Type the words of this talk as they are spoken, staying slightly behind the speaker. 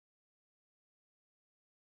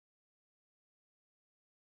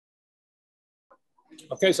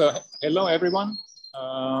Okay, so hello everyone,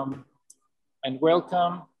 and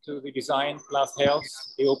welcome to the Design Plus Health,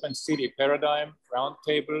 the Open City Paradigm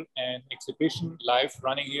Roundtable and exhibition live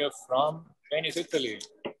running here from Venice, Italy.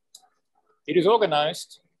 It is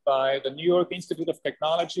organized by the New York Institute of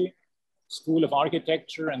Technology, School of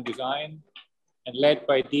Architecture and Design, and led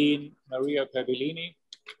by Dean Maria Perbellini,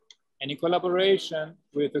 and in collaboration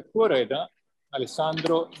with the curator,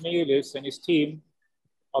 Alessandro Melis, and his team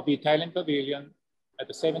of the Italian Pavilion at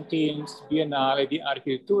the 17th Biennale di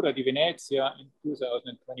Architecture di Venezia in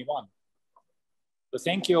 2021. So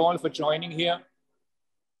thank you all for joining here.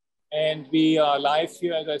 And we are live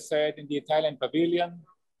here, as I said, in the Italian Pavilion.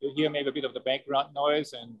 You hear maybe a bit of the background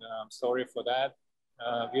noise, and I'm sorry for that.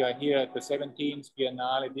 We are here at the 17th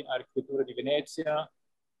Biennale di Architecture di Venezia,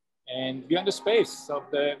 and we are in the space of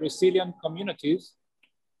the resilient communities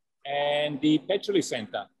and the PECCIOLI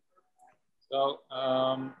Center. So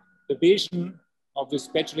the vision of this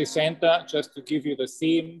PECCIOLI Center, just to give you the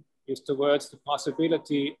theme, is towards the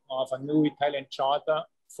possibility of a new Italian charter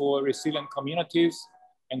for resilient communities.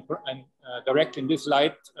 And directly in this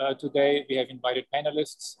light, today we have invited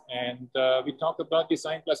panelists, and we talk about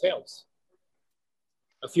design plus health.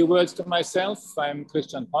 A few words to myself. I'm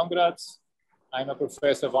Christian Pongratz. I'm a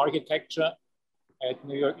professor of architecture at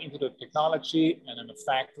New York Institute of Technology, and I'm a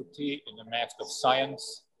faculty in the Master of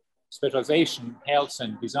Science, specialization, health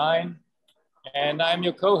and design. And I'm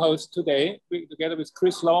your co-host today, together with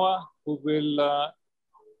Chris Lower, who will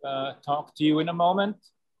talk to you in a moment.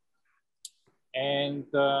 And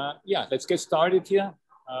yeah, let's get started here.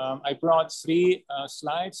 I brought three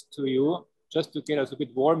slides to you just to get us a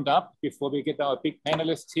bit warmed up before we get our big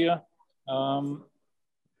panelists here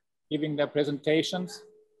giving their presentations.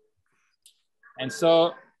 And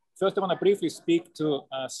so first I want to briefly speak to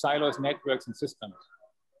silos, networks, and systems.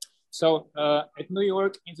 So at New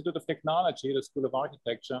York Institute of Technology, the School of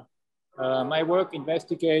Architecture, my work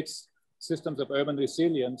investigates systems of urban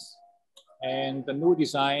resilience and the new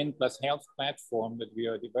design plus health platform that we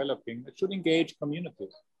are developing that should engage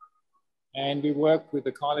communities. And we work with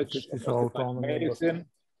the College of Medicine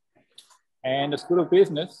and the School of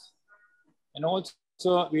Business. And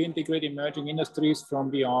also we integrate emerging industries from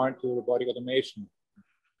VR to robotic automation.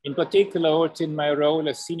 In particular, it's in my role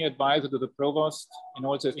as senior advisor to the provost and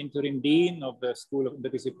also as interim dean of the School of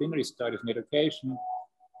Interdisciplinary Studies and Education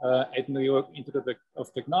at New York Institute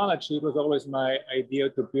of Technology. It was always my idea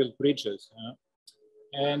to build bridges.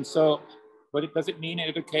 And so what does it mean in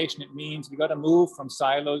education? It means we got to move from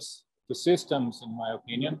silos to systems, in my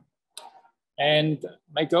opinion. And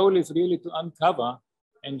my goal is really to uncover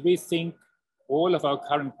and rethink all of our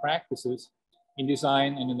current practices in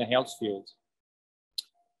design and in the health field.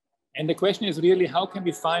 And the question is really, how can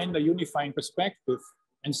we find a unifying perspective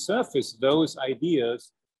and surface those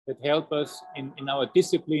ideas that help us in our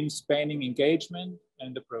discipline spanning engagement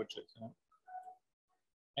and approaches?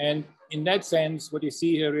 And in that sense, what you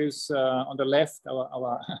see here is on the left,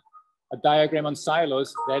 a diagram on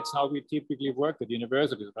silos. That's how we typically work at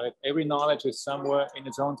universities, right? Every knowledge is somewhere in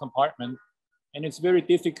its own compartment. And it's very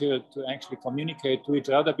difficult to actually communicate to each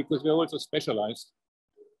other because we're also specialized.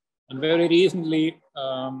 And very recently,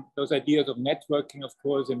 those ideas of networking, of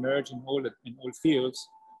course, emerge in all fields.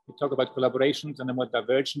 We talk about collaborations and a more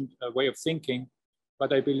divergent way of thinking,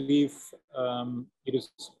 but I believe it is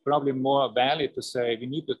probably more valid to say we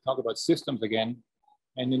need to talk about systems again,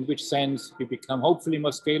 and in which sense we become hopefully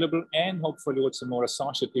more scalable and hopefully also more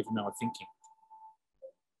associative in our thinking.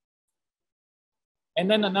 And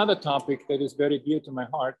then another topic that is very dear to my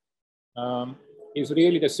heart is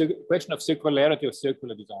really the question of circularity of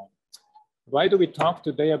circular design. Why do we talk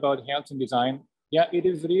today about health and design? Yeah, it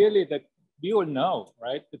is really that we all know,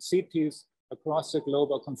 right, that cities across the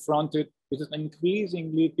globe are confronted with an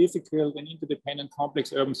increasingly difficult and interdependent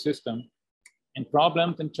complex urban system and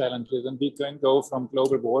problems and challenges. And we can go from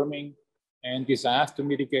global warming and disaster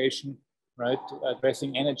mitigation, right, to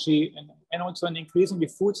addressing energy and also an increasingly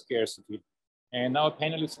food scarcity. And our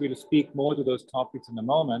panelists will speak more to those topics in a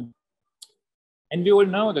moment. And we all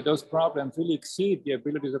know that those problems really exceed the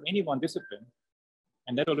abilities of any one discipline.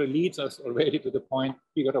 And that already leads us already to the point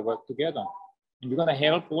we got to work together. And we're going to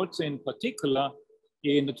help also in particular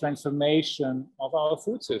in the transformation of our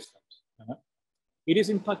food systems. It is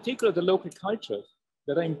in particular the local cultures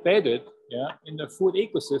that are embedded in the food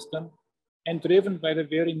ecosystem and driven by the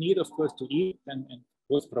very need, of course, to eat and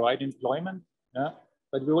both provide employment.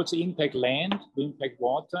 But we also impact land, we impact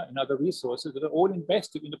water and other resources that are all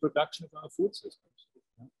invested in the production of our food systems.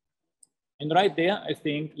 And right there, I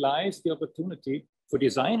think, lies the opportunity for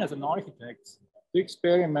designers and architects to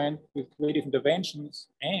experiment with creative interventions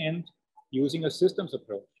and using a systems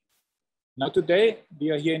approach. Now today, we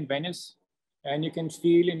are here in Venice, and you can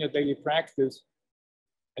feel in your daily practice,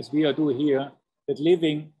 as we are doing here, that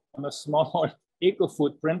living on a small eco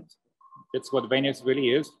footprint, that's what Venice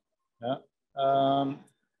really is,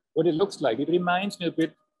 what it looks like. It reminds me a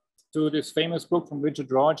bit to this famous book from Richard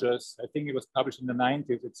Rogers. I think it was published in the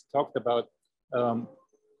 90s. It's talked about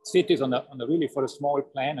cities on a really for a small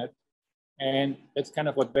planet. And that's kind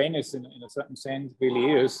of what Venice in a certain sense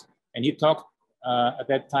really is. And he talked at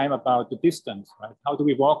that time about the distance, right? How do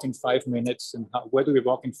we walk in 5 minutes, and where do we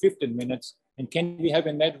walk in 15 minutes? And can we have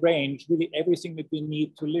in that range really everything that we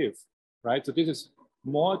need to live, right? So this is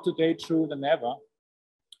more today true than ever.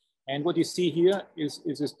 And what you see here is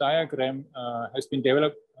this diagram has been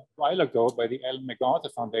developed a while ago by the Ellen MacArthur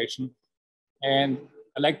Foundation. And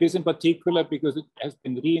I like this in particular because it has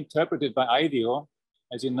been reinterpreted by IDEO,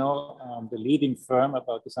 as you know, the leading firm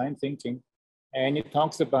about design thinking. And it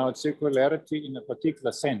talks about circularity in a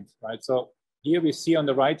particular sense, right? So here we see on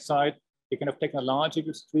the right side, the kind of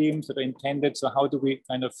technological streams that are intended. So how do we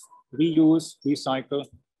kind of reuse, recycle?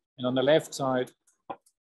 And on the left side,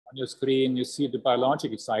 on your screen, you see the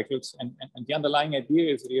biological cycles. And the underlying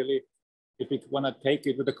idea is really, if we want to take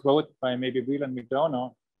it with a quote by maybe Whelan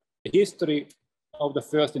McDonough, the history of the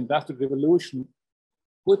first industrial revolution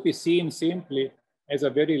could be seen simply as a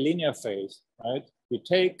very linear phase, right? We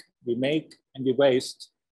take, we make, and we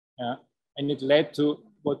waste. And it led to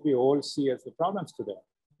what we all see as the problems today.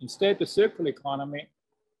 Instead, the circular economy,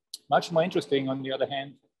 much more interesting on the other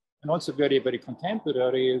hand, and also very, very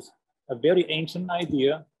contemporary, is a very ancient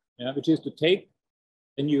idea, which is to take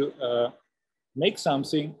and you make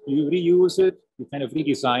something, you reuse it, you kind of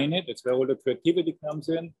redesign it. That's where all the creativity comes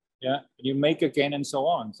in. And you make again and so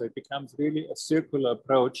on. So it becomes really a circular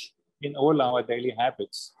approach in all our daily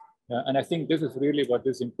habits. And I think this is really what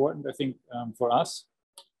is important, I think, for us,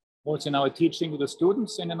 also in our teaching with the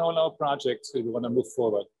students and in all our projects that we want to move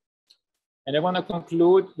forward. And I want to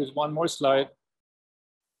conclude with one more slide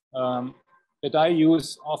that I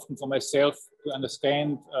use often for myself to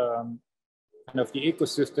understand kind of the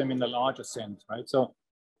ecosystem in a larger sense, right? So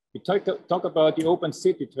we talk about the open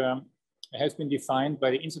city term. It has been defined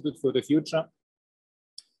by the Institute for the Future.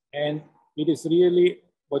 And it is really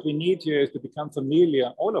what we need here is to become familiar,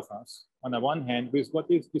 all of us, on the one hand, with what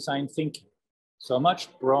is design thinking. So a much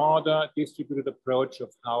broader distributed approach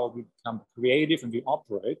of how we become creative and we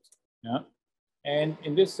operate. And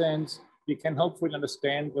in this sense, we can hopefully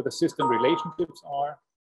understand what the system relationships are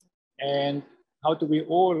and how do we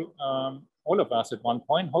all of us at one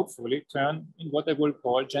point, hopefully, turn in what I will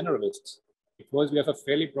call generalists, because we have a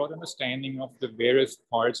fairly broad understanding of the various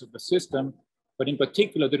parts of the system, but in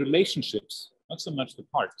particular, the relationships, not so much the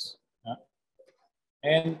parts.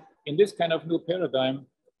 And in this kind of new paradigm,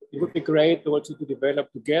 it would be great also to develop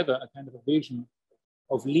together a kind of a vision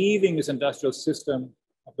of leaving this industrial system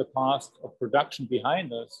of the past of production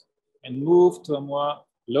behind us and move to a more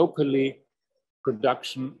locally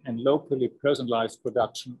production and locally personalized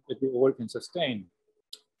production that we all can sustain.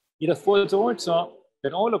 It affords also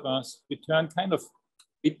that all of us, we turn kind of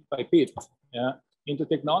bit by bit into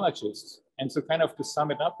technologists. And so kind of to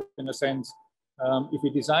sum it up in a sense, if we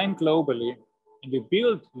design globally and we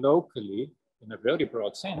build locally in a very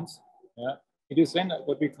broad sense, it is then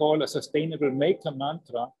what we call a sustainable maker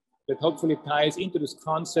mantra that hopefully ties into this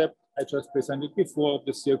concept I just presented before,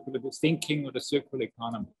 the circular thinking or the circular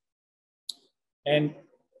economy. And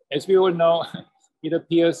as we all know, it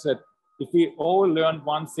appears that if we all learn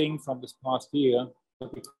one thing from this past year,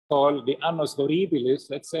 what we call the annus horribilis,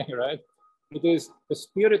 let's say, right? It is the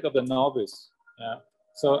spirit of the novice.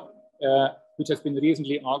 Which has been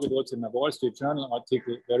recently argued also in a Wall Street Journal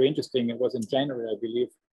article, very interesting. It was in January, I believe,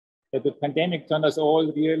 that the pandemic turned us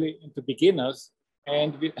all really into beginners.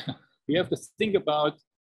 And we have to think about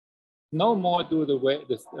no more do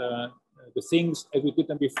the things as we did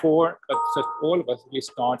them before, but just all of us really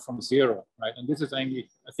start from zero, right? And this is actually,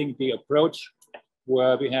 I think, the approach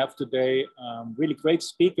where we have today really great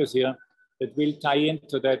speakers here that will tie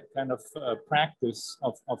into that kind of practice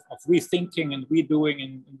of rethinking and redoing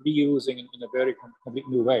and reusing in a very complete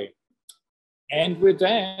new way. And with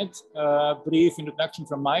that brief introduction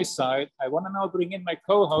from my side, I want to now bring in my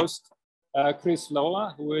co-host, Chris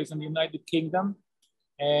Lower, who is in the United Kingdom.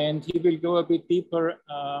 And he will go a bit deeper,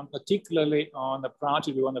 particularly on the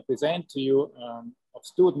project we want to present to you of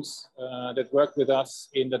students that work with us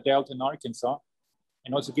in the Delta in Arkansas,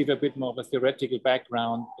 and also give a bit more of a theoretical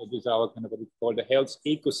background with our kind of what we call the health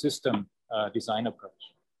ecosystem design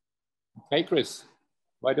approach. Okay, Chris,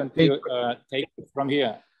 why don't you take it from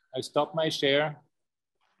here? I stop my share,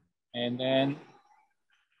 and then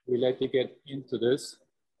we let you get into this.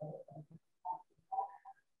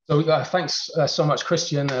 So thanks so much,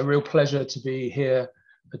 Christian. A real pleasure to be here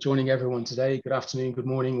joining everyone today. Good afternoon, good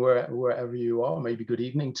morning, wherever you are, maybe good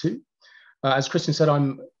evening too. As Christian said,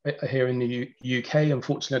 I'm here in the UK.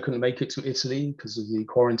 Unfortunately, I couldn't make it to Italy because of the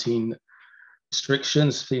quarantine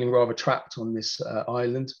restrictions, feeling rather trapped on this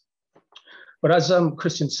island. But as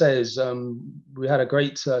Christian says, we had a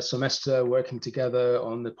great semester working together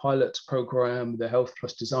on the pilot program, the Health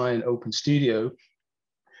Plus Design Open Studio.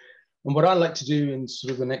 And what I'd like to do in sort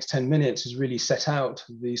of the next 10 minutes is really set out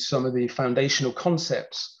some of the foundational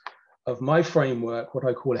concepts of my framework, what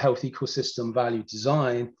I call Health Ecosystem Value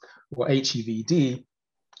Design, or HEVD,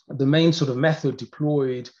 the main sort of method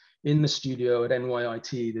deployed in the studio at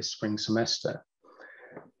NYIT this spring semester.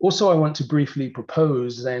 Also, I want to briefly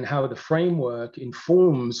propose then how the framework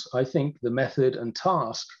informs, I think, the method and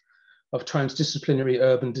task of transdisciplinary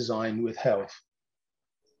urban design with health.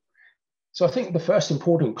 So I think the first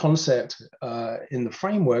important concept in the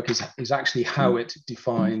framework is actually how it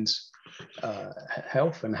defines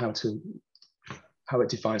health and how it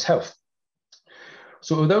defines health.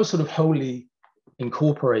 So although sort of wholly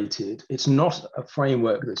incorporated, it's not a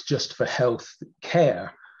framework that's just for health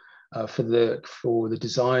care, for the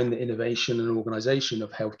design, the innovation and organization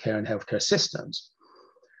of healthcare and healthcare systems.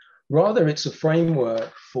 Rather, it's a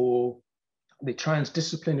framework for the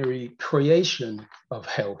transdisciplinary creation of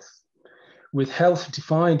health, with health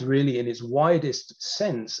defined really in its widest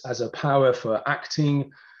sense as a power for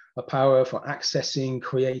acting, a power for accessing,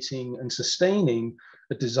 creating, and sustaining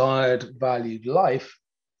a desired, valued life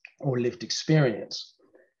or lived experience.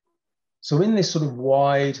 So in this sort of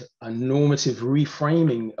wide and normative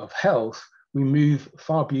reframing of health, we move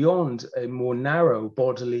far beyond a more narrow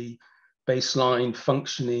bodily, baseline,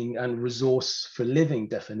 functioning, and resource for living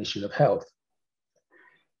definition of health.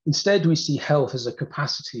 Instead, we see health as a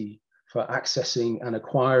capacity for accessing and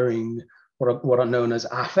acquiring what are known as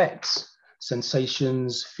affects,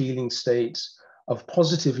 sensations, feeling states of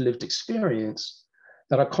positive lived experience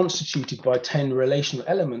that are constituted by 10 relational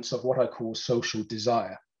elements of what I call social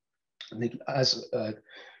desire. And as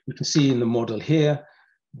we can see in the model here,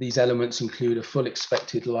 these elements include a full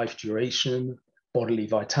expected life duration, bodily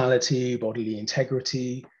vitality, bodily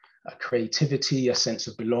integrity, creativity, a sense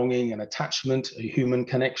of belonging and attachment, a human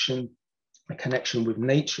connection, a connection with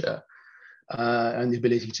nature, and the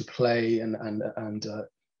ability to play and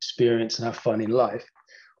experience and have fun in life.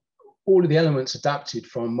 All of the elements adapted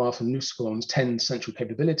from Martha Nussbaum's 10 central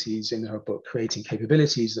capabilities in her book, Creating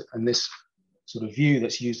Capabilities, and this sort of view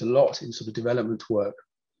that's used a lot in sort of development work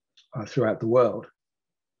throughout the world.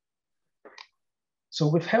 So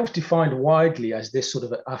with health defined widely as this sort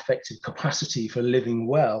of affective capacity for living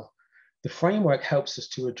well, the framework helps us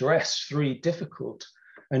to address 3 difficult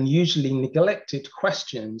and usually neglected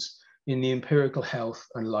questions in the empirical health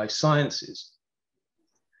and life sciences.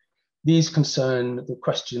 These concern the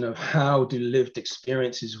question of how do lived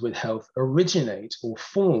experiences with health originate or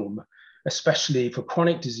form, especially for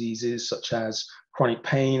chronic diseases such as chronic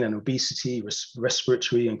pain and obesity,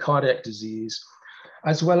 respiratory and cardiac disease,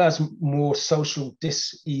 as well as more social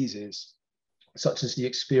dis-eases, such as the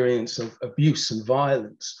experience of abuse and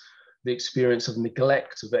violence, the experience of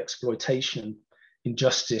neglect, of exploitation,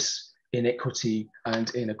 injustice, inequity,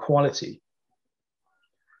 and inequality.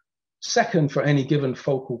 Second, for any given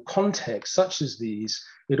focal context, such as these,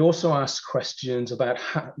 it also asks questions about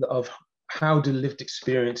how do lived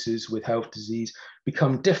experiences with health disease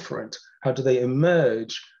become different? How do they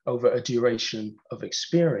emerge over a duration of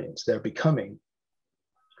experience, their becoming?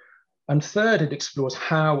 And third, it explores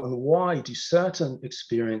how and why do certain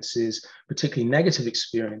experiences, particularly negative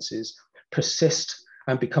experiences, persist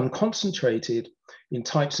and become concentrated in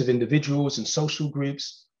types of individuals and social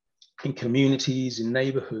groups, in communities, in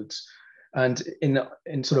neighborhoods, and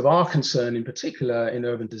in sort of our concern in particular in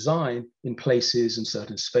urban design, in places and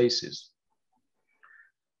certain spaces.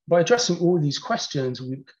 By addressing all these questions,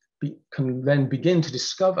 we can then begin to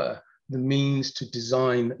discover the means to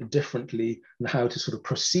design differently and how to sort of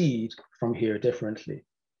proceed from here differently.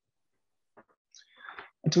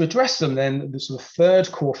 And to address them then, the sort of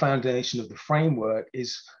third core foundation of the framework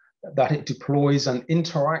is that it deploys an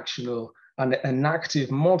interactional and an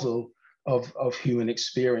active model of human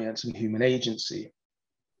experience and human agency.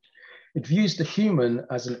 It views the human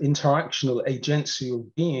as an interactional agential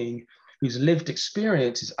being whose lived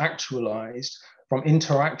experience is actualized from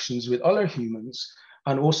interactions with other humans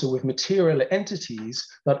and also with material entities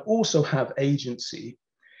that also have agency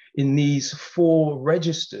in these 4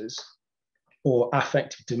 registers or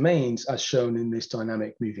affective domains as shown in this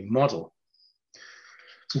dynamic moving model.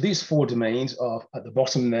 So these 4 domains are at the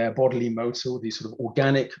bottom there, bodily motor, the sort of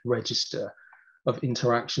organic register of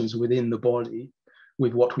interactions within the body,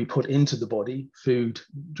 with what we put into the body, food,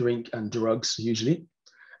 drink, and drugs usually,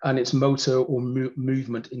 and its motor or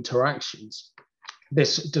movement interactions.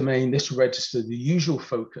 This domain, this register, the usual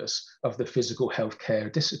focus of the physical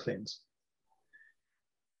healthcare disciplines.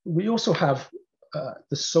 We also have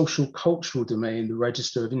the social cultural domain, the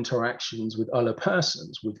register of interactions with other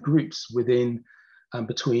persons, with groups within and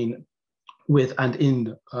between, with and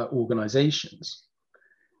in organizations.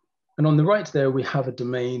 And on the right there, we have a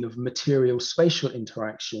domain of material spatial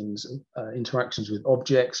interactions, interactions with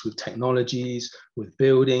objects, with technologies, with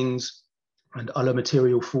buildings and other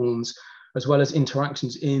material forms, as well as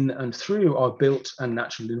interactions in and through our built and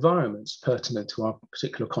natural environments pertinent to our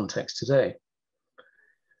particular context today.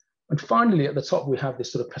 And finally, at the top, we have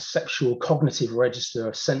this sort of perceptual cognitive register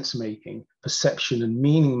of sense making, perception and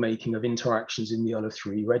meaning making of interactions in the other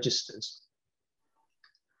three registers.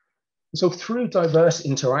 So through diverse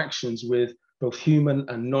interactions with both human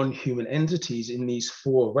and non-human entities in these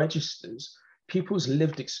four registers, people's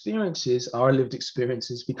lived experiences, our lived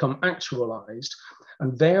experiences, become actualized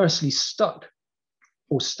and variously stuck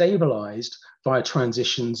or stabilized via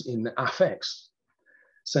transitions in affects,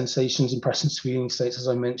 sensations, impressions, feeling states, as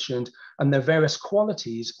I mentioned, and their various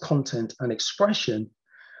qualities, content, and expression,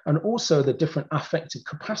 and also the different affective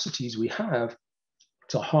capacities we have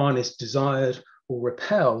to harness desired or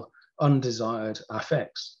repel undesired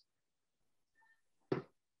affects.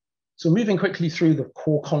 So moving quickly through the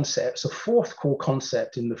core concepts, a fourth core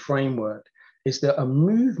concept in the framework is that a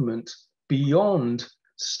movement beyond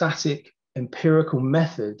static empirical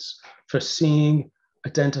methods for seeing,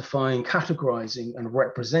 identifying, categorizing, and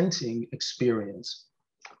representing experience.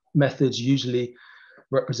 Methods usually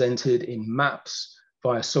represented in maps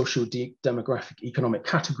via social, demographic, economic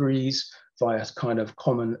categories, via kind of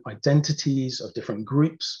common identities of different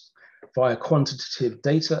groups, via quantitative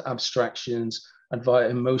data abstractions, and via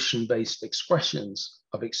emotion-based expressions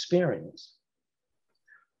of experience.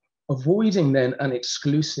 Avoiding then an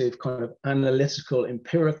exclusive kind of analytical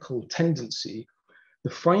empirical tendency, the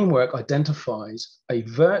framework identifies a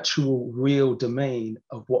virtual real domain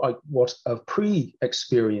of of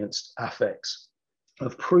pre-experienced affects,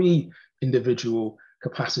 of pre-individual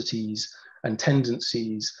capacities and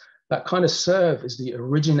tendencies that kind of serve as the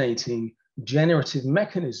originating generative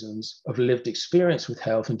mechanisms of lived experience with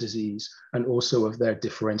health and disease, and also of their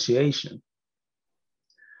differentiation.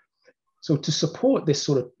 So to support this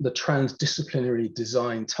sort of the transdisciplinary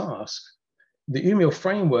design task, the UMIL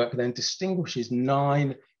framework then distinguishes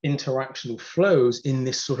 9 interactional flows in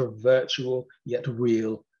this sort of virtual yet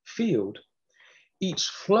real field. Each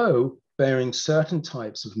flow bearing certain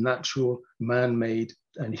types of natural, man-made,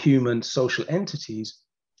 and human social entities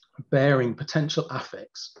bearing potential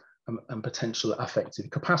affects and potential affective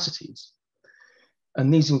capacities.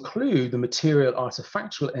 And these include the material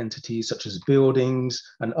artifactual entities such as buildings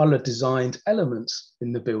and other designed elements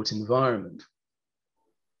in the built environment.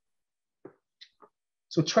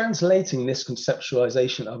 So translating this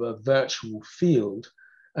conceptualization of a virtual field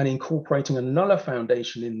and incorporating another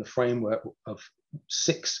foundation in the framework of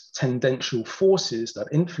 6 tendential forces that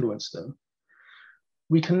influence them,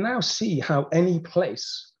 we can now see how any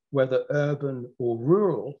place, whether urban or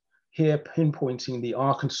rural, here pinpointing the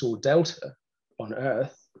Arkansas Delta on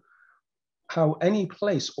Earth, how any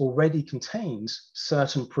place already contains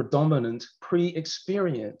certain predominant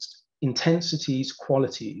pre-experienced intensities,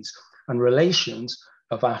 qualities, and relations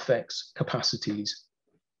of affects, capacities,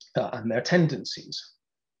 and their tendencies.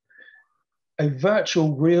 A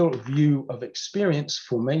virtual real view of experience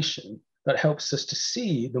formation that helps us to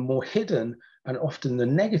see the more hidden and often the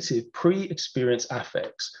negative pre-experience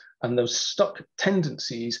affects and those stuck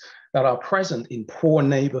tendencies that are present in poor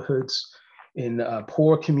neighborhoods, in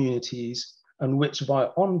poor communities, and which via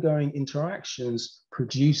ongoing interactions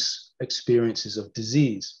produce experiences of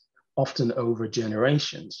disease, often over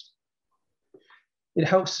generations. It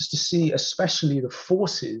helps us to see especially the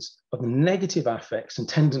forces of negative affects and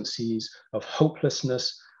tendencies of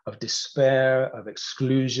hopelessness, of despair, of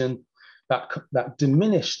exclusion, that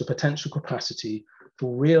diminish the potential capacity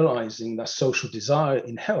for realizing that social desire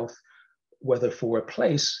in health, whether for a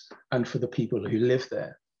place and for the people who live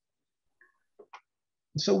there.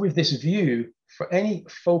 So with this view, for any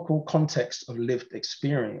focal context of lived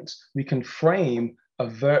experience, we can frame a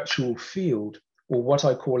virtual field, or what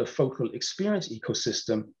I call a focal experience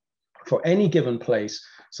ecosystem, for any given place,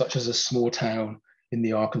 such as a small town in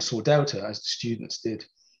the Arkansas Delta, as the students did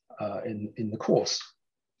in the course.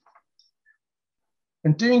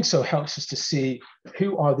 And doing so helps us to see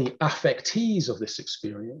who are the affectees of this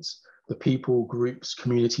experience, the people, groups,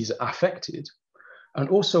 communities affected, and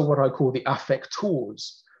also what I call the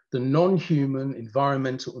affectors, the non-human,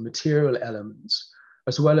 environmental, and material elements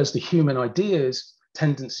as well as the human ideas,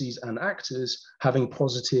 tendencies, and actors having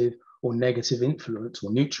positive or negative influence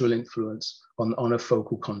or neutral influence on a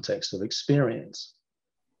focal context of experience.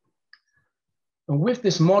 And with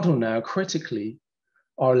this model now, critically,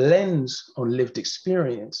 our lens on lived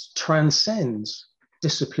experience transcends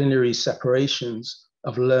disciplinary separations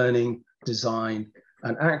of learning, design,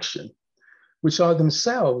 and action, which are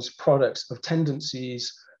themselves products of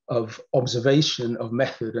tendencies of observation, of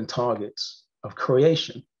method and targets, of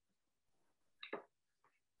creation.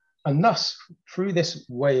 And thus, through this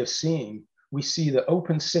way of seeing, we see the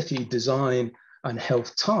open city design and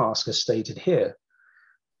health task as stated here,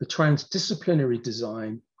 the transdisciplinary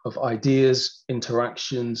design of ideas,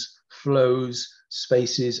 interactions, flows,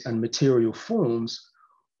 spaces, and material forms,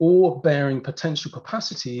 all bearing potential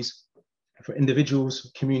capacities for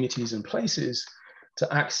individuals, communities, and places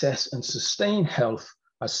to access and sustain health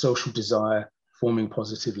as social desire, forming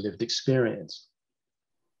positive lived experience.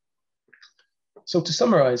 So to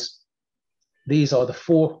summarize, these are the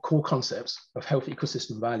 4 core concepts of health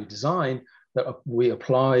ecosystem value design that we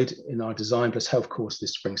applied in our Design Plus Health course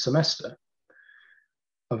this spring semester.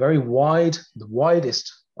 A very wide, the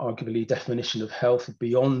widest, arguably, definition of health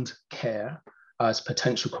beyond care as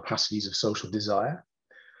potential capacities of social desire.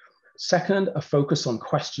 Second, a focus on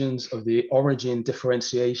questions of the origin,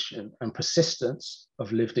 differentiation, and persistence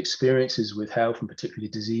of lived experiences with health, and particularly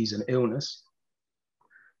disease and illness.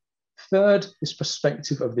 Third, this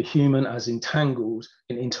perspective of the human as entangled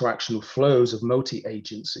in interactional flows of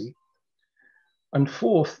multi-agency. And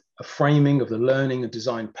fourth, a framing of the learning and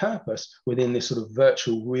design purpose within this sort of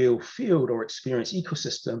virtual real field or experience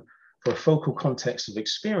ecosystem for a focal context of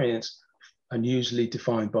experience, and usually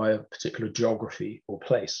defined by a particular geography or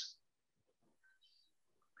place.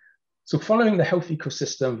 So following the health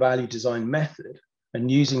ecosystem value design method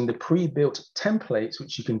and using the pre-built templates,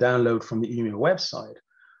 which you can download from the UMIA website,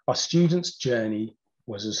 our students' journey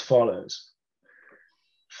was as follows.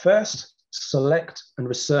 First, select and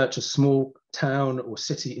research a small town or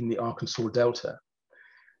city in the Arkansas Delta.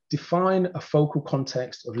 Define a focal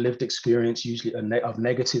context of lived experience, usually of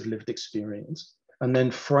negative lived experience, and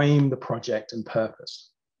then frame the project and purpose.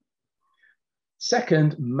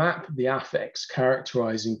 Second, map the affects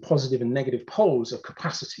characterizing positive and negative poles of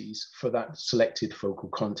capacities for that selected focal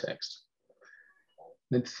context.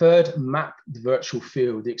 Then third, map the virtual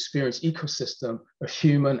field, the experience ecosystem of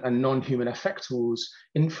human and non-human effectors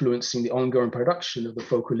influencing the ongoing production of the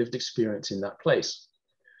focal lived experience in that place.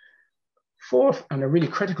 Fourth, and a really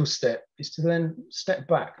critical step, is to then step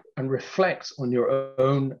back and reflect on your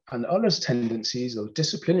own and others' tendencies or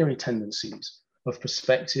disciplinary tendencies of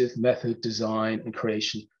perspective, method, design, and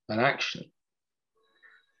creation and action.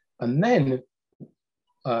 And then,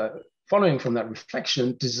 following from that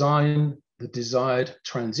reflection, design the desired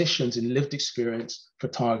transitions in lived experience for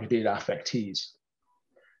targeted affectees.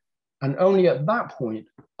 And only at that point,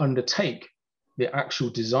 undertake the actual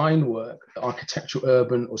design work, the architectural,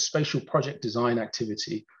 urban, or spatial project design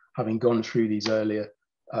activity, having gone through these earlier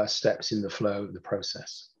steps in the flow of the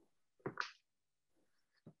process.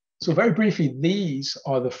 So very briefly, these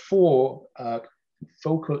are the 4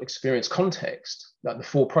 focal experience contexts that the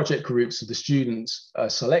 4 project groups of the students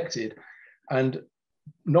selected, and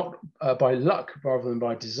not by luck rather than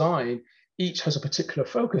by design, each has a particular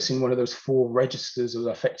focus in one of those 4 registers of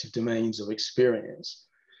affective domains of experience.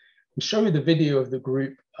 I'll show you the video of the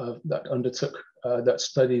group that undertook, that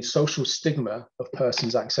studied social stigma of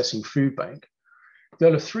persons accessing food bank.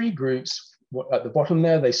 There are 3 groups. At the bottom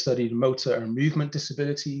there, they studied motor and movement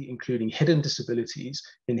disability, including hidden disabilities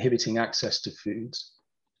inhibiting access to foods.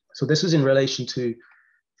 So this was in relation to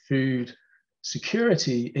food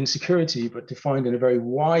security, insecurity, but defined in a very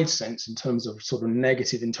wide sense in terms of sort of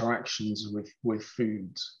negative interactions with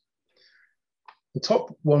foods. The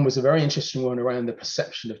top one was a very interesting one around the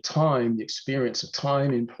perception of time, the experience of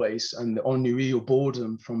time in place, and the ennui or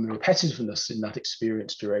boredom from the repetitiveness in that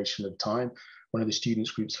experience duration of time. One of the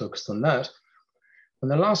students groups focused on that. And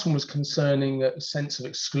the last one was concerning a sense of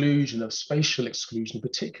exclusion, of spatial exclusion in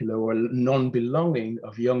particular, or non-belonging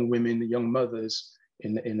of young women, young mothers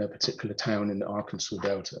in a particular town in the Arkansas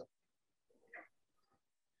Delta.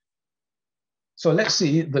 So let's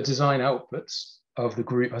see the design outputs of the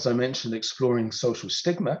group, as I mentioned, exploring social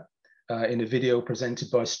stigma in a video presented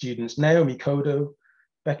by students Naomi Kodo,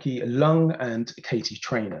 Becky Lung, and Katie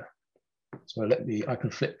Trainer. So I can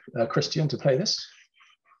flip Christian to play this.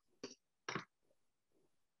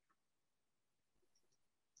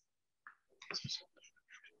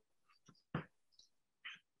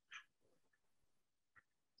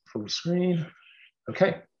 Full screen.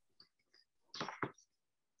 Okay.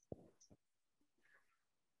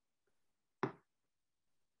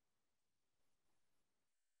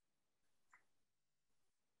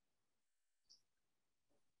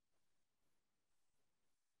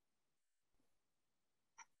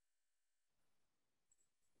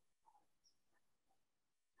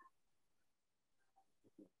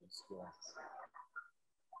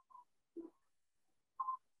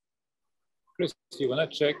 Chris, do you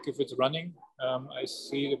want to check if it's running? I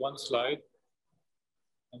see the one slide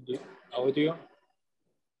and the audio.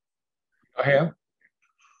 I hear.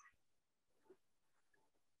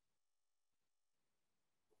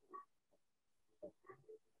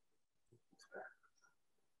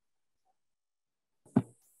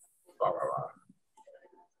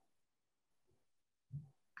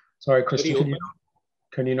 Sorry, Christian,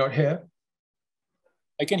 can you not hear?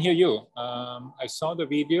 I can hear you. I saw the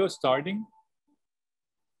video starting.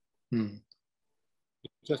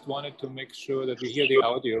 Just wanted to make sure that we hear the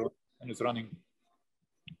audio and it's running.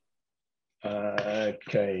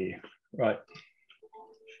 Okay, right.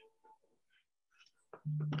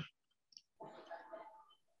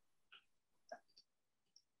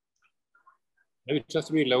 Maybe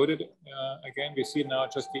just reload it again. We see now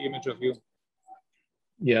just the image of you.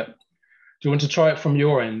 Yeah. Do you want to try it from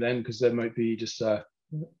your end then? Because there might be just,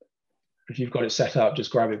 if you've got it set up,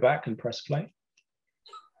 just grab it back and press play.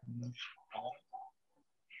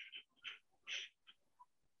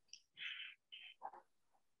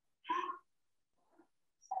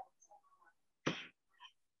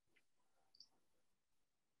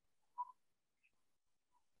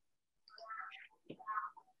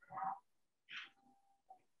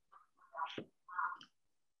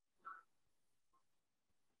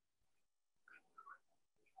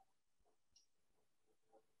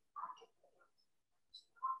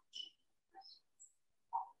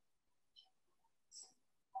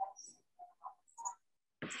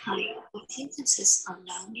 Hi, our team consists of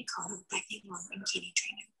Naomi, Carter, Becky, Long, and Katie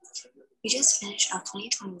Trainer. We just finished our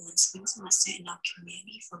 2021 spring semester in our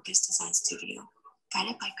community-focused design studio,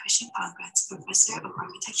 guided by Christian Pongratz, Professor of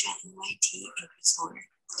Architecture at NYT and CURATOR,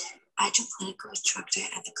 adjunct clinical instructor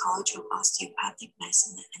at the College of Osteopathic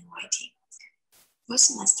Medicine at NYT. For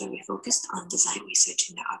semester, we focused on design research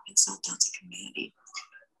in the Arkansas Delta community.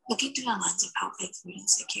 Looking through the lens of health, food, and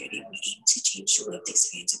security, we aim to change the lived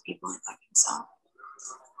experience of people in Arkansas.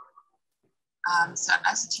 So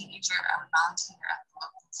as a teenager, I would volunteer at the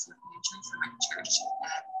local food pantry for my church, and the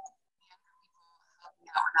younger people helping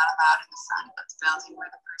out were not allowed in the front of the building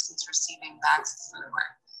where the persons receiving bags of food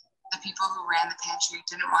were. The people who ran the pantry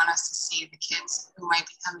didn't want us to see the kids who might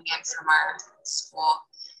be coming in from our school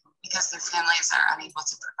because their families are unable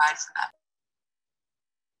to provide for them.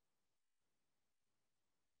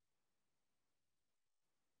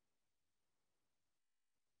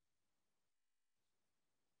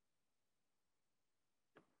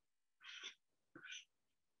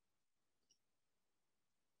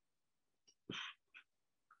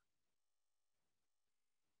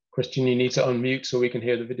 Christian, you need to unmute so we can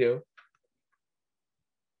hear the video.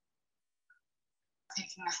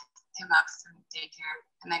 Taking him up from daycare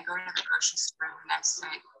and then go to the grocery store the next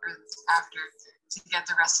night or after to get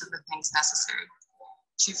the rest of the things necessary.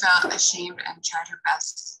 She felt ashamed and tried her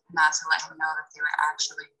best not to let him know that they were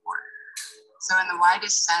actually poor. So in the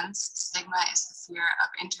widest sense, stigma is the fear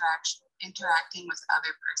of interacting with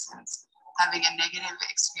other persons, having a negative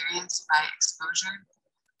experience by exposure,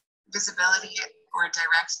 visibility, or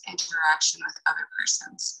direct interaction with other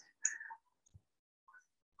persons.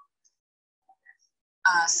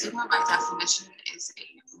 Stigma by definition is a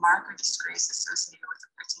mark or disgrace associated with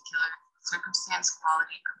a particular circumstance,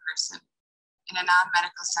 quality, or person. In a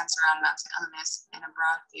non-medical sense around mental illness, in a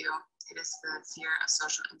broad view, it is the fear of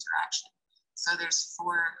social interaction. So there's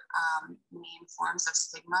four main forms of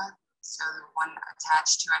stigma. So the one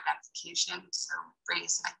attached to identification, so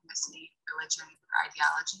race, ethnicity, religion, or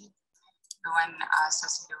ideology. The one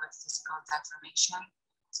associated with physical deformation,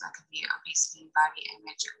 so that could be obesity, body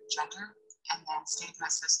image, or gender, and then stigma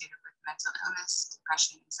associated with mental illness,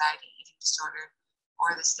 depression, anxiety, eating disorder,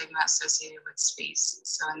 or the stigma associated with space.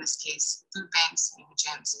 So in this case, food banks, maybe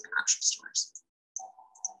gyms, and grocery stores.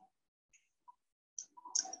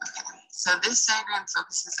 Okay, so this diagram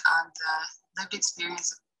focuses on the lived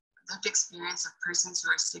experience of persons who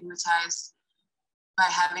are stigmatized by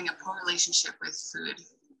having a poor relationship with food.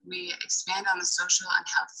 We expand on the social and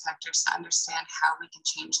health sectors to understand how we can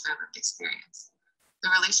change their lived experience. The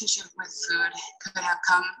relationship with food could have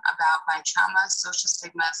come about by trauma, social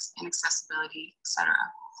stigmas, inaccessibility, etc.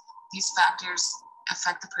 These factors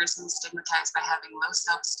affect the person stigmatized by having low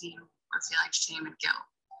self-esteem or feeling shame and guilt.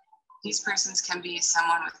 These persons can be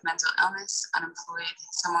someone with mental illness, unemployed,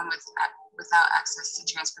 someone without access to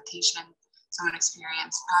transportation, someone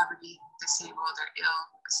experiencing poverty, disabled or ill,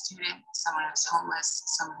 a student, someone who's homeless,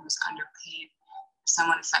 someone who's underpaid,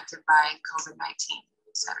 someone affected by COVID-19,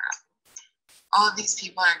 etc. All of these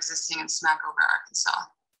people are existing in Smackover,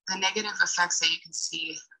 Arkansas. The negative effects that you can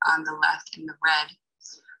see on the left in the red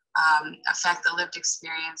affect the lived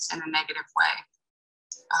experience in a negative way.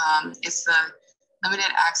 It's the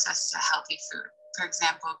limited access to healthy food. For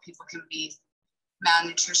example, people can be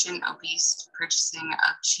malnutrition, obese, purchasing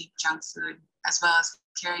of cheap junk food, as well as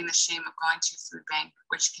carrying the shame of going to a food bank,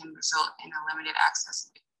 which can result in a limited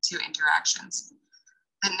access to interactions.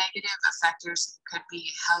 The negative effectors could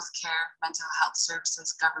be healthcare, mental health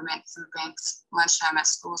services, government, food banks, lunchtime at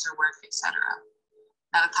schools or work, etc.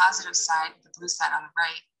 Now the positive side, the blue side on the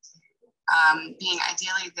right, being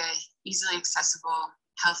ideally the easily accessible,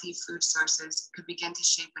 healthy food sources could begin to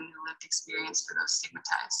shape a new lived experience for those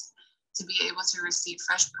stigmatized. To be able to receive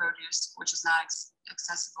fresh produce, which is not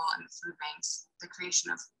accessible in the food banks, the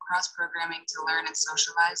creation of cross-programming to learn and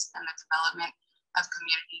socialize, and the development of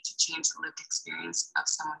community to change the lived experience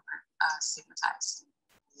of someone stigmatized.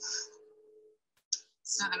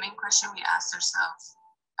 So the main question we asked ourselves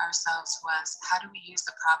was, how do we use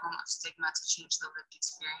the problem of stigma to change the lived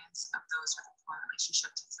experience of those with a poor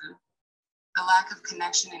relationship to food? The lack of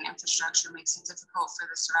connection and infrastructure makes it difficult for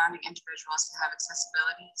the surrounding individuals to have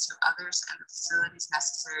accessibility to others and the facilities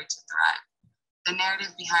necessary to thrive. The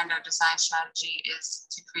narrative behind our design strategy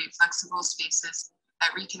is to create flexible spaces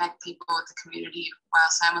that reconnect people with the community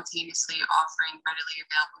while simultaneously offering readily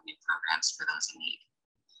available new programs for those in need.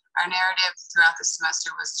 Our narrative throughout the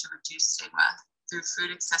semester was to reduce stigma through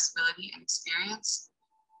food accessibility and experience,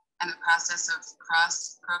 and the process of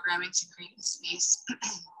cross-programming to create a space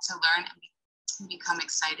to learn and become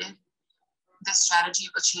excited. This strategy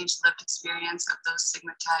will change the lived experience of those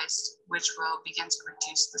stigmatized, which will begin to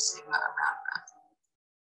reduce the stigma around them.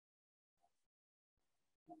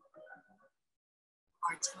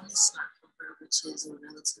 Our town is Smackover, which is a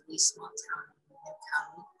relatively small town in the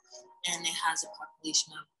county, and it has a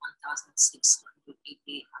population of 1,688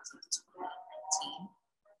 as of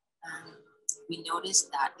 2019. We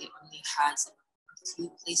noticed that it only has a few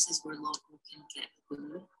places where local can get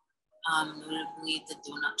food. Notably the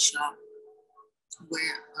donut shop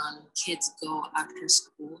where kids go after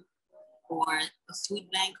school, or a food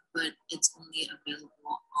bank, but it's only available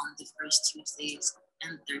on the first Tuesdays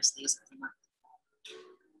and Thursdays of the month.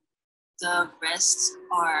 The rest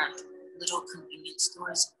are little convenience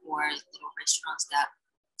stores or little restaurants that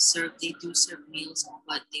do serve meals,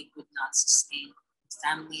 but they would not sustain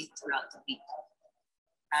families throughout the week.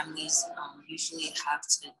 Families usually have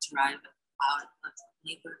to drive out of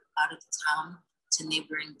the town to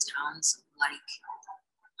neighboring towns like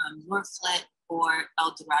Northlet or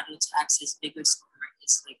El Dorado to access bigger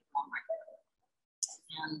supermarkets like Walmart.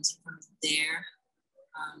 And from there,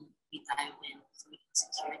 we dive in food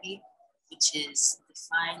insecurity, which is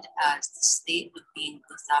defined as the state of being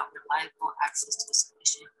without reliable access to a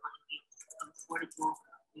sufficient quantity of affordable,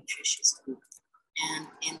 nutritious food. And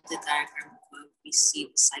in the diagram above, we see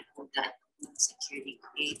the cycle that food insecurity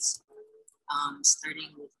creates,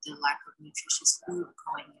 starting with the lack of nutritious food,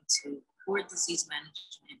 going into poor disease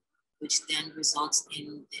management, which then results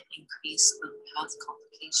in the increase of health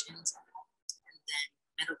complications, and then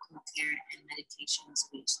medical care and medications,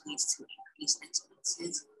 which leads to increased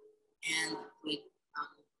expenses, and which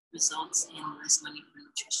results in less money for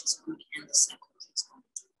nutritious food, and the cycle keeps going.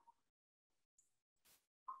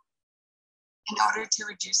 In order to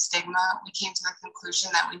reduce stigma, we came to the conclusion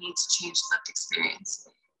that we need to change lived experience.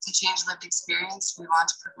 To change lived experience, we want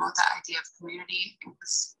to promote the idea of community,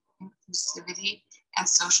 inclusivity, and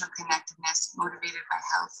social connectedness motivated by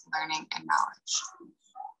health, learning, and knowledge.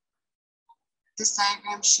 This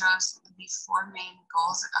diagram shows the 4 main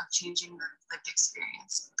goals of changing the lived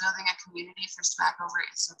experience. Building a community for Smackover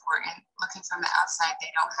is important. Looking from the outside, they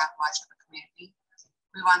don't have much of a community.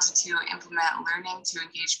 We wanted to implement learning to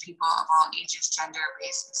engage people of all ages, gender,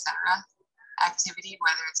 race, etc. Activity,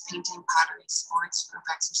 whether it's painting, pottery, sports, group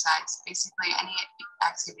exercise, basically any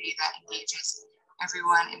activity that engages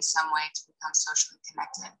everyone in some way to become socially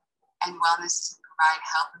connected, and wellness to provide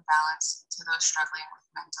help and balance to those struggling with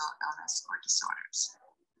mental illness or disorders.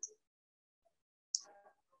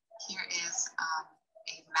 Here is a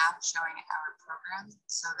map showing our program.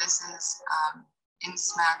 So this is in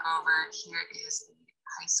Smackover. Here is the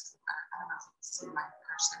high school. I don't know if you can see my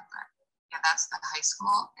cursor, but yeah, that's the high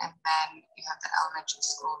school. And then you have the elementary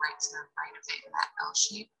school right to the right of it in that L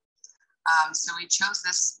shape. So we chose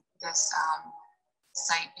this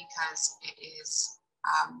site because it is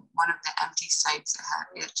one of the empty sites.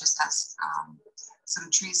 It just has some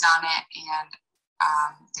trees on it, and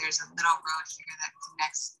there's a little road here that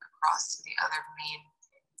connects across to the other main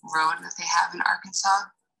road that they have in Arkansas.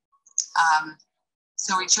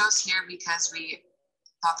 So we chose here because we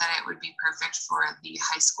thought that it would be perfect for the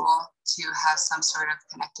high school to have some sort of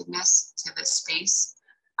connectedness to this space.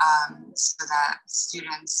 so that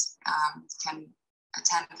students can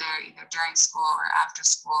attend there either during school or after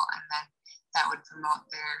school, and then that would promote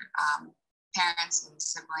their parents and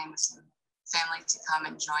siblings and family to come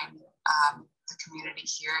and join the community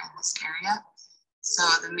here in this area. So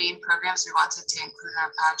the main programs we wanted to include in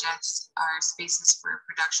our projects are spaces for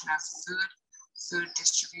production of food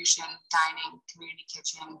distribution, dining, community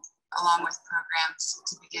kitchen, along with programs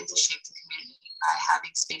to begin to shape the community by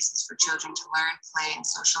having spaces for children to learn, play, and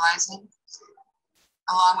socialize in,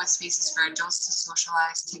 along with spaces for adults to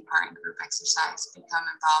socialize, take part in group exercise, become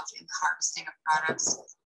involved in the harvesting of products,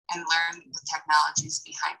 and learn the technologies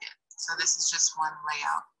behind it. So this is just one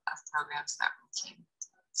layout of programs that we came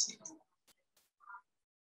to.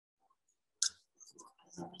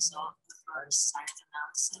 As a result of our site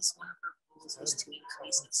analysis, one of our goals was to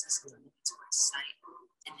increase accessibility to our site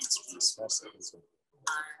and its resources.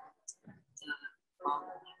 The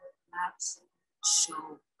following maps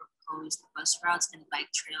show proposed bus routes and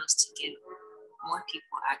bike trails to give more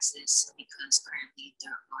people access, because currently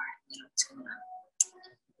there are little to none.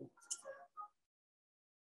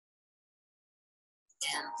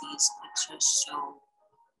 And these pictures show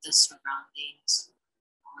the surroundings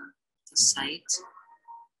on the site.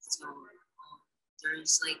 So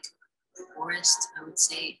there's like forest, I would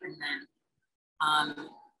say, and then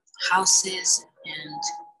houses, and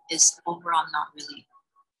it's overall not really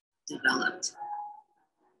developed.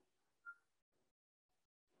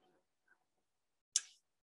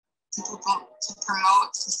 To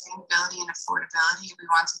promote sustainability and affordability, we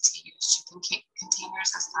wanted to use shipping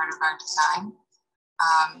containers as part of our design.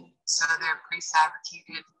 So they're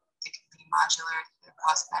prefabricated, they can be modular, they're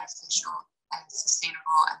cost beneficial and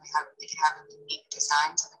sustainable, and they can have a unique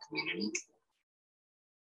design to the community.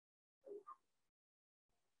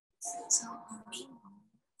 So our main goal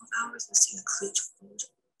of ours was to include food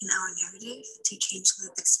in our narrative to change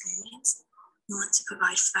lived experience. We want to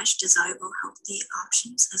provide fresh, desirable, healthy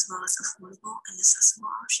options, as well as affordable and accessible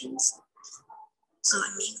options. So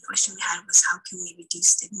a main question we had was, how can we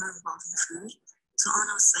reduce stigma involving food? So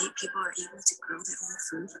on our site, people are able to grow their own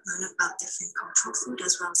food, learn about different cultural food,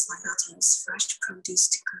 as well as learn how to use fresh produce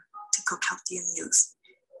to cook healthier meals.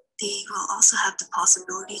 They will also have the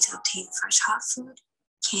possibility to obtain fresh hot food,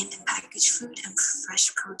 canned and packaged food, and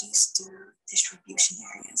fresh produce through distribution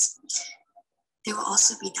areas. There will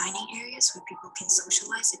also be dining areas where people can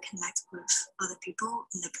socialize and connect with other people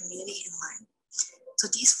in the community and learn. So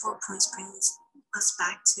these 4 points bring us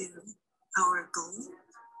back to our goal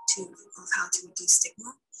of how to reduce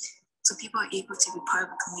stigma. So people are able to be part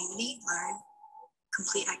of a community, learn,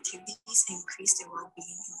 complete activities, and increase their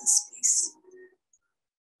well-being in the space.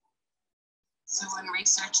 So when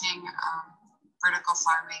researching vertical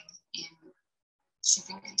farming in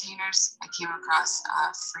shipping containers, I came across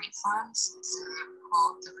freight farms. So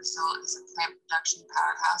the result is a plant production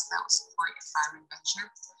powerhouse that will support your farming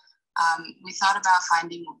venture. We thought about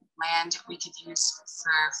finding land we could use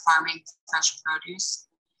for farming fresh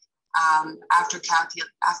produce. After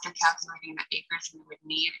calculating the acreage we would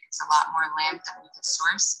need, it's a lot more land than we could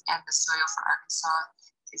source, and the soil for Arkansas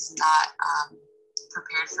is not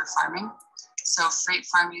prepared for farming. So Freight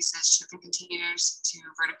Farm uses shipping containers to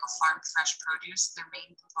vertical farm fresh produce. Their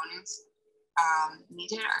main components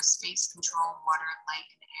needed are space, control, water, light,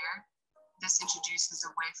 and air. This introduces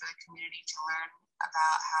a way for the community to learn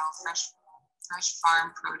about how fresh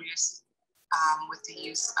farm produce with the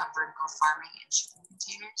use of vertical farming and shipping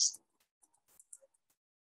containers.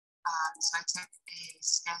 So I did a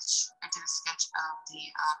sketch of the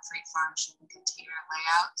freight farm shipping container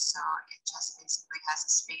layout. So it just basically has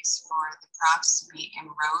a space for the props to be in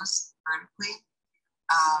rows vertically.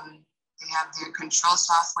 They have their control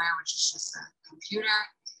software, which is just a computer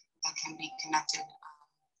that can be connected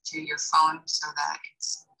to your phone so that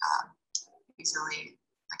it's easily,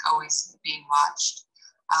 like, always being watched.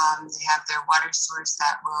 They have their water source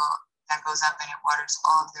that goes up and it waters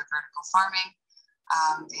all of their vertical farming.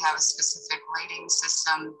 They have a specific lighting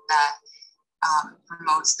system that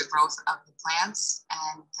promotes the growth of the plants,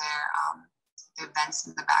 and their vents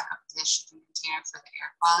in the back of the shipping container for the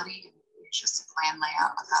air quality. And here's just a plan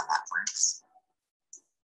layout of how that works.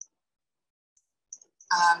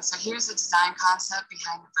 So here's the design concept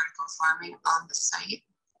behind the vertical farming on the site.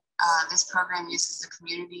 This program uses the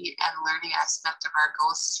community and learning aspect of our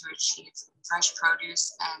goals to achieve fresh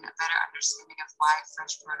produce and a better understanding of why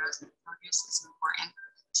fresh produce is important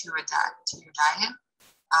to adapt to your diet.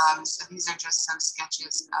 So these are just some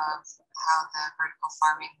sketches of how the vertical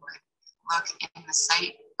farming would look in the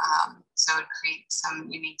site. So it creates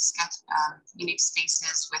some unique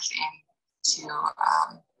spaces within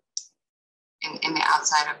in the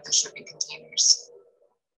outside of the shipping containers.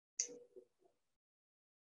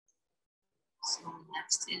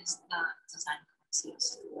 Next is the design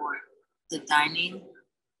concepts for the dining,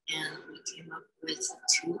 and we came up with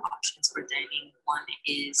two options for dining. One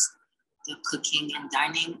is the cooking and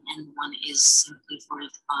dining, and one is simply for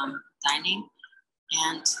dining.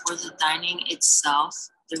 And for the dining itself,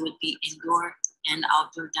 there would be indoor and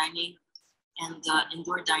outdoor dining, and the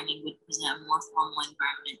indoor dining would present a more formal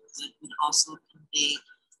environment, but would also convey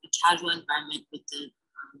a casual environment with the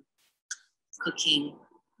cooking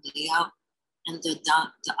layout. And the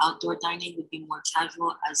outdoor dining would be more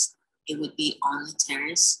casual, as it would be on the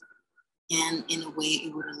terrace. And in a way,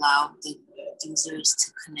 it would allow the users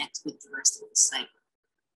to connect with the rest of the site.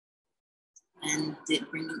 And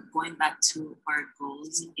going back to our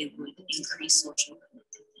goals, it would increase social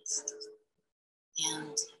connectedness.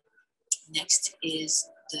 And next is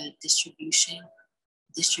the distributing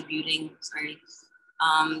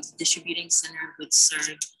center would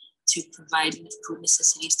serve to provide food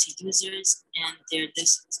necessities to users, and they're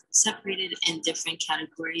separated in different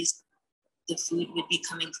categories. The food would be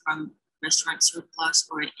coming from restaurant surplus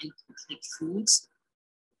or incomplete foods.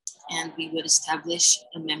 And we would establish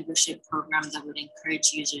a membership program that would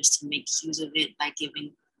encourage users to make use of it by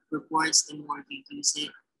giving rewards the more you use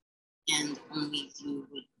it, and only you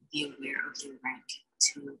would be aware of your rank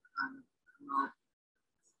to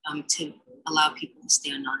allow people to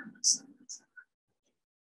stay anonymous.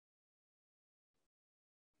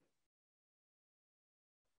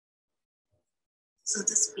 So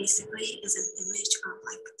this basically is an image of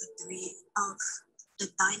like the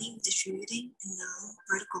dining, distributing, and the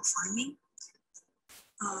vertical farming.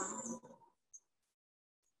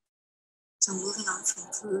 So moving on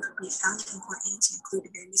from food, we found it important to include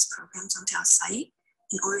various programs onto our site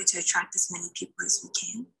in order to attract as many people as we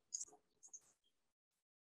can.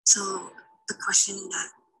 So the question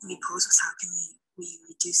that we posed was, how can we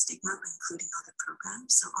reduce stigma by including other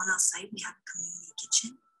programs? So on our site, we have a community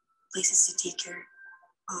kitchen, places to take care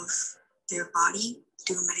of their body,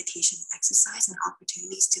 do meditation and exercise, and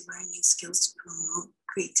opportunities to learn new skills to promote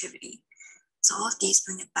creativity. So all of these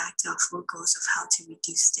bring it back to our four goals of how to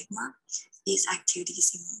reduce stigma. These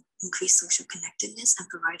activities increase social connectedness and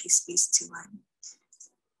provide a space to learn.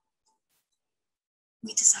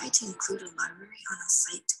 We decided to include a library on our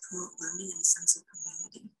site to promote learning and a sense of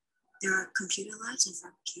community. There are computer labs and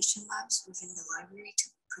fabrication labs within the library to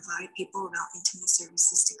provide people without internet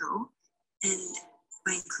services to go. And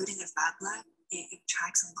by including a fab lab, it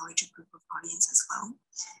attracts a larger group of audience as well.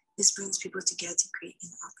 This brings people together to create an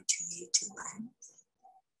opportunity to learn.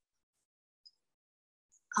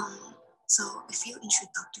 So a few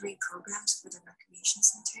introductory programs for the recreation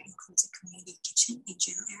center includes a community kitchen, a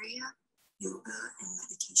gym area, yoga and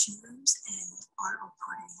meditation rooms, and art or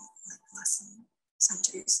pottery lesson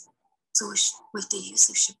centers. So with the use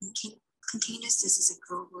of shipping containers, this is a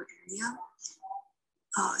growable area,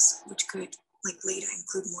 which could later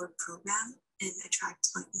include more program and attract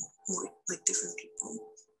more different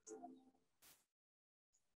people.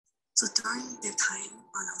 So during their time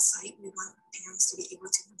on our site, we want parents to be able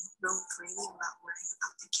to roam freely without worrying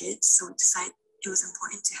about the kids. So we decided it was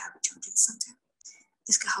important to have a children's center.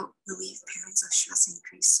 This could help relieve parents of stress and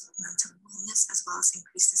increase mental wellness, as well as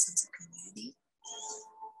increase the sense of community.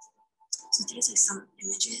 So these are some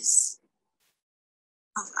images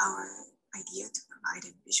of our idea to provide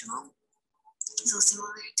a visual. So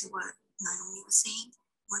similar to what Naomi was saying,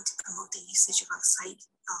 we want to promote the usage of our site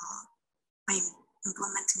by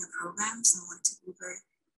implementing a program similar to Uber,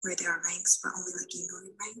 where there are ranks, but only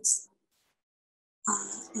unit ranks.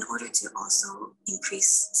 In order to also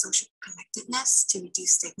increase social connectedness, to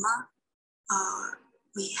reduce stigma,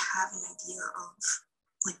 we have an idea of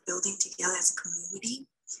building together as a community.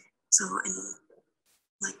 So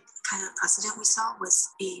kind of precedent we saw was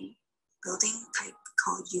a building type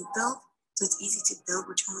called U-Build. So it's easy to build,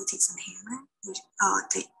 which only takes a hammer, which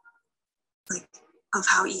of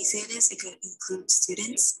how easy it is. It could include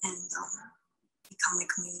students and become a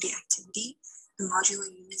community activity. The modular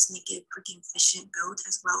units make it a pretty efficient build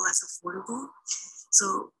as well as affordable.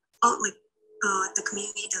 So the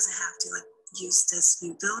community doesn't have to use this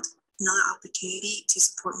U-Build. Another opportunity to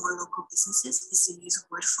support more local businesses is to use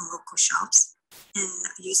wood from local shops and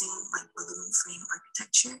using balloon frame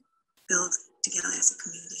architecture, build together as a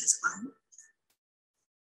community as well.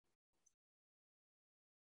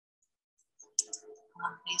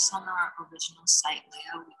 Based on our original site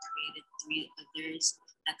layout, we created 3 others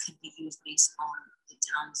that could be used based on the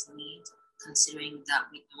town's need, considering that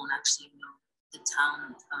we don't actually know the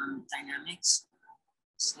town dynamics.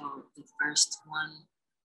 So the first one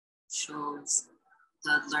shows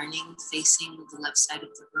the learning facing the left side of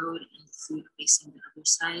the road and food facing the other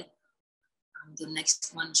side. The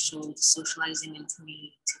next one showed socializing and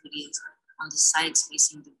community activities on the sites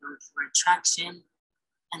facing the road for attraction.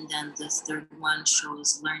 And then the third one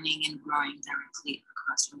shows learning and growing directly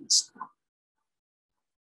across from the school.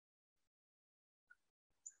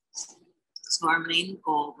 So our main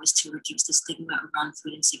goal was to reduce the stigma around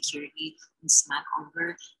food insecurity and snack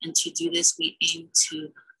hunger. And to do this, we aim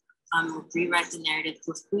to rewrite the narrative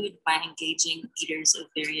for food by engaging eaters of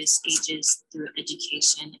various ages through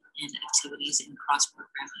education and activities and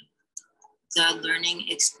cross-programming. The learning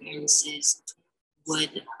experiences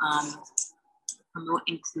would promote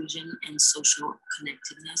inclusion and social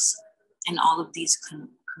connectedness. And all of these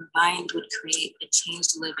combined would create a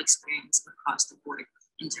changed lived experience across the board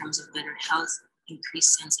in terms of better health,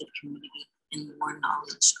 increased sense of community, and more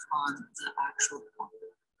knowledge on the actual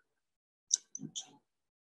problem. Thank you.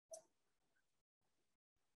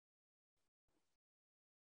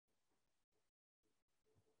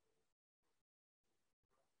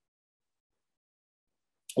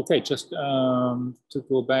 Okay, just to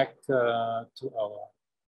go back to our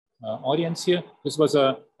audience here. This was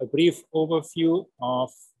a brief overview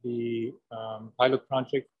of the pilot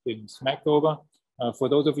project in Smackover. For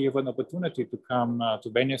those of you who have an opportunity to come to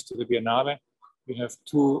Venice to the Biennale, we have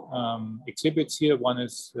two exhibits here. One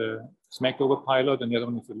is the Smackover pilot and the other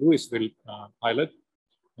one is the Louisville pilot.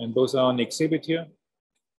 And those are on the exhibit here.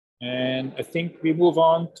 And I think we move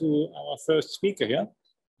on to our first speaker here.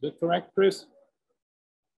 Is that correct, Chris?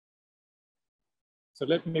 So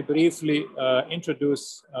let me briefly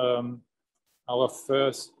introduce our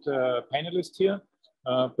first panelist here,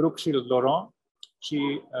 Pecccioli Laurent.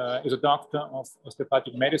 She is a doctor of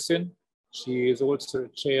osteopathic medicine. She is also a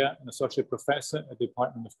chair and associate professor at the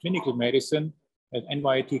Department of Clinical Medicine at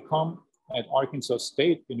NYIT-COM at Arkansas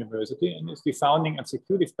State University and is the founding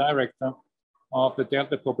executive director of the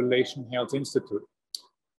Delta Population Health Institute.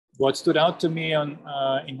 What stood out to me in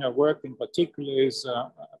her work in particular is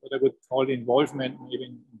what I would call the involvement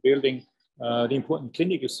in building the important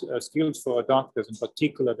clinical skills for doctors, in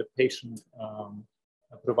particular the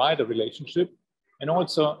patient-provider relationship. And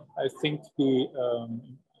also, I think the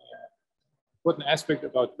important aspect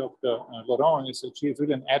about Dr. Laurent is that she is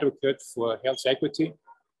really an advocate for health equity.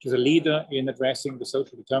 She's a leader in addressing the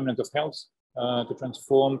social determinants of health to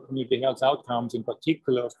transform community health outcomes, in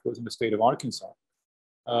particular, of course, in the state of Arkansas.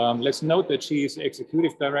 Let's note that she is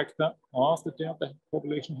executive director of the Delta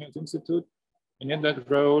Population Health Institute. And in that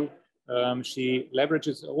role, she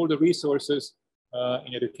leverages all the resources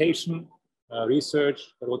in education,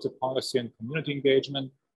 research, but also policy and community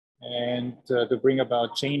engagement, and to bring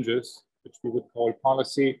about changes, which we would call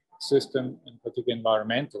policy, system, and particularly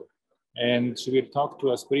environmental. And she will talk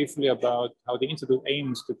to us briefly about how the Institute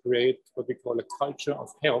aims to create what we call a culture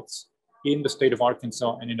of health in the state of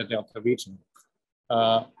Arkansas and in the Delta region.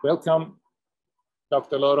 Welcome,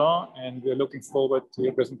 Dr. Laurent, and we're looking forward to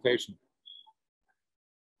your presentation.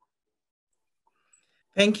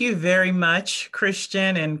 Thank you very much,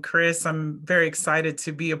 Christian and Chris. I'm very excited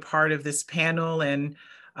to be a part of this panel and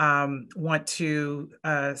want to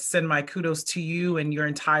send my kudos to you and your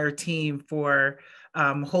entire team for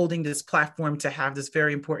holding this platform to have this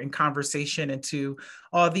very important conversation, and to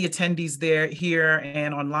all the attendees here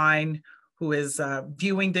and online who is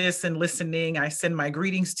viewing this and listening. I send my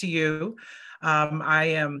greetings to you. I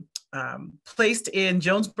am placed in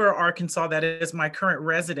Jonesboro, Arkansas. That is my current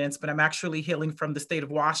residence, but I'm actually hailing from the state of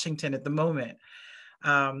Washington at the moment.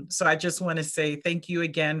 So I just want to say thank you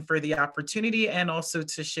again for the opportunity and also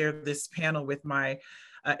to share this panel with my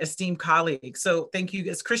esteemed colleagues. So thank you.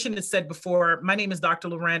 As Christian has said before, my name is Dr.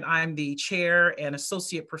 Laurent. I'm the chair and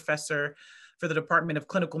associate professor for the Department of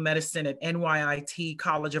Clinical Medicine at NYIT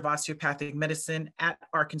College of Osteopathic Medicine at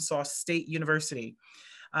Arkansas State University.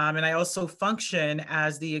 And I also function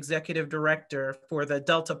as the executive director for the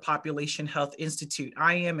Delta Population Health Institute.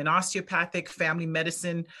 I am an osteopathic family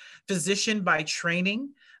medicine physician by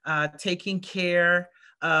training, taking care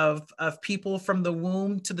of people from the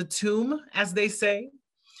womb to the tomb, as they say.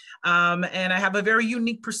 And I have a very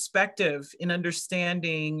unique perspective in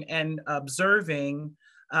understanding and observing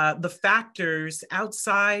the factors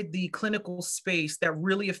outside the clinical space that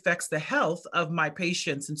really affects the health of my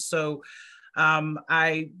patients. And so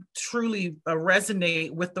I truly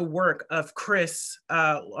resonate with the work of Chris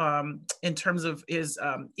in terms of his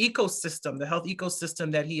ecosystem, the health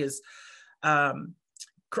ecosystem that he has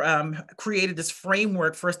created this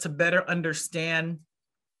framework for us to better understand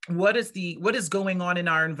what is going on in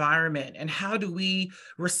our environment, and how do we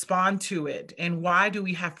respond to it, and why do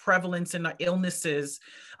we have prevalence in illnesses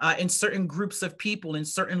in certain groups of people in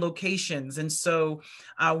certain locations. And so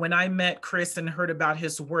when I met Chris and heard about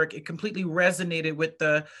his work, it completely resonated with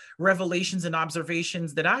the revelations and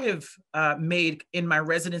observations that I have made in my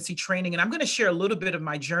residency training. And I'm going to share a little bit of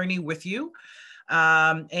my journey with you,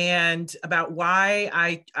 and about why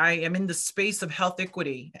I am in the space of health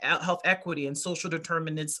equity and social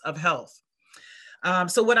determinants of health.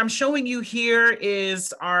 So what I'm showing you here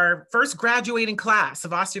is our first graduating class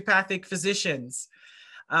of osteopathic physicians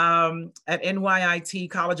at NYIT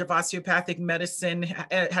College of Osteopathic Medicine.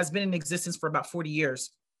 Has been in existence for about 40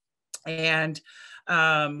 years. And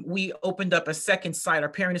we opened up a second site. Our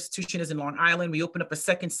parent institution is in Long Island. We opened up a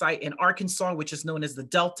second site in Arkansas, which is known as the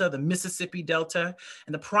Delta, the Mississippi Delta.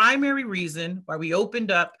 And the primary reason why we opened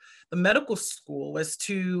up the medical school was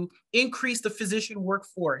to increase the physician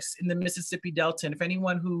workforce in the Mississippi Delta. And if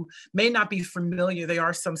anyone who may not be familiar, there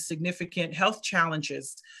are some significant health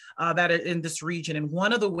challenges that are in this region. And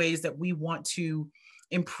one of the ways that we want to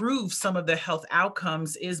improve some of the health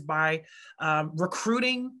outcomes is by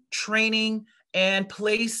recruiting, training, and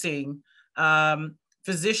placing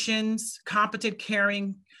physicians, competent,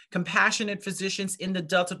 caring, compassionate physicians in the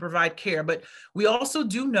Delta to provide care. But we also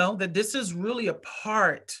do know that this is really a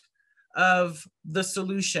part of the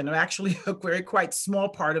solution, or actually a very quite small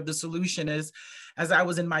part of the solution, as I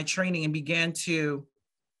was in my training and began to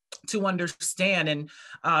understand. And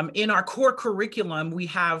in our core curriculum, we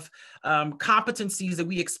have competencies that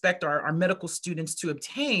we expect our medical students to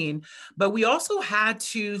obtain, but we also had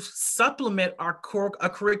to supplement our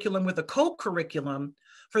curriculum with a co-curriculum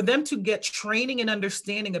for them to get training and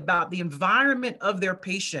understanding about the environment of their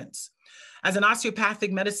patients. As an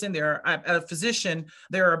osteopathic medicine, a physician,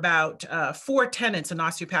 there are about 4 tenets in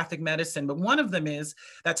osteopathic medicine, but one of them is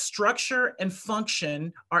that structure and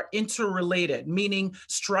function are interrelated, meaning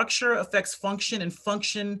structure affects function and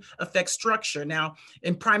function affects structure. Now,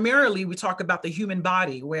 and primarily we talk about the human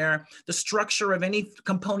body, where the structure of any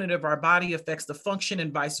component of our body affects the function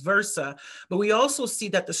and vice versa. But we also see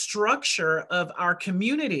that the structure of our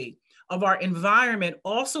community, of our environment,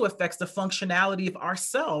 also affects the functionality of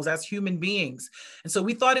ourselves as human beings. And so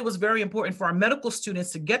we thought it was very important for our medical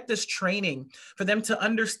students to get this training, for them to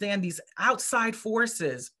understand these outside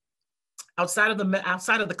forces, outside of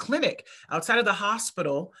the clinic, outside of the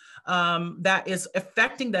hospital, that is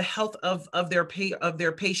affecting the health of their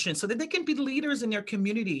patients, so that they can be leaders in their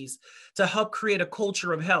communities to help create a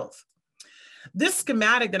culture of health. This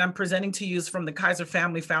schematic that I'm presenting to you is from the Kaiser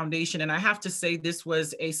Family Foundation, and I have to say this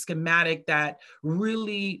was a schematic that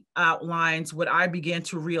really outlines what I began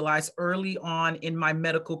to realize early on in my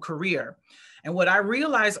medical career. And what I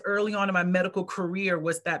realized early on in my medical career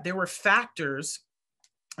was that there were factors,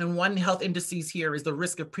 and one health indices here is the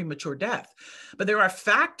risk of premature death. But there are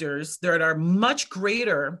factors that are much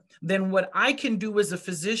greater than what I can do as a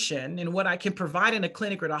physician and what I can provide in a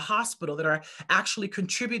clinic or at a hospital that are actually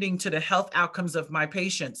contributing to the health outcomes of my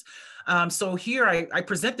patients. So here I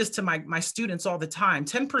present this to my students all the time.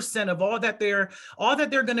 10% of all that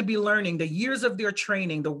they're going to be learning, the years of their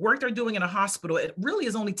training, the work they're doing in a hospital, it really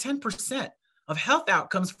is only 10% of health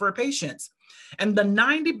outcomes for patients. And the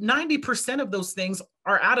 90% of those things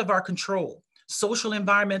are out of our control: social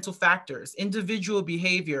environmental factors, individual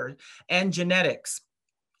behavior, and genetics.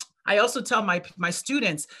 I also tell my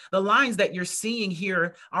students, the lines that you're seeing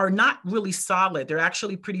here are not really solid. They're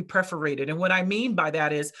actually pretty perforated. And what I mean by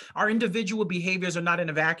that is our individual behaviors are not in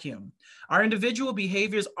a vacuum. Our individual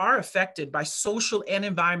behaviors are affected by social and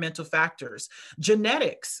environmental factors.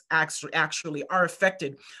 Genetics actually are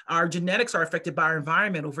affected. Our genetics are affected by our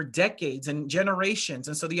environment over decades and generations.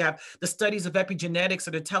 And so you have the studies of epigenetics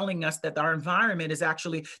that are telling us that our environment is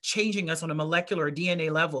actually changing us on a molecular or DNA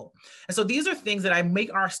level. And so these are things that I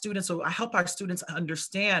help our students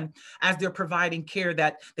understand as they're providing care,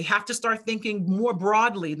 that they have to start thinking more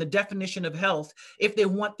broadly in the definition of health if they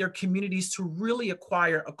want their communities to really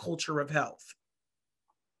acquire a culture of health.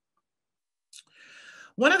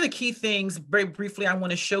 One of the key things, very briefly, I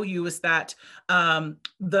want to show you is that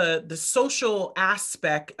the social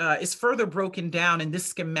aspect is further broken down in this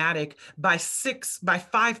schematic by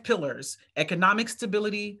 5 pillars: economic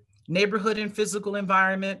stability, neighborhood and physical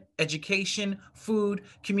environment, education, food,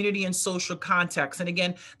 community, and social context. And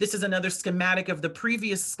again, this is another schematic of the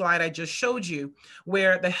previous slide I just showed you,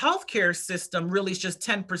 where the healthcare system really is just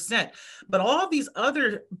 10%. But all these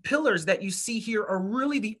other pillars that you see here are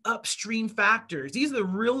really the upstream factors. These are the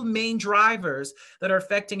real main drivers that are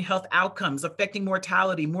affecting health outcomes, affecting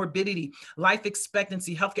mortality, morbidity, life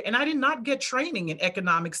expectancy, healthcare. And I did not get training in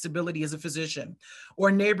economic stability as a physician,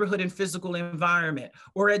 or neighborhood and physical environment,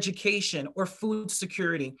 or education, or food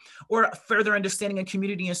security, or further understanding of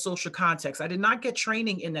community and social context. I did not get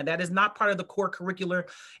training in that. That is not part of the core curricular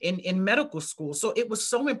in medical school. So it was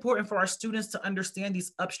so important for our students to understand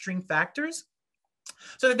these upstream factors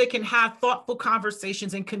so that they can have thoughtful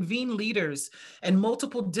conversations and convene leaders and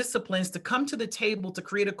multiple disciplines to come to the table to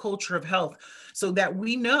create a culture of health, so that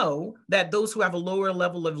we know that those who have a lower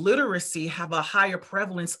level of literacy have a higher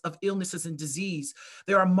prevalence of illnesses and disease.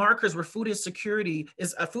 There are markers where food insecurity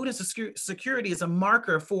is a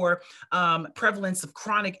marker for prevalence of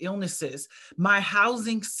chronic illnesses. My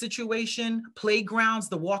housing situation, playgrounds,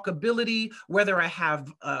 the walkability, whether I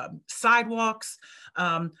have sidewalks,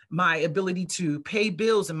 my ability to pay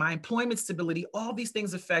bills and my employment stability, all these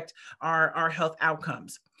things affect our health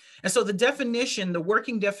outcomes. And so the definition, the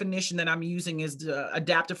working definition that I'm using is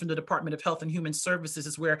adapted from the Department of Health and Human Services,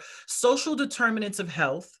 is where social determinants of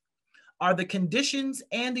health are the conditions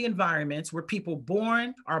and the environments where people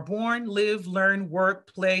are born, live, learn,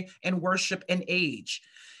 work, play, and worship and age.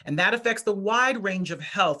 And that affects the wide range of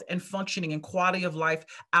health and functioning and quality of life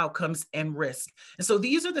outcomes and risk. And so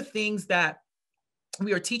these are the things that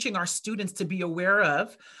we are teaching our students to be aware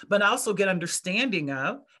of, but also get understanding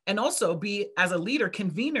of, and also be, as a leader,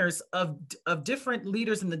 conveners of different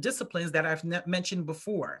leaders in the disciplines that I've mentioned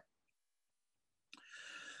before.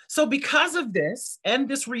 So because of this and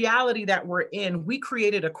this reality that we're in, we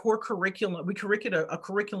created a core curriculum. We created a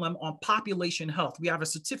curriculum on population health. We have a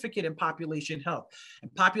certificate in population health.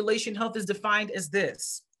 And population health is defined as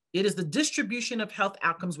this. It is the distribution of health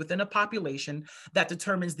outcomes within a population that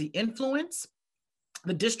determines the influence,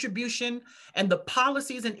 the distribution, and the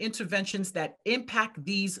policies and interventions that impact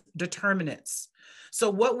these determinants. So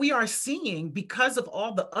what we are seeing, because of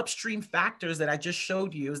all the upstream factors that I just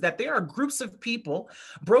showed you, is that there are groups of people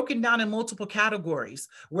broken down in multiple categories,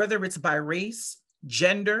 whether it's by race,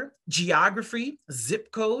 gender, geography,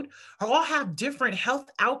 zip code, all have different health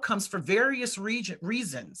outcomes for various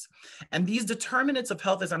reasons. And these determinants of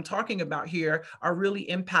health, as I'm talking about here, are really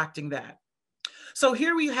impacting that. So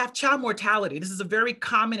here we have child mortality. This is a very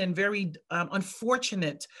common and very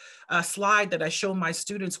unfortunate slide that I show my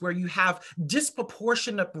students, where you have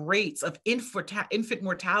disproportionate rates of infant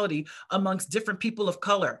mortality amongst different people of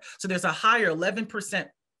color. So there's a higher 11%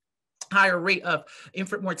 higher rate of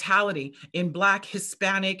infant mortality in Black,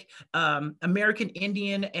 Hispanic, American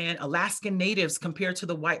Indian, and Alaskan Natives compared to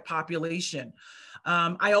the white population.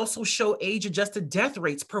 I also show age-adjusted death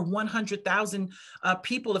rates per 100,000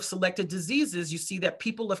 people of selected diseases. You see that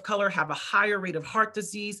people of color have a higher rate of heart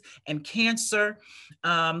disease and cancer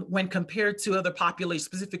when compared to other populations,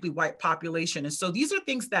 specifically white population. And so these are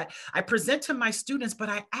things that I present to my students, but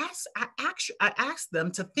I ask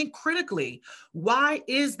them to think critically. Why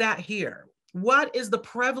is that here? What is the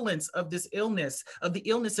prevalence of this illness, of the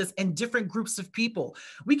illnesses in different groups of people?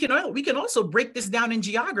 We can also break this down in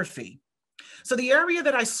geography. So the area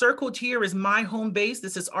that I circled here is my home base.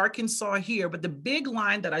 This is Arkansas here, but the big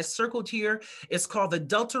line that I circled here is called the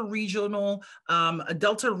Delta region,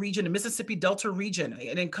 the Mississippi Delta region.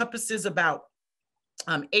 It encompasses about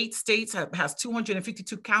 8 states, has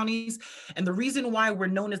 252 counties. And the reason why we're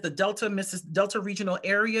known as the Delta regional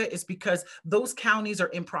area is because those counties are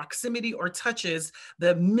in proximity or touches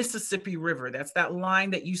the Mississippi River. That's that line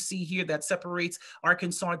that you see here that separates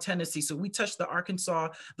Arkansas and Tennessee. So we touch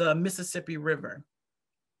the Mississippi River.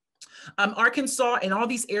 Arkansas and all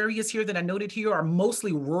these areas here that I noted here are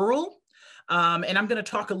mostly rural. And I'm going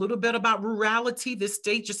to talk a little bit about rurality, this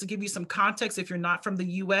state, just to give you some context if you're not from the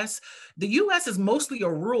US. The US is mostly a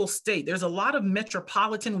rural state. There's a lot of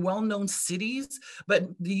metropolitan, well-known cities, but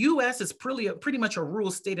the US is pretty much a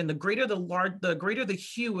rural state. And the greater the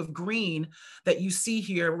hue of green that you see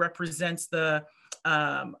here represents the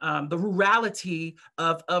rurality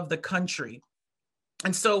of the country.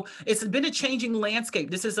 And so it's been a changing landscape.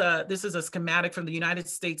 This is a schematic from the United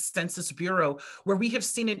States Census Bureau, where we have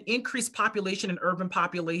seen an increased population in urban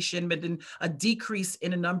population, but then a decrease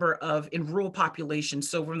in a number in rural population.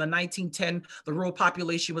 So from the 1910, the rural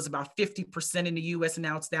population was about 50% in the US, and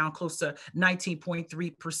now it's down close to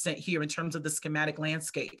 19.3% here in terms of the schematic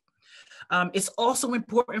landscape. it's also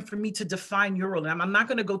important for me to define rural. And I'm not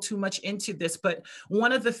going to go too much into this, but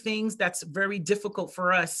one of the things that's very difficult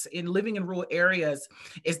for us in living in rural areas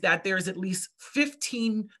is that there's at least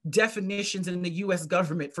 15 definitions in the US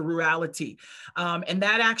government for rurality. And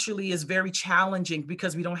that actually is very challenging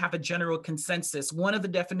because we don't have a general consensus. One of the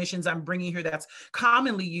definitions I'm bringing here that's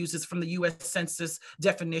commonly used is from the US Census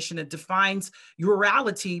definition. It defines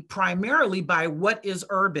rurality primarily by what is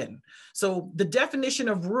urban. So the definition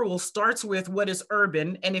of rural starts with what is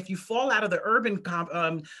urban. And if you fall out of the urban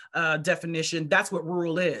definition, that's what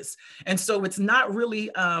rural is. And so it's not really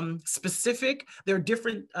specific. There are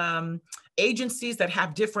different agencies that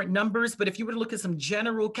have different numbers, but if you were to look at some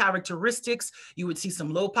general characteristics, you would see some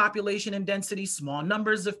low population and density, small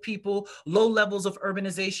numbers of people, low levels of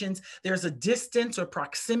urbanizations. There's a distance or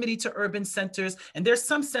proximity to urban centers, and there's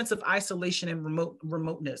some sense of isolation and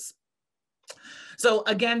remoteness. So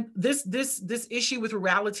again, this issue with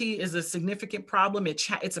rurality is a significant problem. It's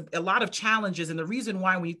a lot of challenges. And the reason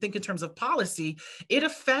why, when you think in terms of policy, it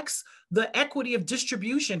affects the equity of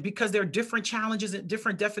distribution because there are different challenges and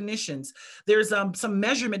different definitions. There's some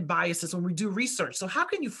measurement biases when we do research. So how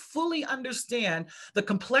can you fully understand the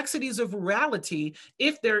complexities of rurality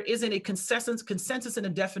if there isn't a consensus and a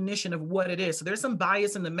definition of what it is? So there's some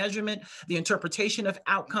bias in the measurement, the interpretation of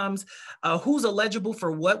outcomes, who's eligible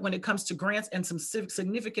for what when it comes to grants, and some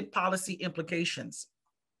significant policy implications.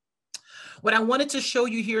 What I wanted to show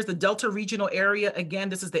you here is the Delta regional area. Again,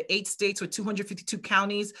 this is the 8 states with 252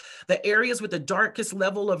 counties. The areas with the darkest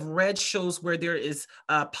level of red shows where there is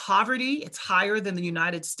poverty. It's higher than the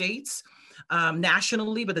United States.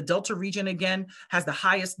 Nationally, but the Delta region, again, has the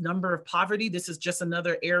highest number of poverty. This is just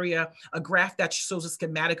another area, a graph that shows a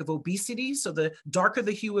schematic of obesity. So the darker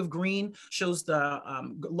the hue of green shows the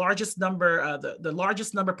largest number, the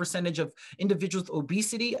largest number percentage of individuals with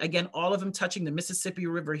obesity. Again, all of them touching the Mississippi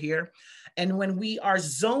River here. And when we are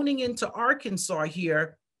zoning into Arkansas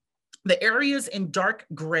here, the areas in dark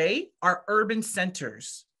gray are urban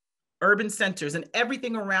centers, and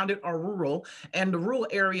everything around it are rural. And the rural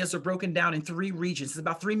areas are broken down in 3 regions. It's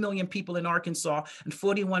about 3 million people in Arkansas, and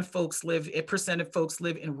 41% of folks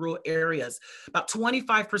live in rural areas. About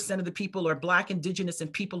 25% of the people are Black, Indigenous,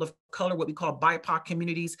 and people of color, what we call BIPOC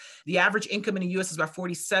communities. The average income in the US is about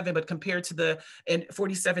 47,000 compared to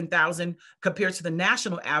the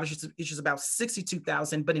national average, which is about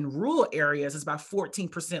 62,000. But in rural areas, it's about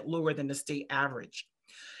 14% lower than the state average.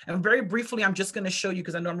 And very briefly, I'm just going to show you,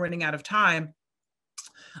 because I know I'm running out of time,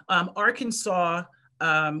 Arkansas.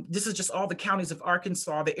 This is just all the counties of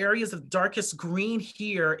Arkansas. The areas of darkest green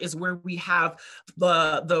here is where we have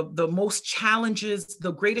the most challenges,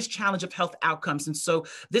 the greatest challenge of health outcomes. And so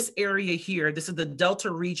this area here, this is the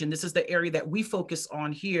Delta region. This is the area that we focus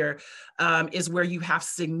on here, is where you have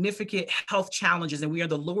significant health challenges, and we are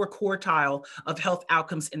the lower quartile of health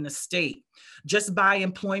outcomes in the state. Just by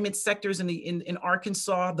employment sectors in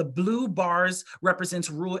Arkansas, the blue bars represents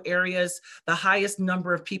rural areas. The highest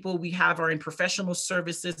number of people we have are in professional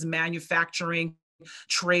services, manufacturing,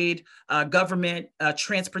 trade, government,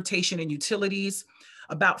 transportation, and utilities.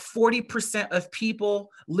 About 40% of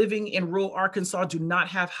people living in rural Arkansas do not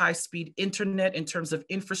have high-speed internet in terms of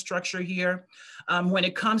infrastructure here. When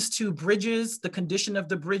it comes to bridges, the condition of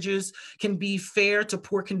the bridges can be fair to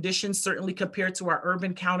poor conditions, certainly compared to our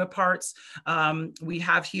urban counterparts. We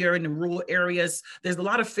have here in the rural areas, there's a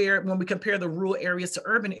lot of fair, when we compare the rural areas to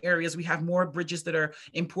urban areas, we have more bridges that are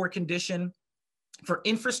in poor condition. For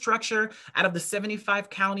infrastructure, out of the 75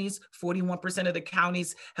 counties, 41% of the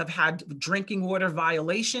counties have had drinking water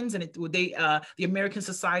violations, and the American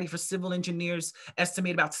Society for Civil Engineers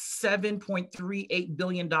estimate about $7.38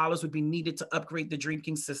 billion would be needed to upgrade the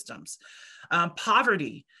drinking systems.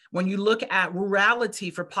 Poverty, when you look at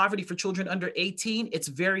rurality for poverty for children under 18, it's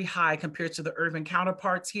very high compared to the urban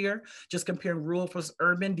counterparts here. Just comparing rural versus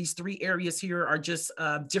urban, these 3 areas here are just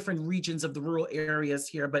different regions of the rural areas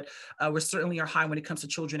here, but we certainly are high when it comes to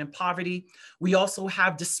children in poverty. We also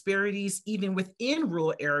have disparities even within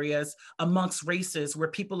rural areas amongst races, where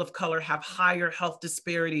people of color have higher health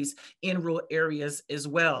disparities in rural areas as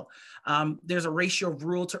well. There's a ratio of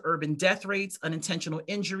rural to urban death rates, unintentional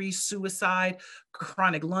injuries, suicide,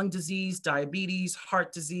 chronic lung disease, diabetes,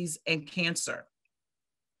 heart disease, and cancer.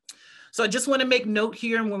 So I just want to make note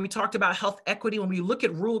here, when we talked about health equity, when we look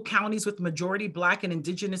at rural counties with majority Black and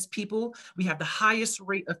Indigenous people, we have the highest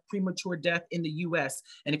rate of premature death in the US.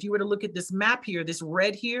 And if you were to look at this map here, this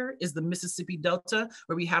red here is the Mississippi Delta,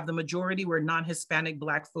 where we have the majority where non-Hispanic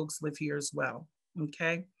Black folks live here as well,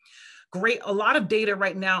 okay? A lot of data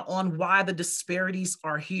right now on why the disparities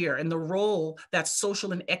are here and the role that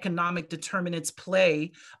social and economic determinants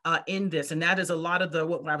play in this. And that is a lot of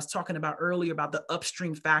what I was talking about earlier about the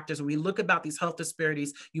upstream factors. When we look about these health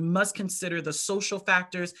disparities, you must consider the social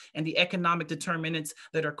factors and the economic determinants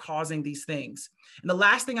that are causing these things. And the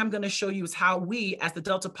last thing I'm going to show you is how we, as the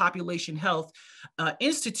Delta Population Health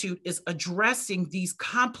Institute, is addressing these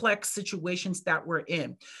complex situations that we're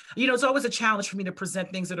in. You know, it's always a challenge for me to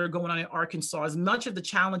present things that are going on in Arkansas. As much of the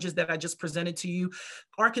challenges that I just presented to you,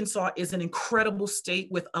 Arkansas is an incredible state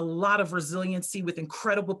with a lot of resiliency, with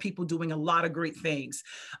incredible people doing a lot of great things.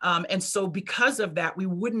 And so because of that, we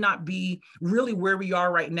would not be really where we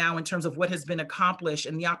are right now in terms of what has been accomplished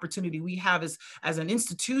and the opportunity we have as an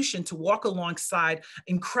institution to walk alongside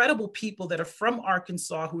incredible people that are from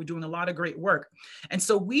Arkansas who are doing a lot of great work. And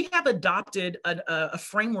so we have adopted a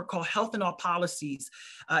framework called Health in All Policies.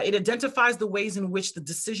 It identifies the ways in which the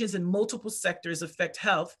decisions in multiple sectors affect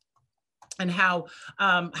health and how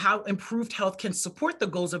improved health can support the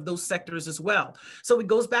goals of those sectors as well. So it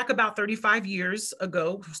goes back about 35 years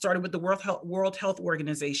ago, started with the World Health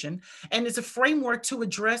Organization, and it's a framework to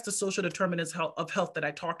address the social determinants of health that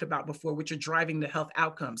I talked about before, which are driving the health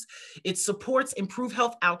outcomes. It supports improved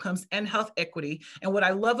health outcomes and health equity. And what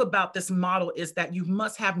I love about this model is that you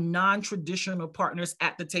must have non-traditional partners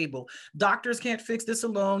at the table. Doctors can't fix this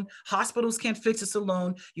alone. Hospitals can't fix this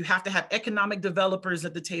alone. You have to have economic developers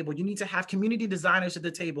at the table. You need to have community designers at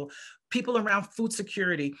the table, people around food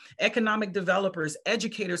security, economic developers,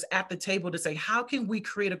 educators at the table to say, how can we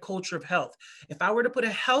create a culture of health? If I were to put a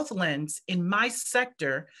health lens in my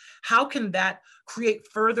sector, how can that create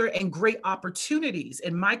further and great opportunities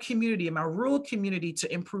in my community, in my rural community,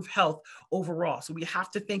 to improve health overall? So we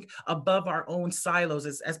have to think above our own silos,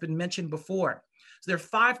 as has been mentioned before. So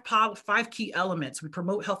there are five key elements. We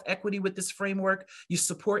promote health equity with this framework. You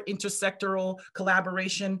support intersectoral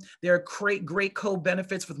collaboration. There are great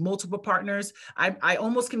co-benefits with multiple partners. I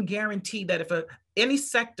almost can guarantee that if any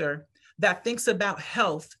sector that thinks about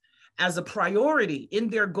health as a priority in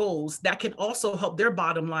their goals, that can also help their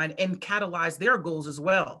bottom line and catalyze their goals as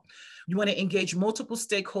well. You want to engage multiple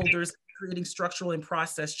stakeholders, creating structural and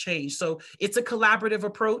process change. So it's a collaborative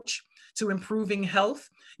approach to improving health.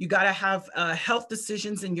 You got to have health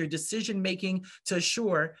decisions in your decision-making to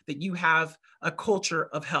assure that you have a culture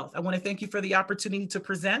of health. I want to thank you for the opportunity to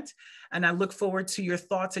present, and I look forward to your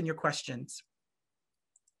thoughts and your questions.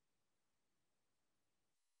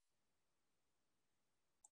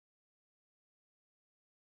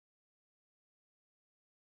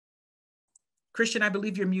 Christian, I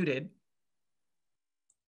believe you're muted.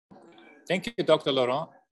 Thank you, Dr. Laurent.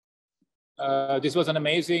 This was an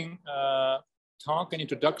amazing talk and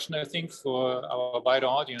introduction, I think, for our wider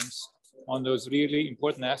audience on those really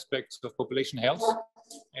important aspects of population health.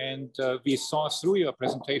 And we saw through your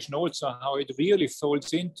presentation also how it really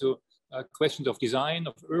folds into questions of design,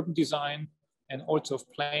 of urban design, and also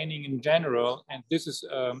of planning in general. And this is,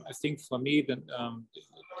 I think, for me,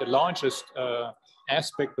 the largest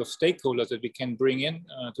aspect of stakeholders that we can bring in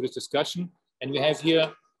to this discussion. And we have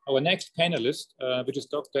here our next panelist, which is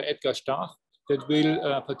Dr. Edgar Stach, that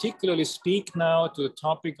will particularly speak now to the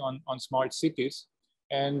topic on smart cities.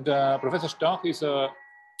 And Professor Stach is a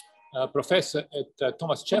professor at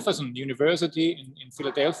Thomas Jefferson University in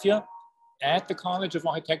Philadelphia, at the College of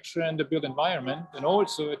Architecture and the Built Environment, and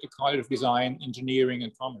also at the College of Design, Engineering,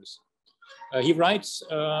 and Commerce. He writes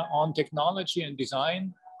on technology and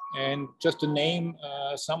design, and just to name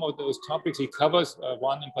some of those topics he covers,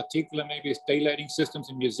 one in particular maybe is daylighting systems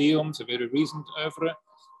in museums, a very recent oeuvre,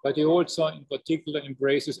 but he also in particular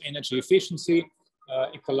embraces energy efficiency,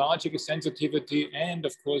 ecological sensitivity, and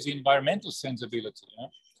of course environmental sensibility.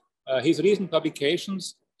 His recent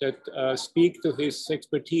publications that speak to his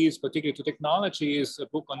expertise, particularly to technology, is a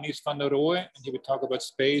book on Mies van der Rohe, and he will talk about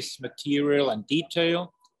space, material, and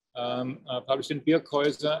detail, published in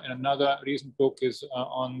Birkhäuser. And another recent book is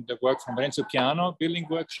on the work from Renzo Piano, Building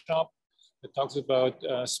Workshop, that talks about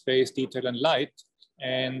space, detail, and light.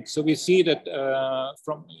 And so we see that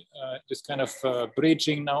from this kind of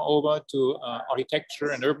bridging now over to architecture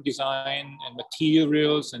and urban design and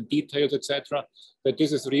materials and details, etc., that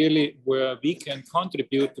this is really where we can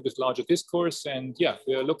contribute to this larger discourse. And yeah,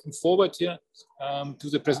 we are looking forward here to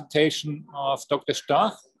the presentation of Dr.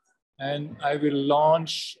 Stach. And I will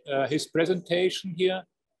launch his presentation here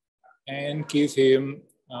and give him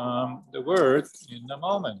the word in a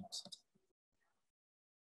moment.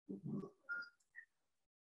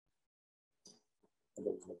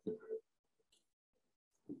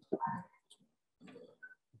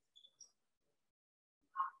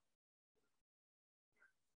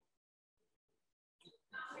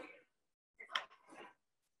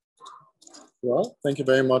 Well, thank you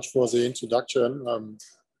very much for the introduction. I'm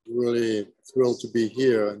really thrilled to be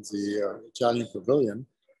here in the Italian Pavilion,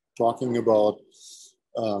 talking about,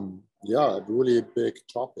 yeah, a really big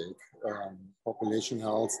topic, population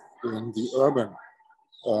health in the urban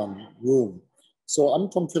room. So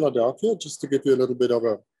I'm from Philadelphia, just to give you a little bit of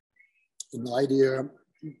an idea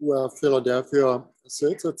where Philadelphia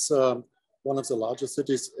sits. It's one of the largest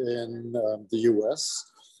cities in the US.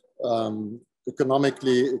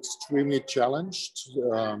 Economically extremely challenged.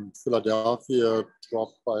 Philadelphia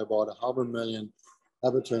dropped by about 500,000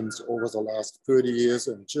 inhabitants over the last 30 years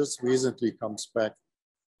and just recently comes back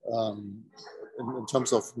in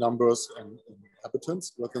terms of numbers and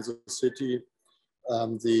inhabitants within the city.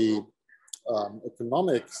 The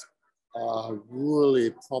economics are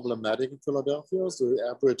really problematic in Philadelphia. So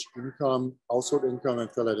the average income, household income in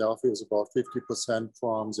Philadelphia is about 50%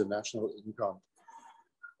 from the national income.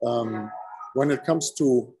 When it comes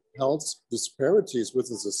to health disparities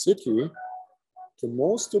within the city, the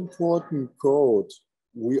most important code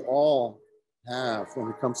we all have when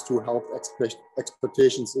it comes to health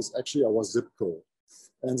expectations is actually our zip code.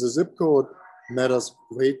 And the zip code matters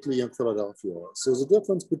greatly in Philadelphia. So the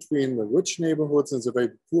difference between the rich neighborhoods and the very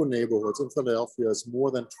poor neighborhoods in Philadelphia is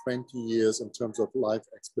more than 20 years in terms of life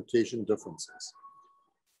expectation differences.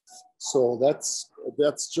 So that's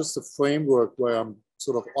just a framework where I'm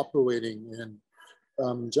sort of operating in.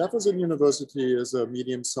 Jefferson University is a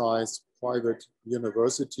medium-sized private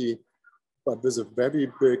university, but with a very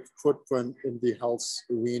big footprint in the health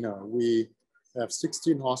arena. We have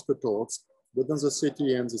 16 hospitals within the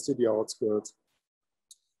city and the city outskirts.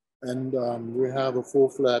 And we have a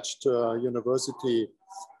full-fledged university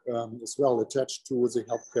as well attached to the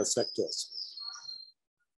healthcare sectors.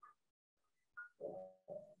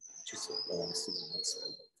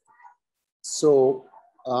 So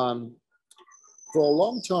for a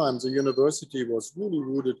long time, the university was really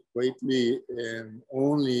rooted greatly in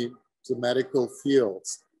only the medical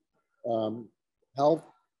fields. Health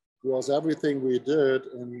was everything we did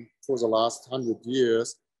for the last 100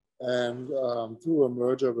 years. And through a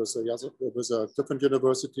merger with a different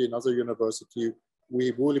university, another university,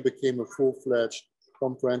 we really became a full-fledged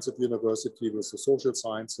comprehensive university with the social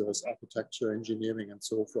sciences, architecture, engineering, and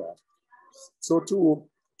so forth. So to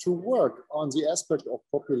work on the aspect of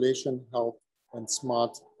population health and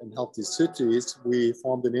smart and healthy cities, we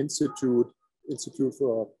formed an institute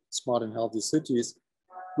for smart and healthy cities,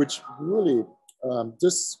 which really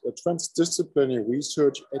transdisciplinary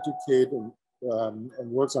research, educate, and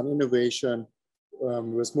works on innovation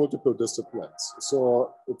with multiple disciplines.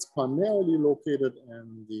 So it's primarily located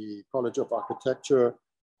in the College of Architecture,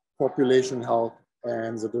 Population Health,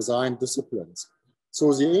 and the design disciplines.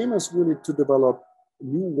 So the aim is really to develop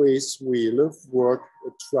new ways we live, work,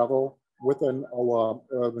 travel within our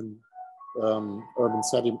urban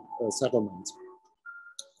settlements.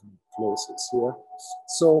 Closes here.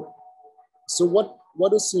 So what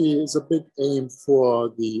is the big aim for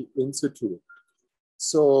the Institute?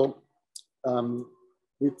 So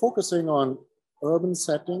we're focusing on urban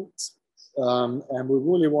settings, and we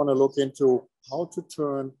really want to look into how to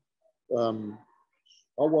turn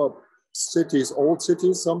our cities, old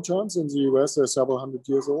cities sometimes in the US, they're several hundred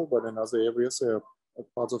years old, but in other areas, they're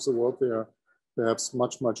parts of the world, they're perhaps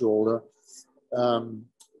much, much older.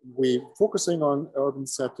 We're focusing on urban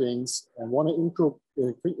settings and want to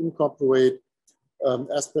incorporate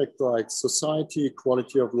aspects like society,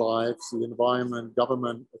 quality of life, the environment,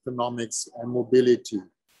 government, economics, and mobility.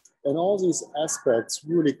 And all these aspects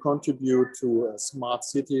really contribute to smart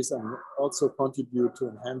cities and also contribute to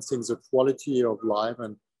enhancing the quality of life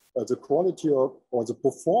and the quality of or the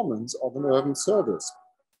performance of an urban service.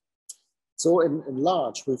 So in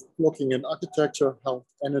large, we're looking in architecture, health,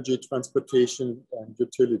 energy, transportation, and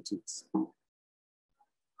utilities.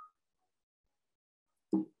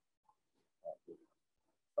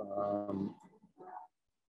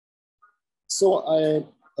 So I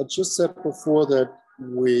just said before that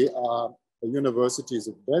we are a university is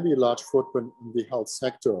a very large footprint in the health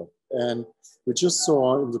sector. And we just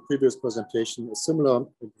saw in the previous presentation a similar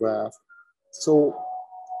graph. So,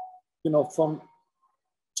 from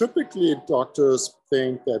typically doctors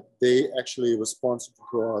think that they actually responsible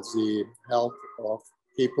for the health of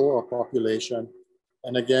people or population.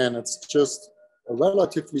 And again, it's just a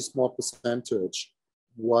relatively small percentage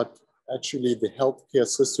what actually the healthcare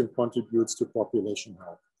system contributes to population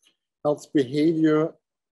health. Health behavior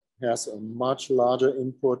has a much larger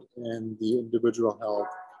input in the individual health.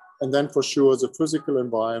 And then for sure, the physical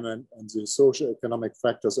environment and the socioeconomic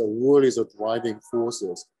factors are really the driving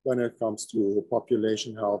forces when it comes to the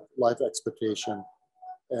population health, life expectation,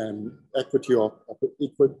 and equity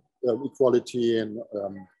equality and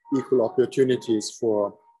equal opportunities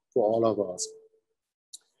for all of us.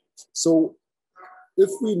 So if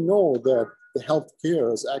we know that the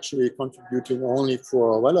healthcare is actually contributing only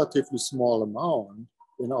for a relatively small amount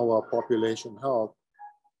in our population health,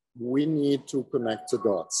 we need to connect the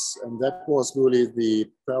dots. And that was really the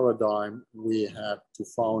paradigm we had to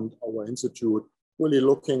found our institute, really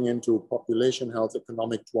looking into population health,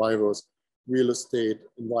 economic drivers, real estate,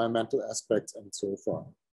 environmental aspects, and so forth.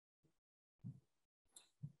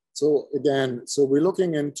 So again, so we're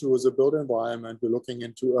looking into the built environment, we're looking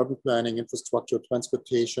into urban planning, infrastructure,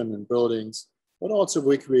 transportation, and buildings, but also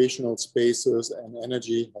recreational spaces and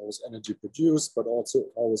energy, how is energy produced, but also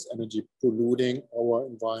how is energy polluting our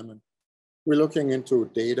environment. We're looking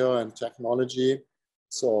into data and technology,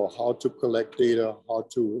 so how to collect data, how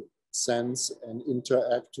to sense and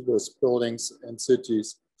interact with buildings and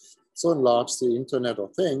cities. So enlarge the Internet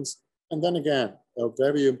of Things. And then again, a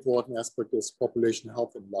very important aspect is population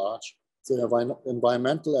health in large, the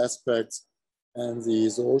environmental aspects and the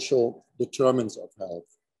social determinants of health.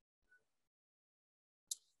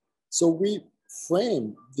 So we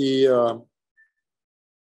frame the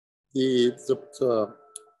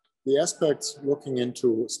aspects looking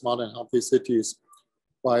into smart and healthy cities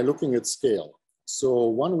by looking at scale. So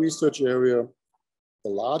one research area,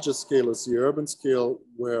 the largest scale, is the urban scale,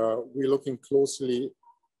 where we're looking closely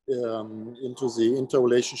into the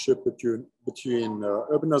interrelationship between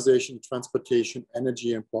urbanization, transportation,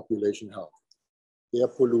 energy, and population health. Air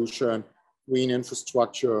pollution, green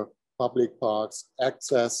infrastructure, public parks,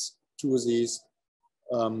 access to these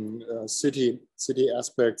city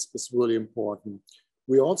aspects is really important.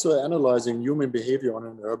 We're also analyzing human behavior on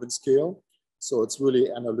an urban scale. So it's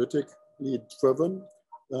really analytically driven.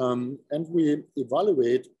 And we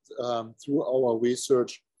evaluate through our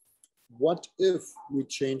research, what if we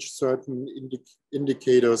change certain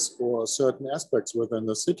indicators or certain aspects within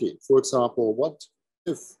the city? For example, what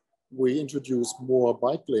if we introduce more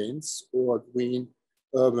bike lanes or green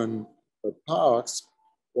urban parks,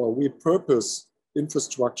 or we purpose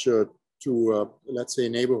infrastructure to, let's say,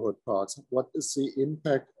 neighborhood parks? What is the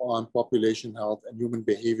impact on population health and human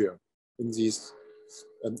behavior in this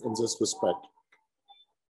respect?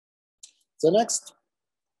 The next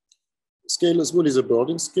scale is really the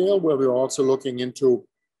building scale, where we're also looking into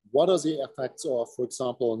what are the effects of, for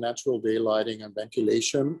example, natural daylighting and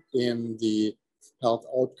ventilation in the health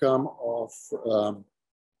outcome of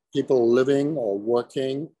people living or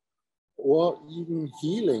working or even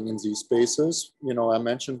healing in these spaces. You know, I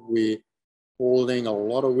mentioned we holding a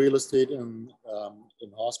lot of real estate in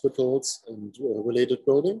hospitals and related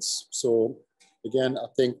buildings. So again, I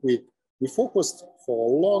think we focused for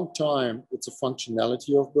a long time, it's a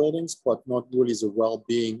functionality of buildings, but not really the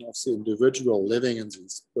well-being of the individual living in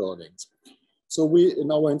these buildings. So we,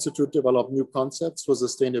 in our institute, developed new concepts for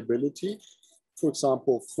sustainability, for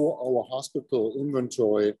example, for our hospital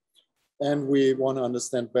inventory. And we want to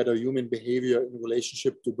understand better human behavior in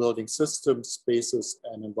relationship to building systems, spaces,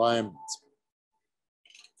 and environments.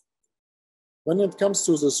 When it comes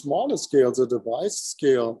to the smaller scale, the device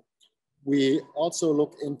scale, we also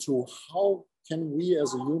look into how can we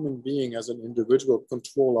as a human being, as an individual,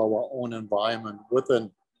 control our own environment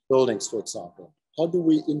within buildings, for example. How do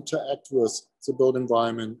we interact with the built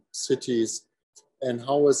environment, cities, and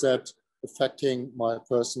how is that affecting my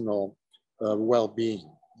personal well-being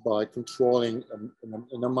by controlling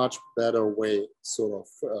in a much better way, sort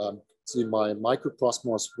of see my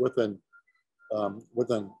microcosmos within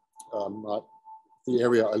the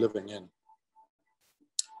area I'm living in.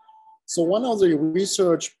 So one of the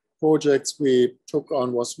research projects we took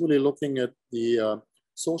on was really looking at the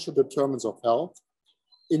social determinants of health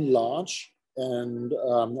in large. And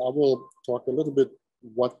I will talk a little bit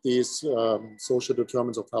what these social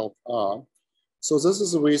determinants of health are. So this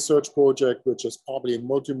is a research project which is probably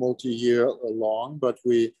multi-year long, but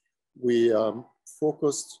we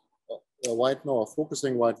focusing right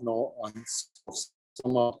now on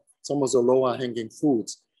some of the lower hanging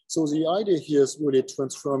fruits. So the idea here is really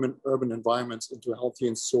transforming urban environments into healthy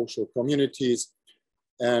and social communities,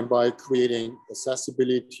 and by creating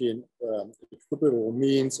accessibility and equitable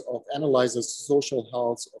means of analyzing the social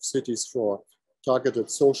health of cities for targeted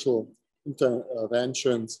social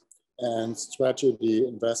interventions and strategy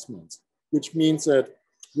investments, which means that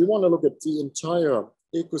we want to look at the entire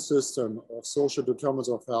ecosystem of social determinants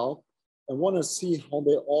of health and want to see how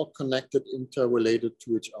they're all connected, interrelated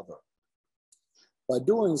to each other. By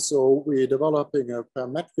doing so, we're developing a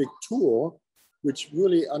parametric tool which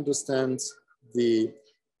really understands the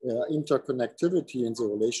interconnectivity and the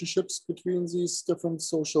relationships between these different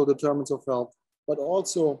social determinants of health, but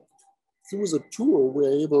also through the tool,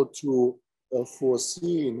 we're able to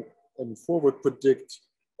foresee and forward predict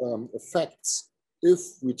effects if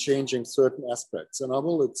we're changing certain aspects. And I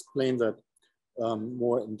will explain that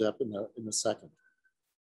more in depth in a second.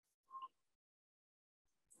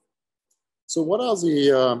 So what are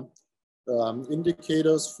the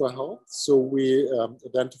indicators for health? So we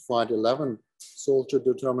identified 11 social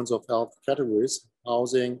determinants of health categories: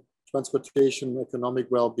 housing, transportation, economic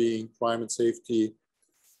well-being, climate safety,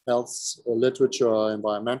 health literature,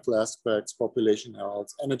 environmental aspects, population health,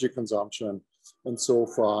 energy consumption, and so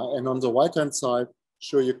far. And on the right-hand side,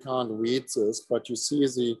 sure you can't read this, but you see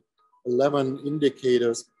the 11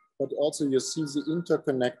 indicators, but also you see the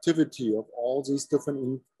interconnectivity of all these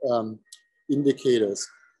different indicators.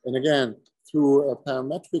 And again, through a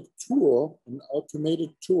parametric tool, an automated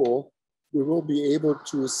tool, we will be able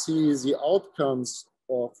to see the outcomes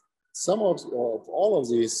of some of all of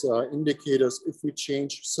these indicators if we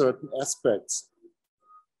change certain aspects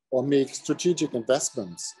or make strategic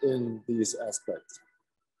investments in these aspects.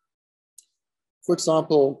 For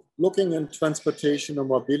example, looking in transportation and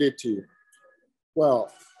mobility, well,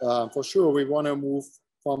 for sure we want to move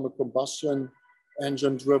from a combustion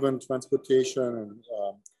engine-driven transportation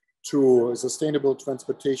to sustainable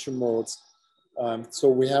transportation modes. So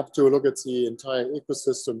we have to look at the entire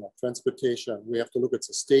ecosystem of transportation. We have to look at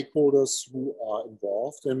the stakeholders who are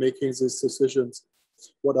involved in making these decisions.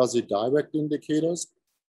 What are the direct indicators?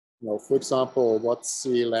 You know, for example, what's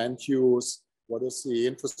the land use? What is the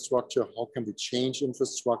infrastructure? How can we change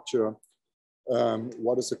infrastructure?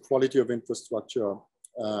 What is the quality of infrastructure?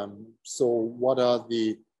 So what are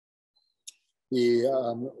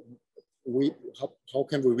how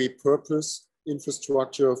can we repurpose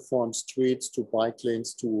infrastructure from streets to bike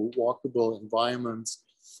lanes to walkable environments?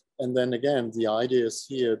 And then again, the idea is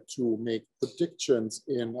here to make predictions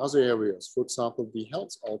in other areas. For example, the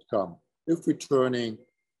health outcome. If we're turning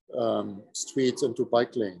streets into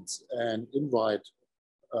bike lanes and invite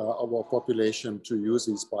our population to use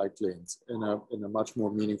these bike lanes in a much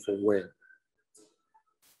more meaningful way.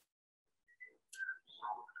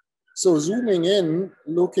 So zooming in,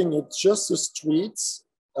 looking at just the streets,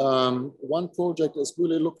 one project is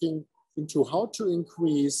really looking into how to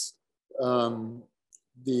increase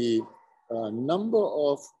the number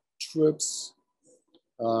of trips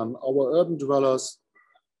our urban dwellers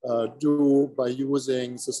do by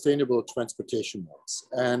using sustainable transportation modes.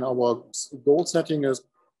 And our goal setting is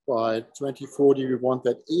by 2040, we want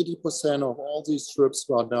that 80% of all these trips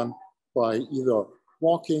are done by either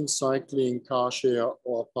walking, cycling, car share,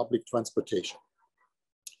 or public transportation.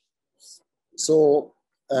 So,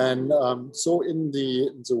 so in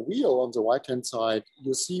the wheel on the right-hand side,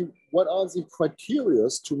 you see what are the criteria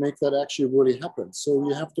to make that actually really happen. So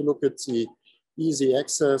you have to look at the easy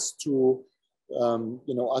access to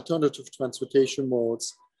alternative transportation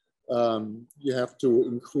modes. You have to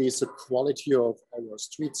increase the quality of our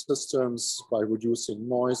street systems by reducing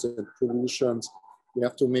noise and pollution. We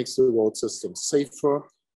have to make the road system safer,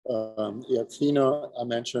 cleaner, I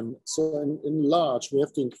mentioned. So in large, we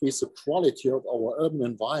have to increase the quality of our urban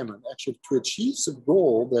environment actually to achieve the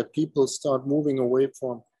goal that people start moving away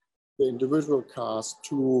from the individual cars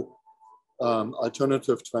to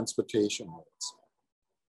alternative transportation modes.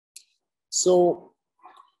 So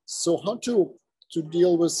how to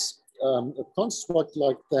deal with a construct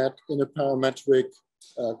like that in a parametric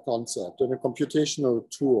concept, in a computational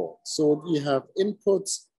tool. So we have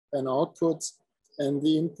inputs and outputs, and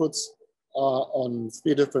the inputs are on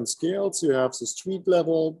 3 different scales. You have the street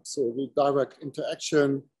level, so the direct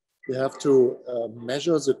interaction. You have to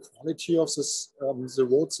measure the quality of this, the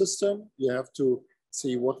road system. You have to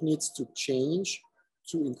see what needs to change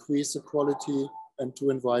to increase the quality and to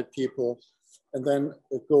invite people. And then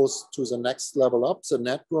it goes to the next level up, the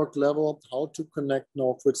network level, how to connect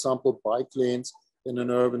now, for example, bike lanes in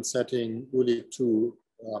an urban setting, really to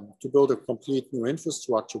build a complete new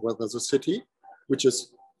infrastructure, whether there's a city, which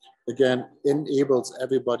is, again, enables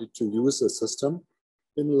everybody to use the system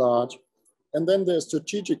in large. And then there's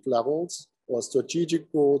strategic levels or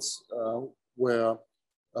strategic goals where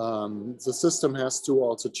the system has to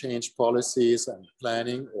also change policies and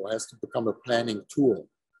planning, or has to become a planning tool.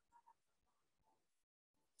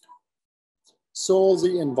 So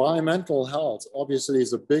the environmental health obviously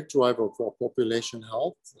is a big driver for population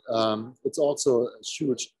health. It's also a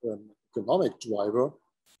huge economic driver.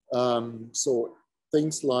 So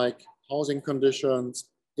things like housing conditions,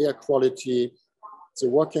 air quality, the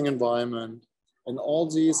working environment, and all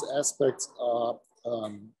these aspects are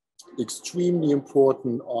extremely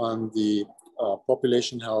important on the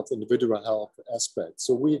population health, individual health aspect.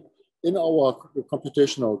 So we, in our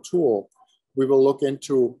computational tool, we will look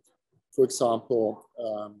into for example,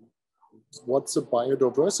 what's the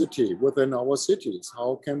biodiversity within our cities?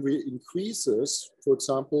 How can we increase this, for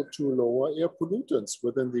example, to lower air pollutants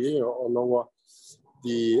within the air or lower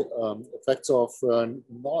the effects of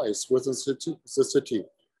noise within the city,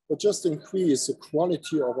 or just increase the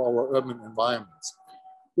quality of our urban environments?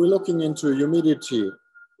 We're looking into humidity,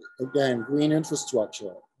 again, green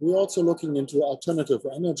infrastructure. We're also looking into alternative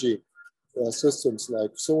energy systems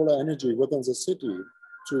like solar energy within the city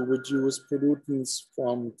to reduce pollutants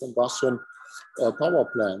from combustion power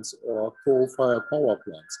plants or coal-fired power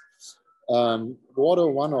plants. Water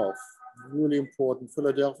runoff, really important.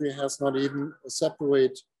 Philadelphia has not even a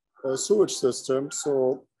separate sewage system,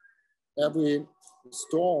 so every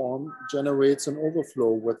storm generates an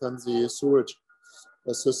overflow within the sewage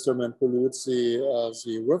system and pollutes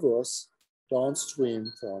the rivers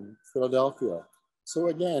downstream from Philadelphia. So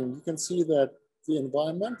again, you can see that the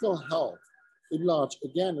environmental health in large,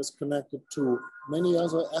 again, is connected to many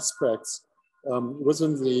other aspects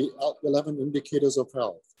within the 11 indicators of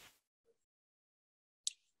health.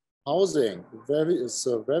 Housing is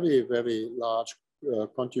a very, very large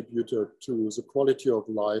contributor to the quality of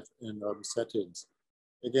life in urban settings.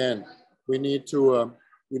 Again, we need to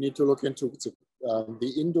look into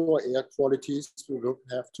the indoor air qualities. We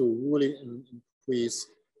have to really increase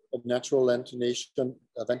natural ventilation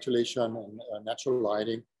and natural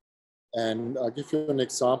lighting. And I'll give you an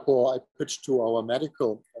example. I pitched to our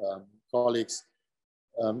medical colleagues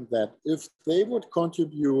that if they would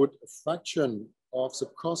contribute a fraction of the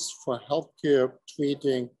cost for healthcare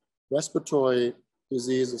treating respiratory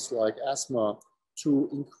diseases like asthma to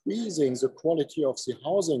increasing the quality of the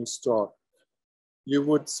housing stock, you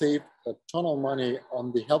would save a ton of money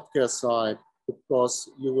on the healthcare side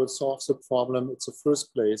because you will solve the problem. It's the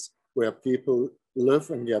first place where people live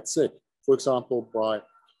and get sick. For example, by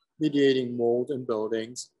mediating mold in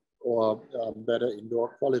buildings or better indoor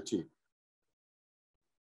quality.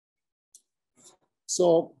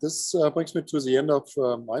 So this brings me to the end of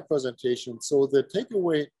my presentation. So the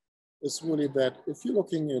takeaway is really that if you're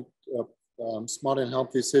looking at smart and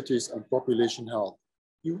healthy cities and population health,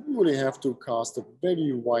 you really have to cast a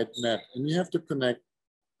very wide net and you have to connect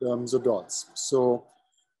the dots. So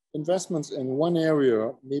investments in one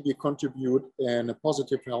area maybe contribute in a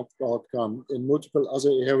positive health outcome in multiple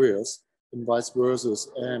other areas and vice versa.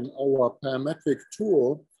 And our parametric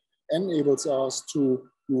tool enables us to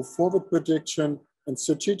do forward prediction and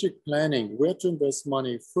strategic planning, where to invest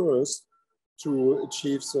money first to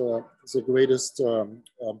achieve the greatest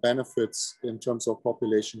benefits in terms of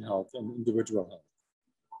population health and individual health.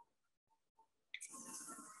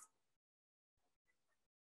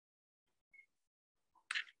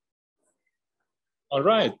 All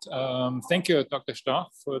right, thank you, Dr. Stach,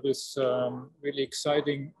 for this really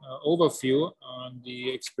exciting overview on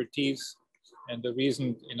the expertise and the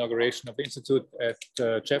recent inauguration of the Institute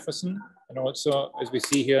at Jefferson. And also, as we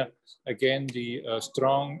see here, again, the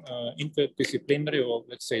strong interdisciplinary, or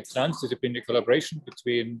let's say transdisciplinary collaboration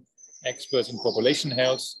between experts in population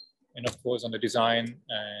health and of course on the design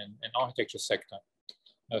and architecture sector.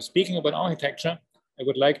 Speaking about architecture, I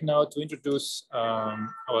would like now to introduce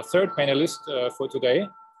our third panelist for today.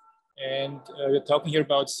 And we're talking here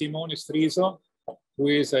about Simone Striso, who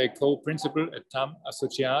is a co-principal at TAM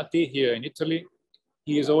Associati here in Italy.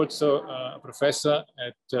 He is also a professor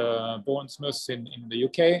at Bournemouth in the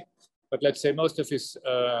UK. But let's say most of his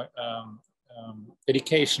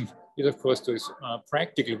dedication is, of course, to his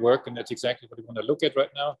practical work. And that's exactly what we want to look at right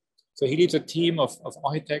now. So he leads a team of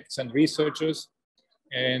architects and researchers.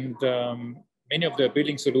 And many of the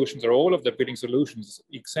building solutions, or all of the building solutions,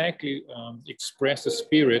 exactly express the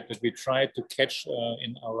spirit that we tried to catch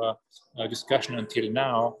in our discussion until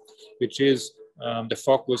now, which is the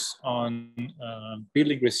focus on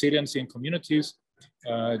building resiliency in communities,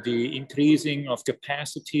 the increasing of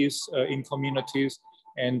capacities in communities,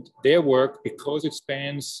 and their work, because it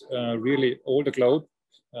spans really all the globe.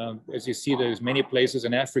 As you see, there's many places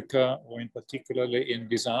in Africa, or in particularly in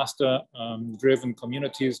disaster-driven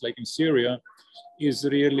communities like in Syria, is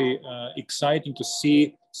really exciting to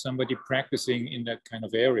see somebody practicing in that kind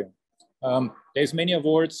of area. There's many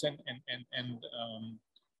awards and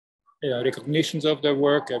recognitions of their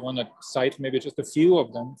work. I want to cite maybe just a few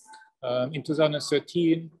of them. In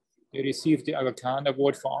 2013, they received the Aga Khan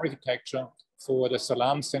Award for Architecture for the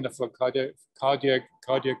Salam Center for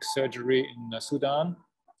Cardiac Surgery in Sudan.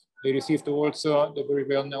 They received also the very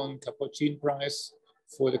well-known Capuchin Prize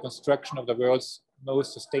for the construction of the world's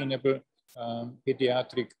most sustainable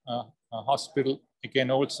pediatric hospital,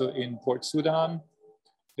 again also in Port Sudan.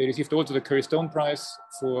 They received also the Curation Prize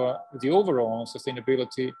for the overall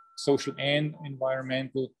sustainability, social and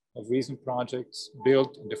environmental of recent projects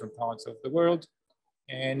built in different parts of the world.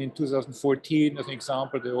 And in 2014, as an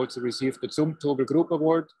example, they also received the Roundtable Group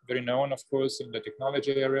Award, very known, of course, in the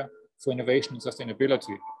technology area for innovation and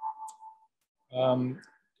sustainability.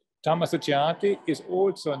 Thomas Succiati is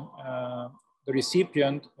also the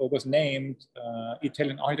recipient, or was named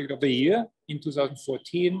Italian Architect of the Year in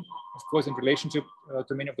 2014, of course, in relationship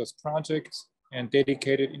to many of those projects, and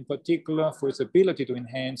dedicated in particular for its ability to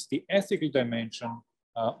enhance the ethical dimension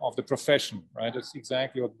of the profession, right? That's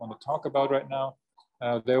exactly what we want to talk about right now.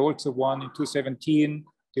 They also won in 2017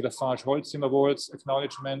 the Lafarge Holcim Awards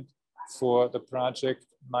acknowledgement for the project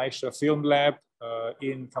Maisha Film Lab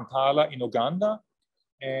in Kampala in Uganda.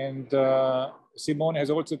 And Simone has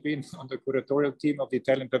also been on the curatorial team of the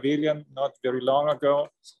Italian Pavilion not very long ago.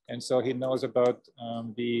 And so he knows about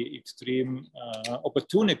the extreme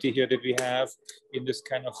opportunity here that we have in this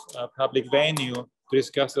kind of public venue to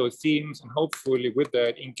discuss those themes, and hopefully with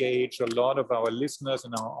that engage a lot of our listeners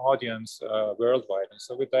and our audience worldwide. And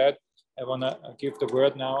so with that, I want to give the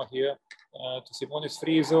word now here to Simone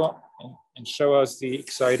Sfriso and show us the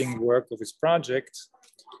exciting work of his project.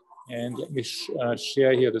 And let me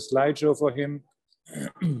share here the slideshow for him.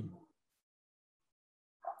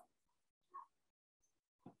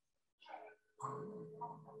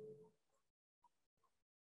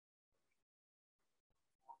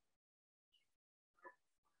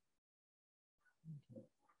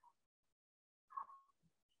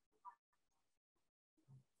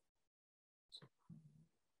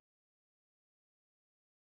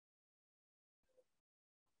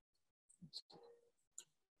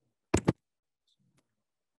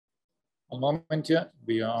 A moment here,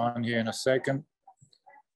 we are on here in a second.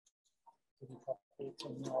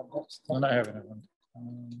 No, I haven't.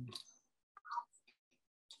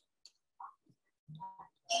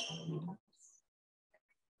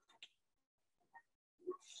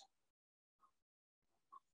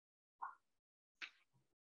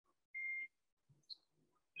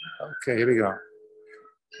 Okay, here we go.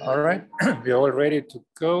 All right, we're all ready to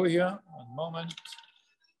go here. One moment.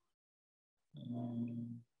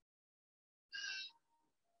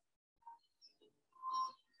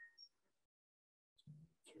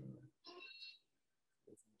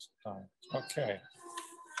 Okay.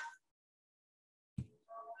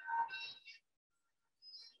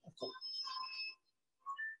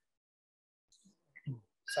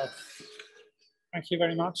 So, thank you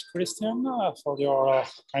very much, Christian, for your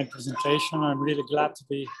kind presentation. I'm really glad to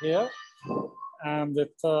be here. And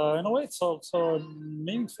it, in a way, it's also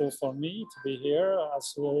meaningful for me to be here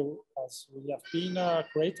as we have been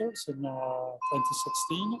curators in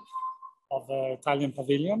 2016 of the Italian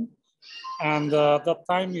Pavilion. And at that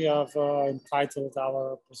time, we have entitled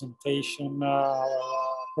our presentation, our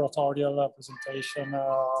curatorial presentation,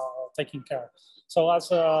 Taking Care. So as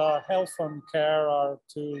health and care are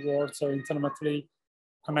two words are intimately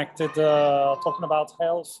connected, talking about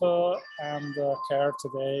health and care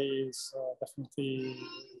today is definitely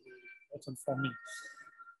important for me.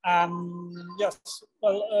 Yes,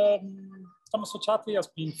 well, Thomas Succiati has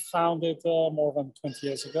been founded more than 20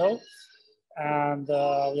 years ago. And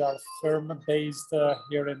we are a firm based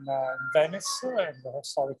here in Venice, in the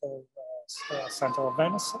historical center of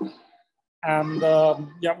Venice. And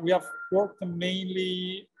yeah, we have worked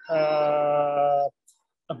mainly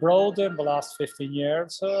abroad in the last 15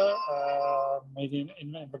 years, maybe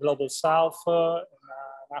in the global south, in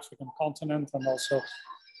the African continent, and also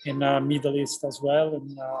in Middle East as well,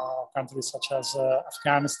 in countries such as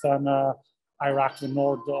Afghanistan, Iraq, the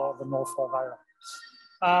north of Iraq.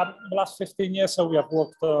 The last 15 years, so we have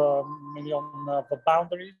worked mainly on the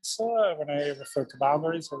boundaries. When I refer to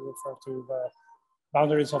boundaries, I refer to the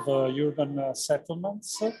boundaries of urban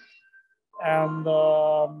settlements. And,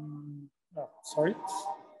 sorry.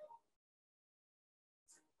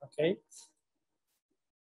 Okay.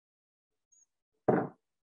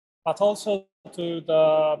 But also to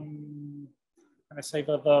the, can I say,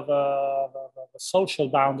 the social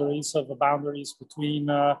boundaries, of the boundaries between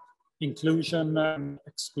inclusion and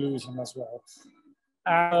exclusion as well.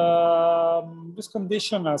 And this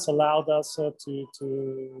condition has allowed us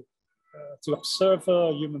to observe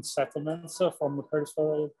human settlements from a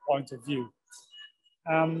peripheral point of view.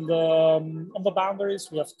 And on the boundaries,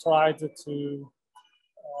 we have tried to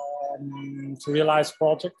realize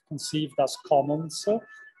projects conceived as commons,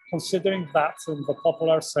 considering that in the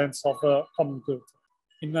popular sense of common good,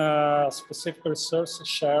 in a specific resource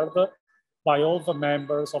shared by all the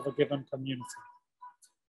members of a given community.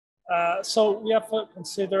 So we have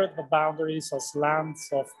considered the boundaries as lands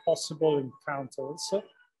of possible encounters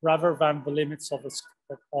rather than the limits of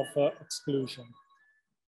exclusion.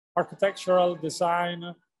 Architectural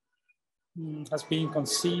design has been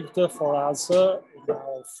conceived for us in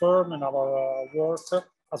our firm and our work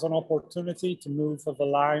as an opportunity to move the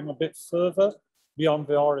line a bit further beyond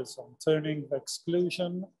the horizon, turning the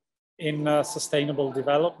exclusion in sustainable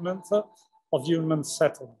development of human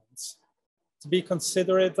settlements to be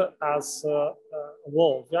considered as a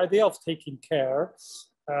whole. The idea of taking care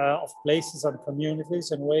of places and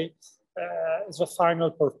communities in a way is the final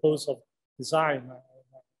purpose of design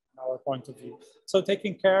in our point of view. So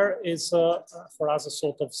taking care is for us a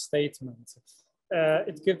sort of statement.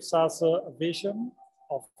 It gives us a vision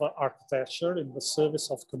of architecture in the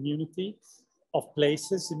service of community, of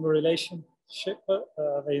places in the relationship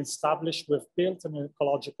they establish with built and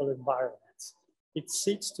ecological environments. It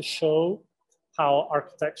seeks to show how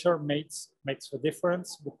architecture makes the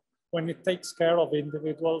difference when it takes care of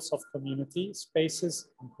individuals, of community, spaces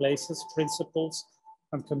and places, principles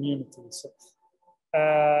and communities.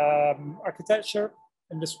 Architecture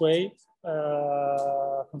in this way,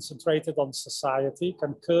 concentrated on society,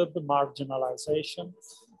 can curb marginalization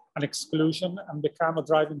and exclusion and become a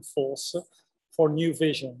driving force for new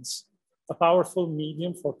visions, a powerful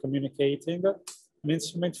medium for communicating, an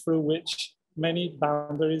instrument through which many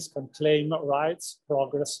boundaries can claim rights,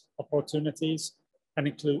 progress, opportunities, and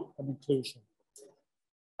inclusion.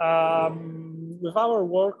 With our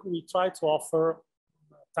work, we try to offer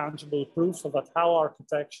tangible proof of that how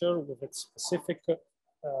architecture, with its specific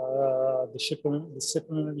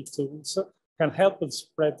disciplinary tools, can help and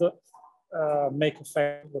spread, make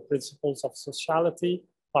effective the principles of sociality,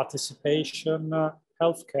 participation,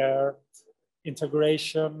 healthcare,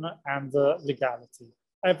 integration, and legality,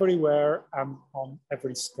 everywhere and on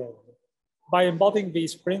every scale. By embodying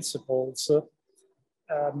these principles,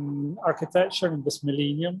 architecture in this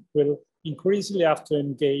millennium will increasingly have to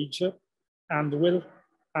engage and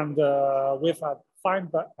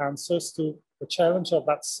find the answers to the challenge of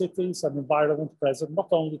that cities and environment present not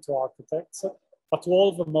only to architects, but to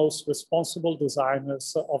all the most responsible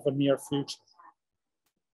designers of the near future.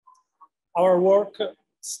 Our work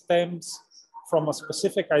stems from a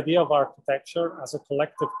specific idea of architecture as a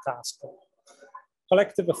collective task,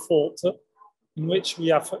 collective effort in which we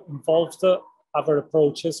have involved other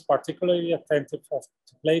approaches, particularly attentive to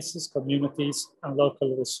places, communities, and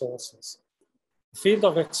local resources. The field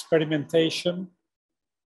of experimentation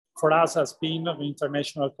for us has been of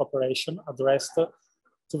international cooperation addressed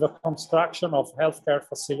to the construction of healthcare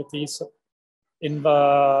facilities in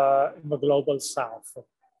the global south,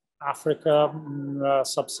 Africa,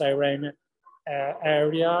 sub-Saharan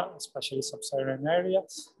area, especially sub-Saharan area.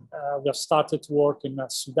 We have started to work in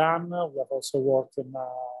Sudan. We have also worked in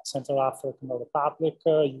Central African Republic,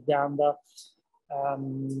 Uganda,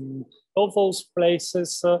 all those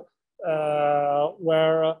places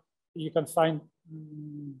where you can find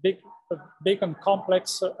big and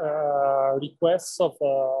complex requests of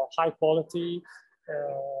high quality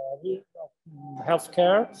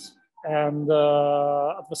healthcare, and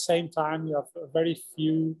at the same time you have very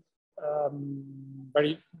few,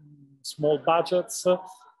 very small budgets,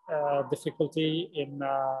 difficulty in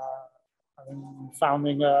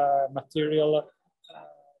finding materials,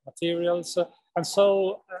 and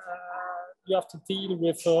so you have to deal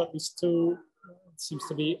with these two, it seems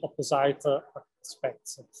to be opposite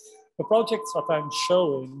aspects. The projects that I'm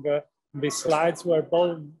showing in these slides were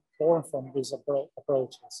born from these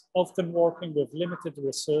approaches, often working with limited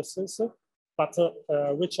resources, but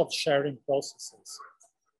rich of sharing processes.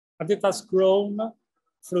 And it has grown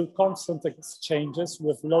through constant exchanges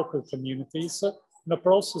with local communities in a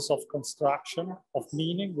process of construction of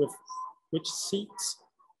meaning which seeks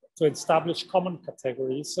to establish common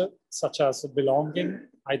categories such as belonging,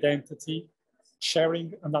 identity,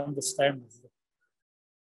 sharing, and understanding.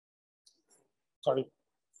 Sorry.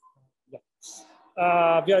 Yeah.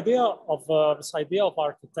 The idea of this idea of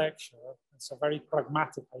architecture, it's a very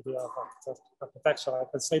pragmatic idea of architecture, I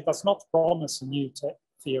can say, does not promise a new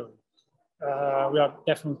theory. We are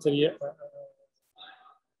definitely a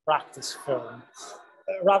practice firm.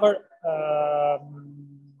 Rather,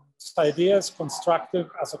 this idea is constructed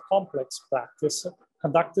as a complex practice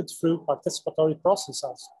conducted through participatory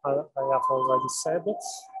processes, I have already said.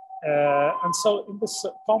 And so in this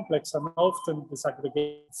complex and often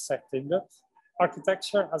disaggregated setting,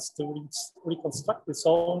 architecture has to reconstruct its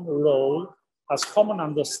own role as common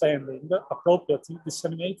understanding, appropriately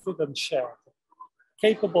disseminated and shared,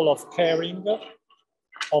 capable of caring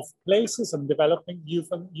of places and developing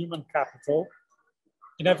human capital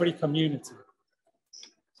in every community.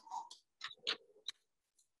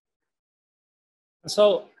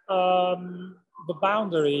 So the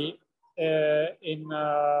boundary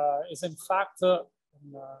is in fact,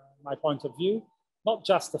 in my point of view, not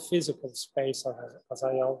just a physical space, as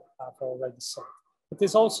I have already said. It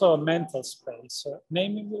is also a mental space,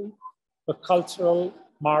 namely the cultural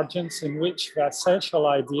margins in which the essential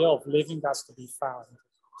idea of living has to be found.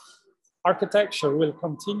 Architecture will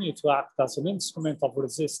continue to act as an instrument of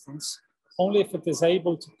resistance only if it is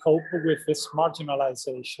able to cope with this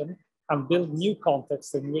marginalization and build new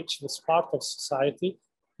contexts in which this part of society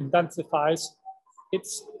identifies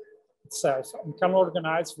itself and can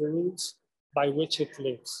organize the rules by which it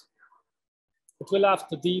lives. It will have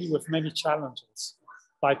to deal with many challenges.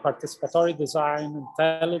 By participatory design,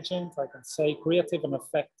 intelligent, I can say, creative and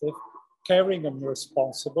effective, caring and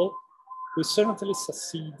responsible, we certainly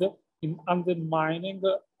succeed in undermining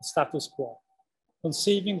the status quo,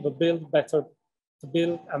 conceiving the building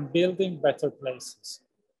better places.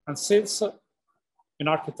 And since in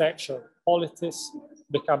architecture, polities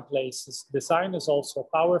become places, design is also a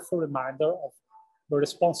powerful reminder of the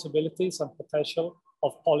responsibilities and potential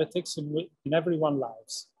of politics in everyone's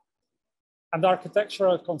lives. And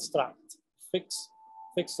architectural construct,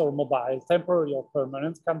 fixed or mobile, temporary or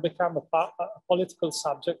permanent, can become a political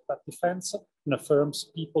subject that defends and affirms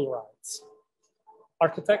people's rights.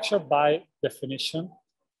 Architecture, by definition,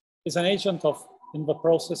 is an agent in the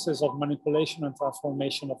processes of manipulation and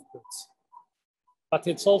transformation of goods. But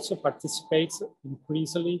it also participates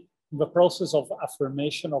increasingly in the process of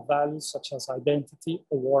affirmation of values such as identity,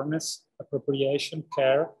 awareness, appropriation,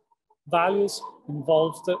 care, values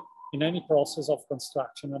involved in any process of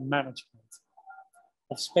construction and management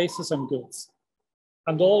of spaces and goods.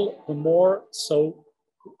 And all the more so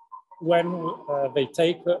when they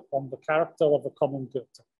take on the character of a common good.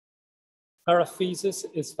 Our thesis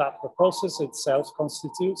is that the process itself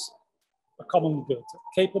constitutes a common good,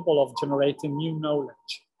 capable of generating new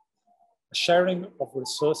knowledge, a sharing of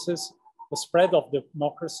resources, the spread of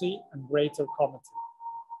democracy and greater comity.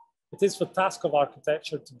 It is the task of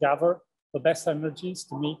architecture to gather the best energies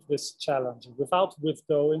to meet this challenge without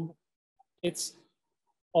withdrawing its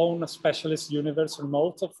own specialist universe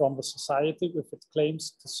remote from the society with it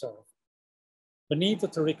claims to serve. The need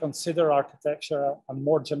to reconsider architecture and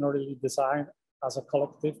more generally design as a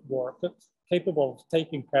collective work capable of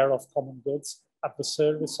taking care of common goods at the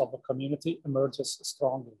service of the community emerges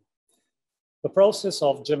strongly. The process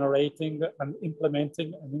of generating and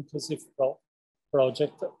implementing an inclusive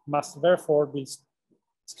project must therefore be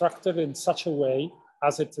structured in such a way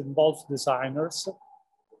as it involves designers,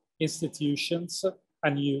 institutions,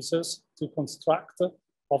 and users to construct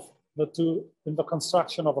in the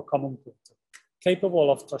construction of a common good,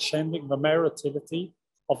 capable of transcending the mere utility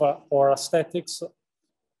of or aesthetics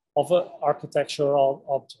of an architectural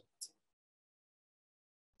object.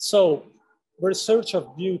 So, research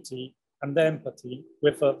of beauty and empathy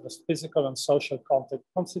with the physical and social context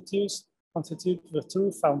constitute the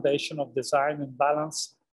true foundation of design and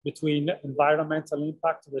balance between environmental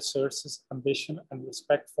impact, resources, ambition, and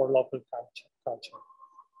respect for local culture.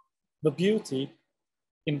 The beauty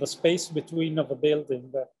in the space between of a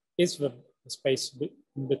building is the space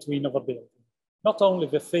in between of a building. Not only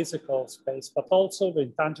the physical space, but also the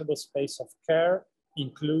intangible space of care,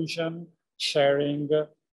 inclusion, sharing,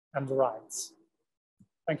 and rights.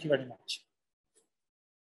 Thank you very much.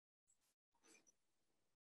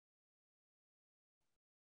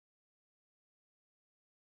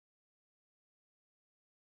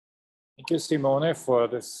 Thank you, Simone, for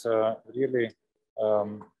this really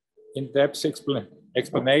in-depth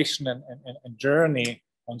explanation and journey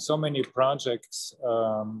on so many projects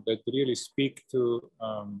that really speak to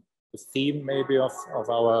the theme maybe of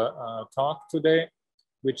our talk today,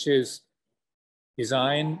 which is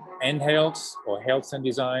design and health, or health and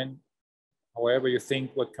design, however you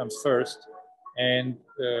think what comes first. And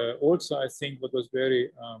also I think what was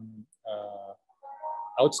very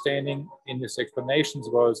outstanding in these explanations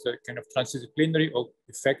was the kind of transdisciplinary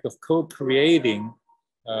effect of co-creating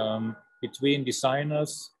between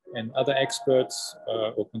designers and other experts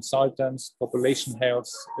or consultants, population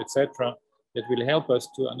health, etc., that will help us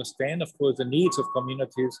to understand, of course, the needs of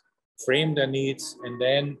communities, frame their needs, and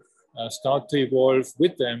then start to evolve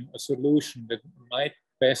with them a solution that might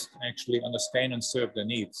best actually understand and serve their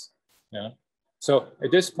needs. Yeah. So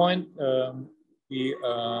at this point, we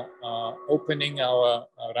are opening our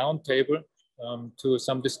roundtable to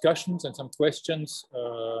some discussions and some questions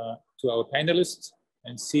to our panelists,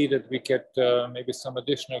 and see that we get maybe some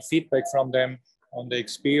additional feedback from them on the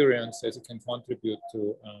experience as it can contribute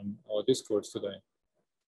to our discourse today.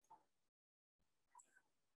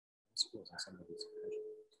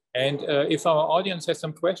 And if our audience has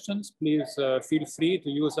some questions, please feel free to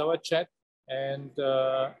use our chat and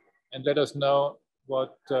let us know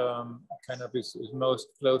what kind of is most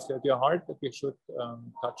close at your heart that we should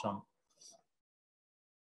touch on?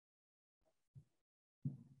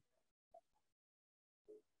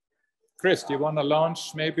 Chris, do you want to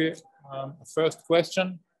launch maybe a first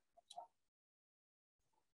question?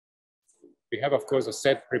 We have, of course, a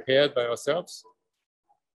set prepared by ourselves.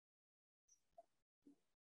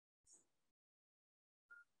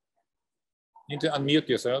 You need to unmute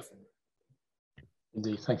yourself.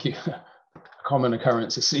 Indeed, thank you. A common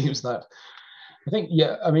occurrence, it seems that. I think,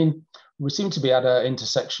 yeah, I mean, we seem to be at an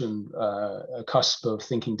intersection, a cusp of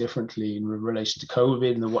thinking differently in relation to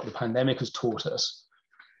COVID and what the pandemic has taught us.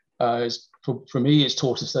 For me, it's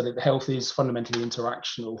taught us that health is fundamentally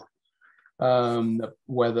interactional.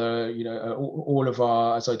 Whether, you know, all of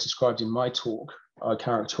our, as I described in my talk, I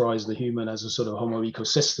characterize the human as a sort of homo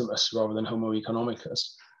ecosystemus rather than homo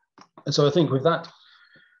economicus. And so I think with that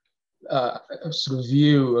sort of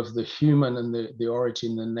view of the human and the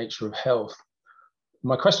origin and nature of health,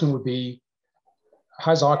 my question would be,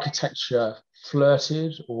 has architecture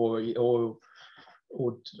flirted or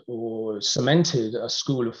cemented a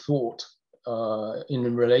school of thought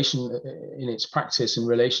in its practice in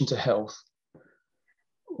relation to health?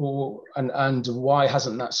 And why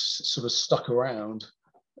hasn't that sort of stuck around?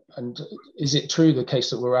 And is it true the case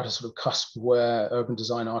that we're at a sort of cusp where urban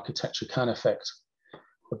design architecture can affect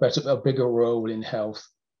a bigger role in health,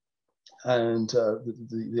 and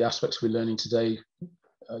the aspects we're learning today,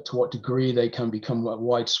 to what degree they can become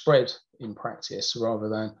widespread in practice rather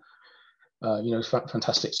than you know,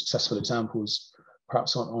 fantastic successful examples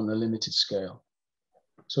perhaps on a limited scale?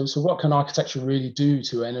 So what can architecture really do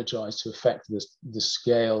to energize, to affect the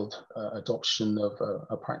scaled adoption of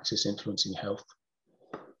a practice influencing health?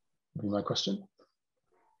 Would be my question.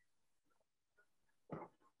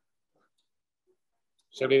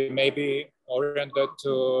 Shall we maybe orient that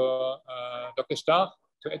to Dr. Stach,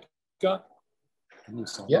 to Edgar?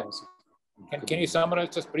 Yeah. Can you summarize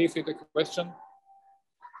just briefly the question?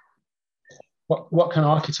 What can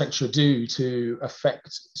architecture do to affect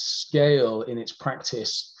scale in its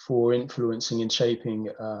practice for influencing and shaping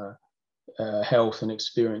health and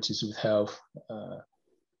experiences with health?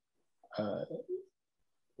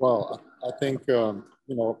 Well, I think, you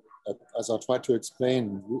know, as I try to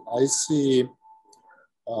explain, I see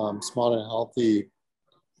smart and healthy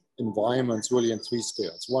environments really in three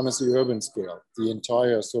scales. One is the urban scale, the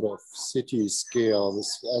entire sort of city scale,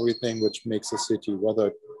 this everything which makes a city, whether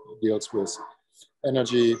it deals with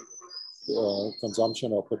energy,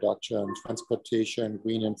 consumption or production, transportation,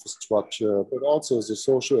 green infrastructure, but also the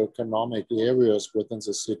socio-economic areas within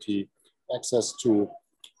the city, access to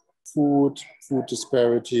food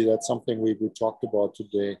disparity, that's something we talked about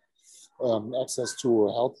today, access to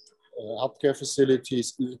healthcare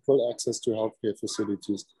facilities, equal access to healthcare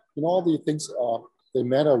facilities. You know, all these things they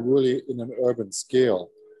matter really in an urban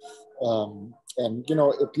scale. And, you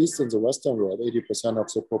know, at least in the Western world, 80% of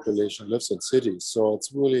the population lives in cities. So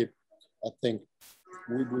it's really, I think,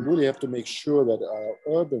 we really have to make sure that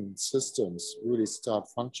our urban systems really start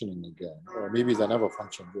functioning again, or maybe they never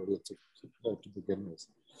functioned really to begin with.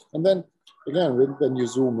 And then, again, when you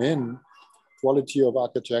zoom in, quality of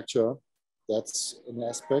architecture, that's an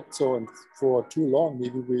aspect. So, and for too long,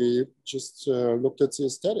 maybe we just looked at the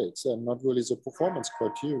aesthetics and not really the performance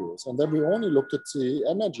criteria. And then we only looked at the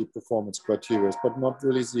energy performance criteria, but not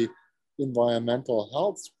really the environmental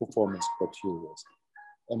health performance criteria.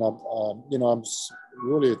 And you know, I'm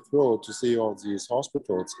really thrilled to see all these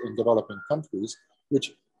hospitals in developing countries,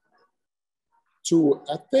 which to,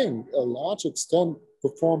 I think, a large extent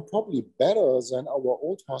perform probably better than our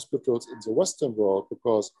old hospitals in the Western world,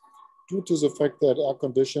 because due to the fact that air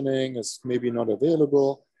conditioning is maybe not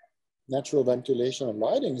available, natural ventilation and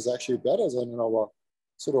lighting is actually better than in our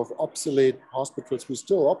sort of obsolete hospitals we're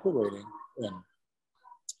still operating in.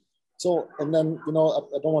 So, and then, you know,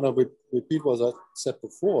 I don't want to repeat what I said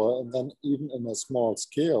before, and then even in a small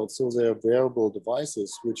scale, so there are wearable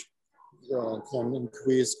devices which can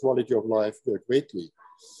increase quality of life greatly,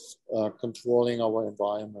 controlling our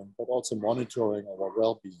environment, but also monitoring our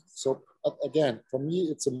well-being. So again, for me,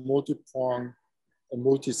 it's a multi-pronged, a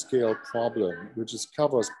multi-scale problem, which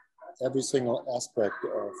covers every single aspect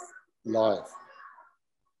of life.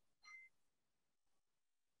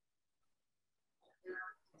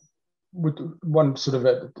 One sort of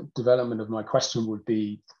a development of my question would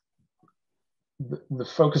be, the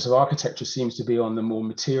focus of architecture seems to be on the more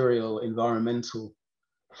material, environmental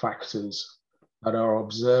factors that are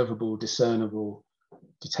observable, discernible,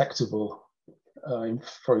 detectable.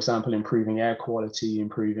 For example, improving air quality,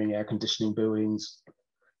 improving air conditioning buildings,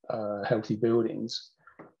 healthy buildings.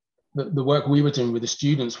 the work we were doing with the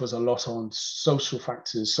students was a lot on social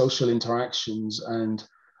factors, social interactions, and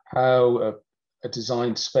how a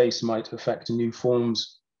designed space might affect new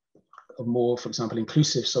forms of more, for example,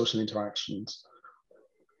 inclusive social interactions.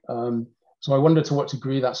 So I wonder to what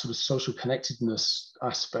degree that sort of social connectedness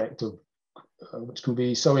aspect of which can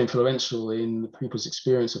be so influential in people's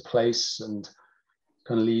experience of place and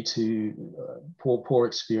can lead to poor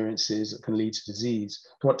experiences that can lead to disease.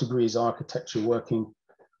 To what degree is architecture working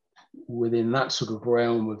within that sort of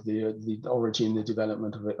realm of the origin, the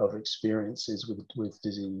development of experiences with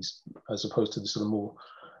disease, as opposed to the sort of more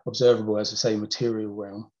observable, as I say, material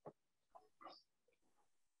realm?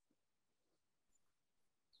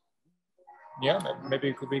 Yeah,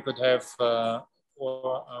 maybe we could have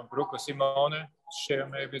Brooke or Simone share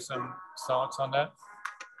maybe some thoughts on that.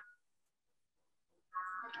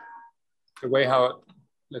 The way how,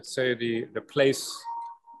 let's say, the place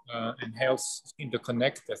and health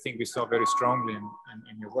interconnect, I think we saw very strongly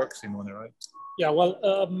in your work, Simone, right? Yeah, well,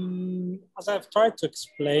 as I've tried to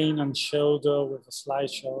explain and showed with the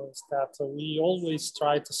slideshow, is that we always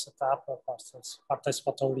try to set up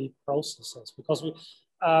participatory processes, because we,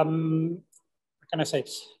 how can I say,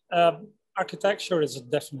 architecture is a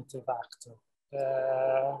definitive act.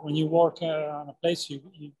 When you work on a place,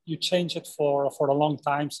 you change it for a long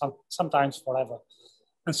time, sometimes forever.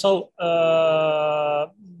 And so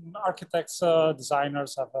architects,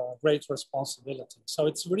 designers have a great responsibility. So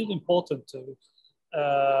it's really important to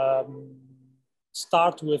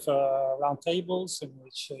start with roundtables in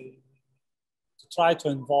which to try to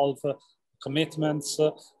involve commitments,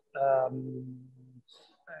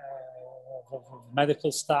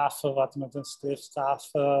 medical staff, administrative staff,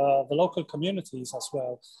 the local communities as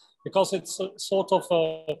well, because it's sort of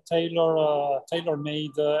a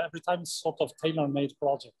tailor-made, every time it's sort of tailor-made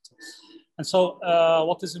project. And so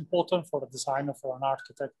what is important for a designer, for an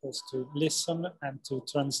architect, is to listen and to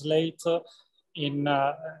translate in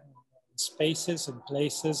spaces and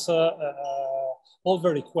places all the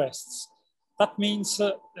requests. That means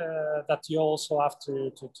that you also have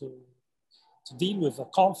to deal with the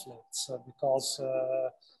conflicts, because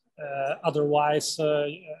otherwise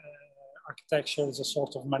architecture is a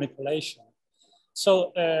sort of manipulation.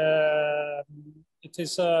 So it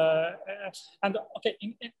is, and okay,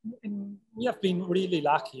 we have been really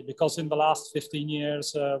lucky, because in the last 15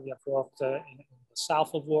 years we have worked in the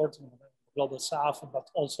south of the world, in the global south, but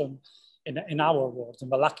also in our world, in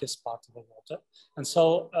the luckiest part of the world. And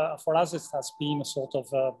so for us, it has been a sort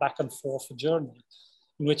of back and forth journey,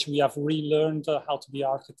 in which we have relearned how to be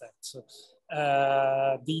architects,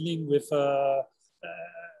 dealing with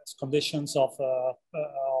conditions of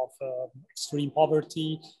extreme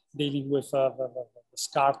poverty, dealing with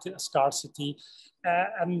scarcity,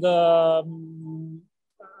 and how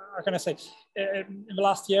can I say? In the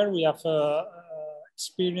last year, we have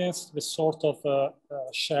experienced this sort of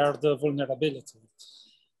shared vulnerability.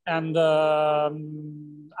 And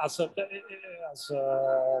as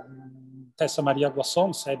Tessa Maria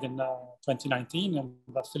Guasson said in 2019 in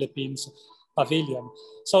the Philippines Pavilion.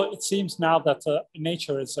 So it seems now that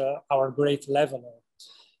nature is our great leveler.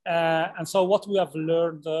 And so what we have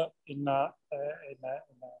learned in the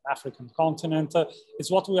African continent is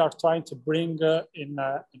what we are trying to bring in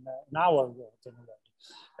our world in a way.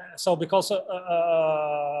 So because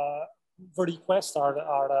the requests are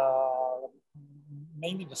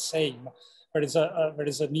mainly the same. There is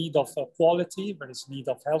a need of quality, there is a need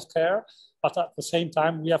of healthcare, but at the same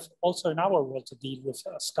time, we have also in our world to deal with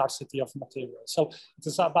scarcity of material. So it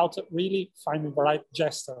is about really finding the right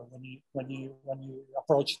gesture when you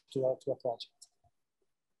approach to a project.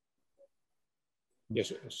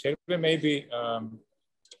 Yes, shall we maybe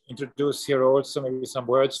introduce here also maybe some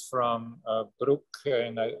words from Brooke,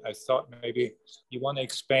 and I thought maybe you want to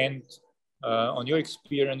expand on your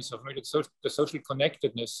experience of maybe the social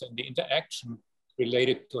connectedness and the interaction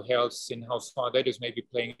related to health, and how far that is maybe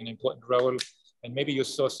playing an important role. And maybe you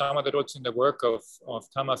saw some of the roles in the work of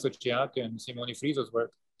Tamás Ocsiáke and Simone Frieso's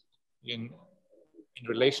work in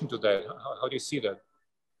relation to that. How do you see that?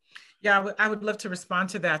 Yeah, I would love to respond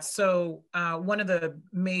to that. So one of the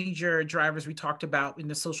major drivers we talked about in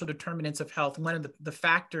the social determinants of health, one of the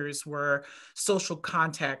factors were social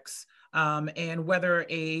context and whether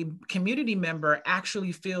a community member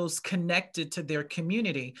actually feels connected to their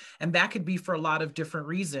community. And that could be for a lot of different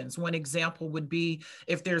reasons. One example would be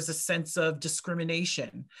if there's a sense of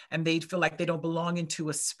discrimination and they feel like they don't belong into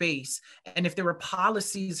a space. And if there were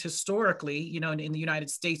policies historically, you know, in the United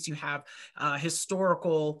States, you have the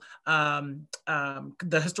historical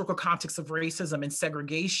context of racism and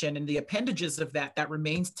segregation and the appendages of that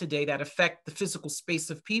remains today that affect the physical space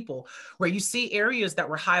of people, where you see areas that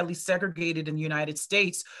were highly segregated in the United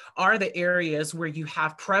States are the areas where you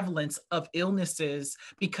have prevalence of illnesses,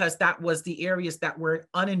 because that was the areas that were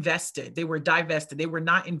uninvested. They were divested. They were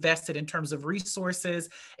not invested in terms of resources,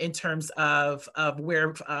 in terms of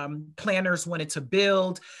where planners wanted to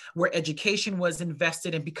build, where education was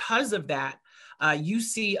invested. And because of that, you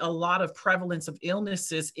see a lot of prevalence of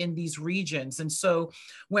illnesses in these regions. And so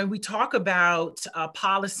when we talk about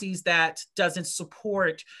policies that doesn't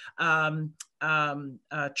support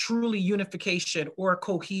truly unification or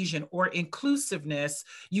cohesion or inclusiveness,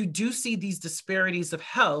 you do see these disparities of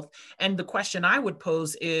health. And the question I would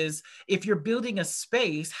pose is, if you're building a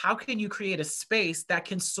space, how can you create a space that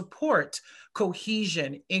can support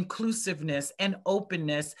cohesion, inclusiveness, and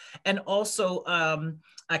openness, and also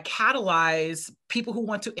catalyze people who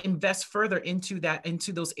want to invest further into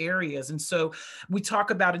those areas? And so we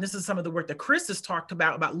talk about, and this is some of the work that Chris has talked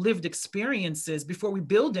about lived experiences before we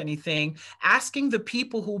build anything, asking the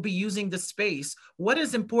people who will be using the space, what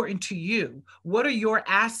is important to you? What are your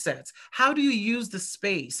assets? How do you use the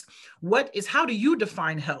space? How do you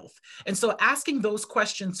define health? And so asking those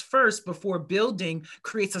questions first before building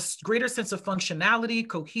creates a greater sense of functionality,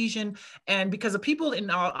 cohesion, and because of people,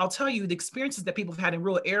 and I'll tell you the experiences that people have had in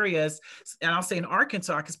rural areas, and I'll say in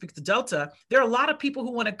Arkansas, I can speak to Delta, there are a lot of people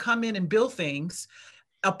who want to come in and build things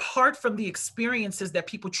apart from the experiences that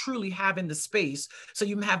people truly have in the space. So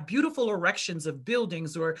you have beautiful erections of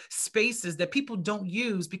buildings or spaces that people don't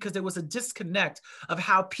use because there was a disconnect of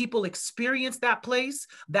how people experience that place,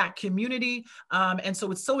 that community. And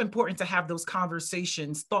so it's so important to have those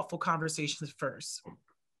conversations, thoughtful conversations first.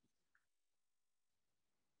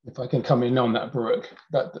 If I can come in on that, Brooke,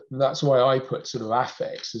 that's why I put sort of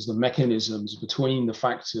affects as the mechanisms between the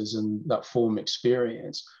factors and that form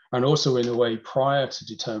experience, and also in a way prior to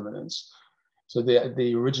determinants. So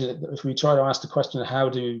the original, if we try to ask the question, how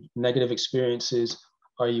do negative experiences,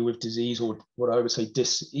 i.e. with disease, or what I would say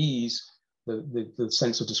dis-ease, the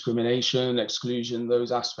sense of discrimination, exclusion,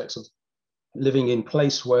 those aspects of living in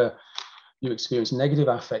place where you experience negative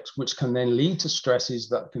affects, which can then lead to stresses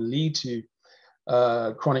that can lead to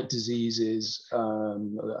chronic diseases,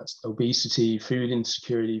 that's obesity, food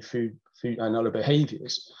insecurity, food and other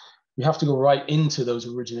behaviors. We have to go right into those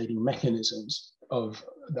originating mechanisms of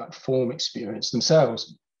that form experience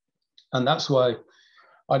themselves. And that's why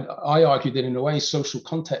I argue that in a way, social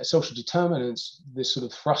context, social determinants, this sort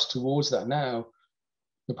of thrust towards that now.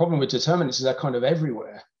 The problem with determinants is they're kind of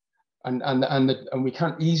everywhere. And we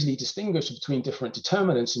can't easily distinguish between different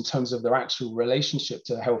determinants in terms of their actual relationship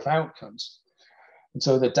to health outcomes. And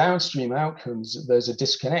so the downstream outcomes, there's a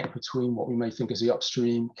disconnect between what we may think as the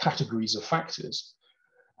upstream categories of factors.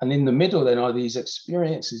 And in the middle then are these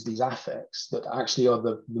experiences, these affects that actually are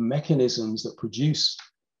the mechanisms that produce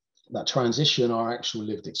that transition, our actual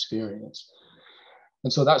lived experience.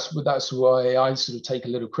 And so that's why I sort of take a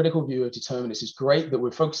little critical view of determinants. It's great that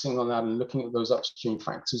we're focusing on that and looking at those upstream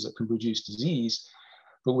factors that can produce disease,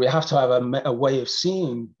 but we have to have a way of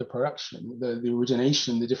seeing the production, the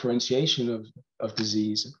origination, the differentiation of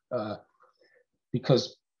disease,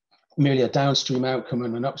 because merely a downstream outcome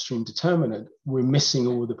and an upstream determinant, we're missing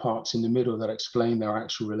all the parts in the middle that explain their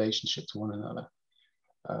actual relationship to one another.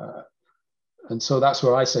 And so that's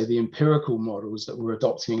where I say the empirical models that we're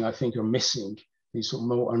adopting, I think, are missing these sort of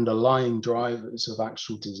more underlying drivers of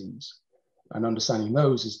actual disease. And understanding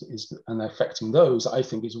those and affecting those, I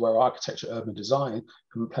think, is where architecture, urban design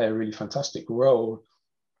can play a really fantastic role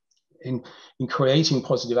in creating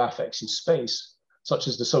positive affects in space, such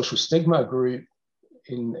as the social stigma group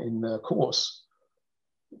in the course,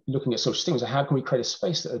 looking at social stigmas. How can we create a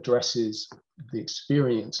space that addresses the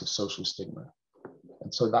experience of social stigma?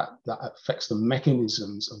 And so that affects the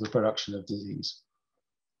mechanisms of the production of disease.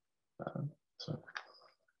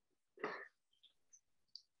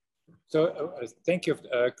 So thank you,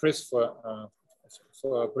 Chris,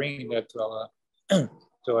 for bringing that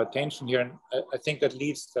to our attention here. And I think that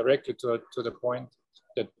leads directly to the point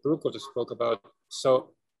that Brooke also spoke about. So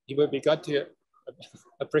we got here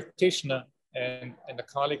a practitioner and a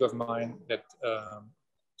colleague of mine that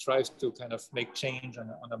tries to kind of make change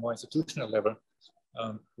on a more institutional level.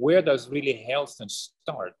 Where does really health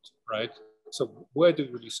start, right? So where do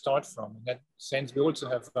we really start from? In that sense, we also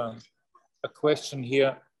have a question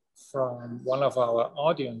here from one of our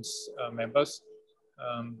audience members,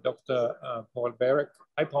 Dr. Paul Barrick.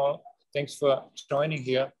 Hi, Paul. Thanks for joining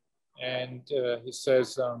here. And he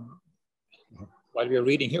says, while we are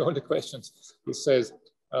reading here all the questions, he says,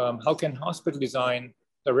 how can hospital design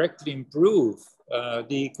directly improve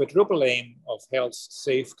the quadruple aim of health,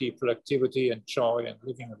 safety, productivity, and joy, and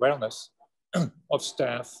living wellness of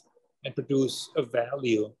staff, and produce a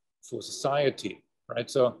value for society, right?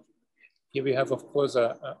 So here we have, of course,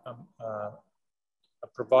 a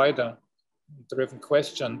provider-driven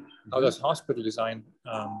question. How does hospital design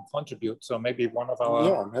contribute? So maybe one of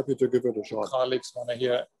our I'm happy to give it a shot. Colleagues want to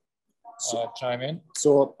hear chime in.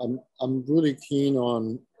 So I'm really keen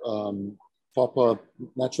on proper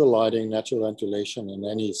natural lighting, natural ventilation in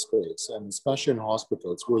any space, and especially in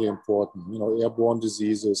hospitals, really important. You know, airborne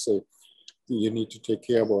diseases, you need to take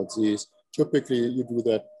care about these. Typically, you do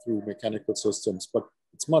that through mechanical systems, but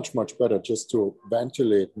it's much, much better just to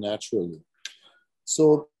ventilate naturally.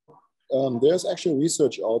 So there's actually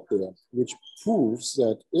research out there which proves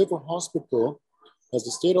that if a hospital has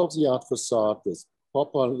a state-of-the-art facade with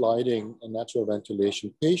proper lighting and natural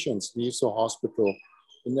ventilation, patients leave the hospital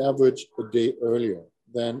in average a day earlier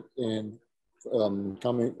than in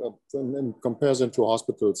comparison to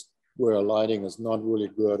hospitals where lighting is not really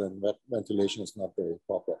good and ventilation is not very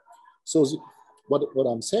proper. So what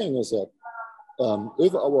I'm saying is that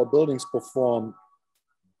if our buildings perform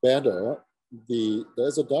better,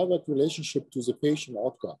 there's a direct relationship to the patient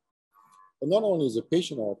outcome. And not only the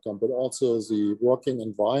patient outcome, but also the working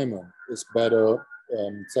environment is better,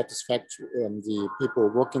 satisfactory, the people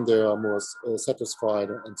working there are more satisfied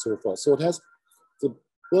and so forth. So the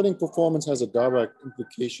building performance has a direct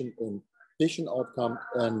implication in patient outcome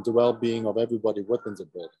and the well-being of everybody within the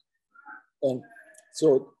building. And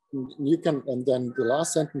so you can, and then the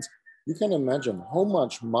last sentence, you can imagine how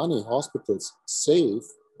much money hospitals save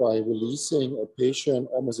by releasing a patient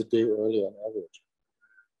almost a day earlier on average.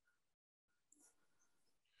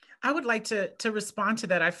 I would like to respond to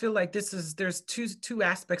that. I feel like there's two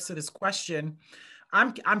aspects to this question.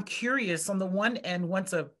 I'm curious, on the one end,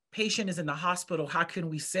 once a patient is in the hospital, how can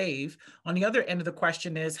we save? On the other end of the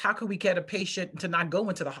question is, how can we get a patient to not go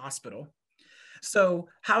into the hospital? So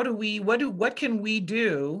how do we, what can we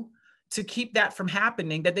do to keep that from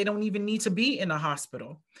happening, that they don't even need to be in a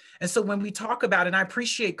hospital? And so when we talk about, and I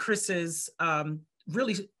appreciate Chris's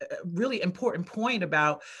really important point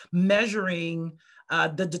about measuring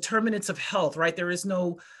the determinants of health, right? There is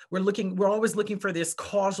no, we're always looking for this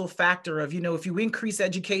causal factor of, if you increase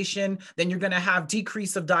education, then you're going to have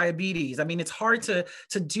decrease of diabetes. I mean, it's hard to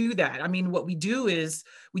do that. I mean, what we do is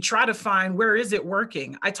we try to find, where is it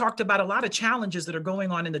working? I talked about a lot of challenges that are going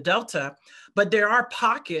on in the Delta, but there are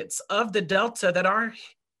pockets of the Delta that are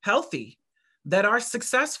healthy, that are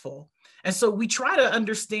successful. And so we try to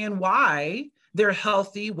understand why they're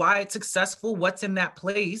healthy, why it's successful, what's in that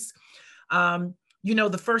place.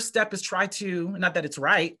 The first step is try to, not that it's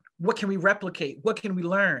right, what can we replicate? What can we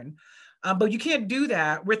learn? But you can't do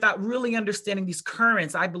that without really understanding these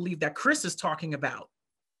currents, I believe, that Chris is talking about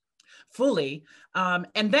fully.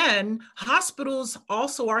 And then hospitals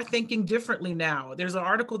also are thinking differently now. There's an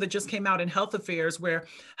article that just came out in Health Affairs where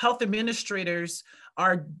health administrators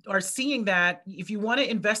are seeing that if you want to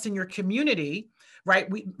invest in your community, right,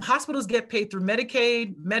 hospitals get paid through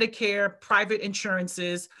Medicaid, Medicare, private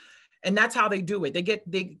insurances. And that's how they do it.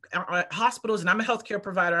 Hospitals, and I'm a healthcare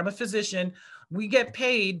provider, I'm a physician, we get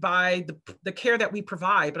paid by the care that we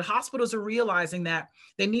provide. But hospitals are realizing that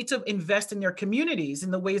they need to invest in their communities in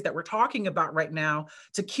the ways that we're talking about right now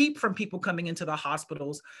to keep from people coming into the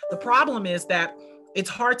hospitals. The problem is that it's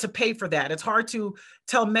hard to pay for that. It's hard to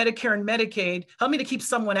tell Medicare and Medicaid, help me to keep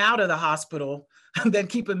someone out of the hospital and then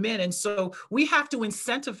keep them in. And so we have to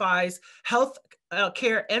incentivize health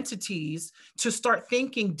care entities to start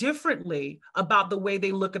thinking differently about the way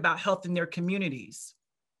they look about health in their communities.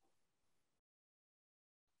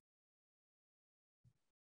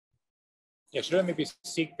 Yeah, should I maybe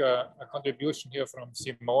seek a contribution here from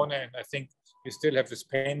Simone? And I think we still have this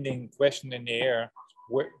pending question in the air.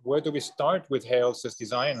 Where do we start with health as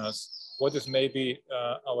designers? What is maybe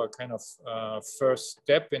our kind of first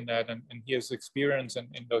step in that? And here's experience in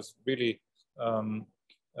those really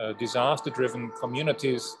disaster-driven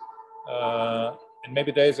communities. And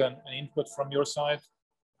maybe there's an input from your side,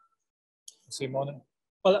 Simone?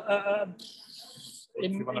 Well,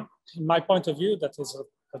 in my point of view, that is a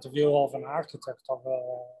point of view of an architect, of a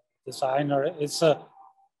designer, it's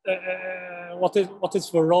what is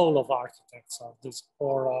the role of architects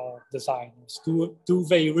or designers? Do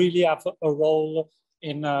they really have a role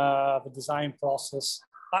in the design process?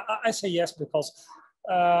 I say yes, because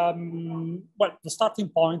Well, the starting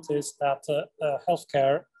point is that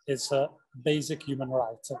healthcare is a basic human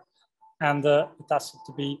right, and it has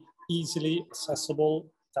to be easily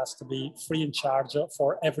accessible. It has to be free in charge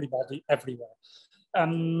for everybody, everywhere.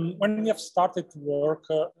 And when we have started to work,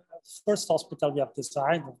 first hospital we have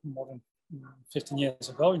designed more than 15 years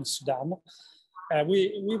ago in Sudan,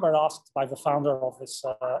 we were asked by the founder of this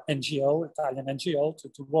NGO, Italian NGO,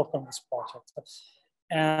 to work on this project.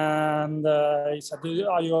 And he said,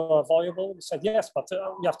 "Are you available?" We said, "Yes, but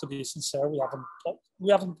we have to be sincere. We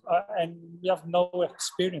have no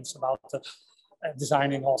experience about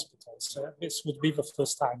designing hospitals. This would be the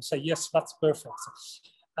first time." Say, "Yes, that's perfect."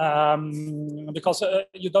 Because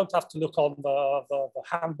you don't have to look on the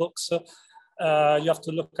handbooks. You have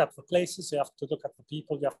to look at the places, you have to look at the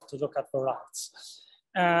people, you have to look at the rights.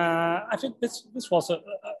 I think this was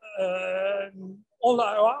all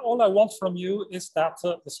I want from you is that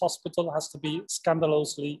this hospital has to be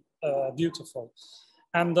scandalously beautiful.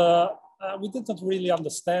 And we didn't really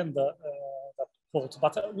understand that quote,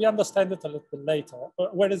 but we understand it a little bit later.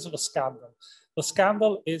 Where is the scandal? The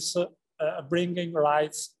scandal is bringing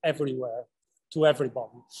rights everywhere to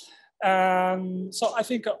everybody. So I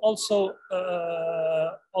think also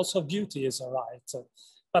beauty is a right.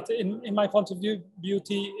 But in my point of view,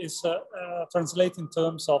 beauty is translated in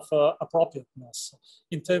terms of appropriateness,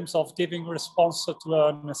 in terms of giving response to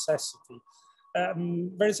a necessity.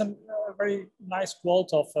 There is a very nice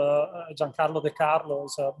quote of Giancarlo De Carlo,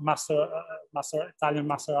 who's a Italian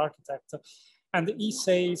master architect. And he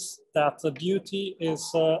says that beauty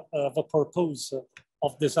is the purpose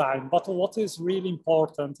of design, but what is really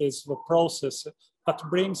important is the process that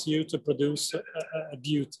brings you to produce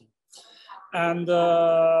beauty. And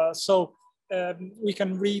so we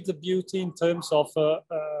can read the beauty in terms of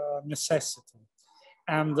necessity.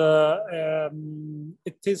 And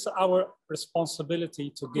it is our responsibility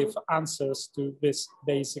to give answers to this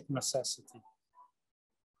basic necessity.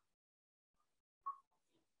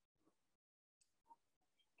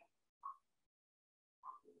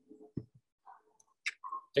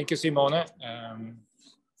 Thank you, Simone,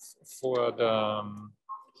 for the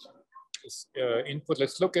input.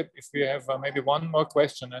 Let's look at if we have maybe one more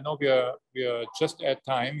question. I know we are just at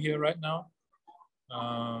time here right now.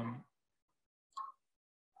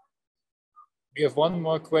 We have one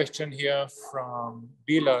more question here from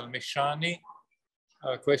Bilal Meshani,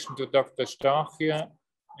 a question to Dr. Stach here,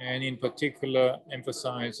 and in particular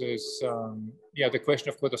emphasizes, the question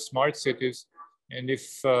of course of smart cities, and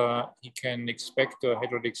if he can expect or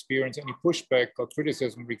had already experienced any pushback or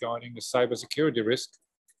criticism regarding the cybersecurity risk.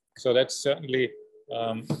 So that's certainly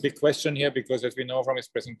a big question here, because as we know from his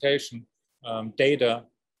presentation, data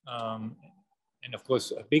and of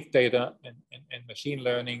course big data and machine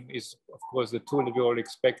learning is of course the tool that we're all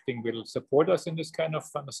expecting will support us in this kind of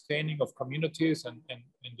understanding of communities and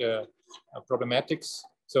the problematics.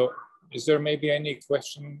 So is there maybe any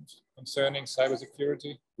questions concerning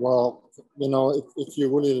cybersecurity? Well, you know, if you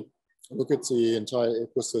really look at the entire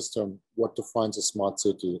ecosystem, what defines a smart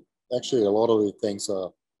city, actually a lot of the things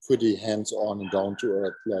are pretty hands-on and down to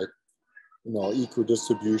earth, like, you know, equal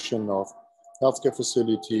distribution of healthcare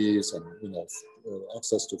facilities and, you know,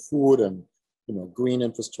 access to food and, you know, green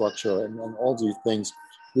infrastructure and all these things,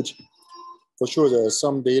 which for sure there is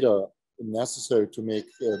some data necessary to make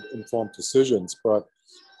informed decisions, but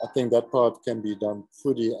I think that part can be done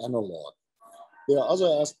pretty analog. There are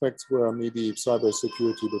other aspects where maybe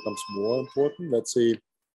cybersecurity becomes more important. Let's say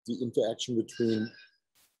the interaction between,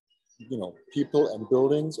 you know, people and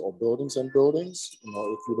buildings or buildings and buildings. You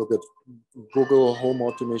know, if you look at Google home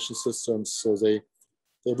automation systems, so they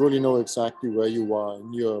really know exactly where you are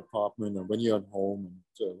in your apartment and when you're at home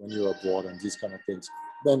and when you're abroad and these kind of things.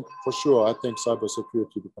 Then for sure, I think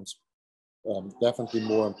cybersecurity becomes definitely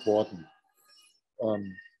more important.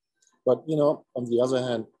 But, you know, on the other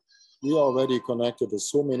hand, we are already connected to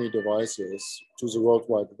so many devices to the World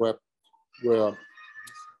Wide Web, where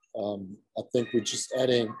I think we're just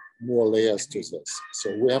adding more layers to this.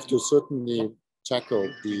 So we have to certainly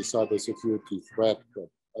tackle the cybersecurity threat, but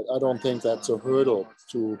I don't think that's a hurdle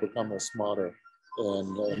to become a smarter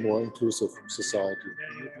and a more inclusive society.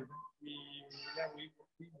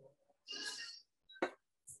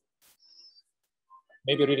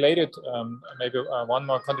 Maybe related, one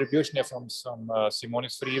more contribution here from Simone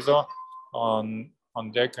Sfriso on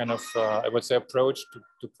their kind of, I would say, approach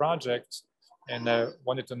to projects. And I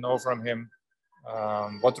wanted to know from him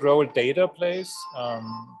what role data plays,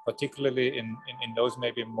 particularly in those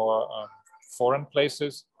maybe more foreign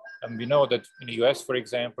places. And we know that in the US, for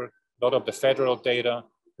example, a lot of the federal data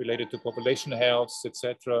related to population health,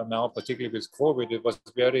 etc. Now, particularly with COVID, it was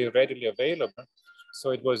very readily available.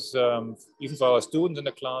 So it was, even for our students in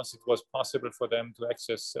the class, it was possible for them to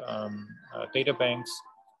access data banks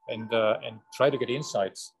and try to get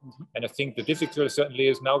insights. And I think the difficulty certainly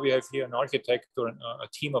is now we have here an architect or a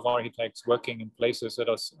team of architects working in places that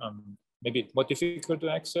are maybe more difficult to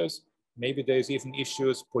access. Maybe there's even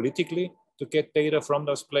issues politically to get data from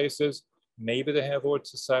those places. Maybe they have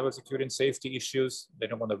also cybersecurity and safety issues. They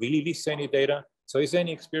don't want to really release any data. So is there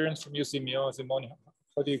any experience from you, Simone?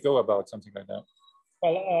 How do you go about something like that?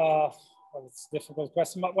 Well, it's a difficult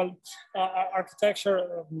question, but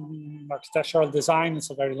architectural design is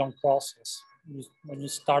a very long process. When you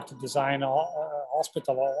start to design a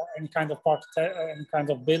hospital or any kind of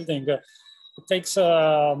building, it takes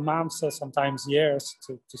months, sometimes years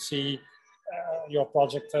to see your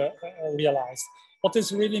project realized. What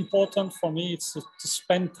is really important for me is to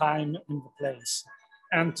spend time in the place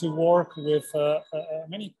and to work with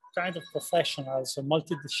many kind of professionals.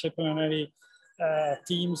 Multidisciplinary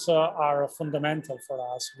teams are fundamental for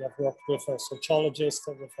us. We have worked with sociologists,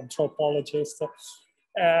 with anthropologists.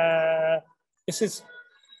 This is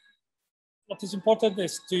what is important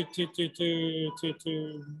is to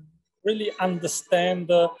really understand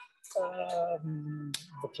the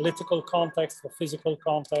political context, the physical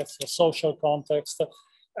context, the social context,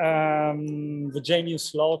 the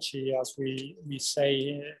genius loci, as we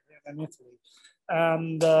say in Italy.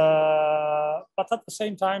 And but at the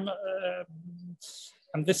same time,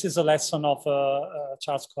 and this is a lesson of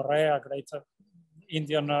Charles Correa, a great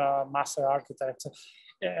Indian master architect,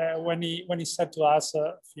 when he said to us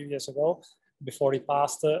a few years ago, before he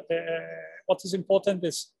passed, what is important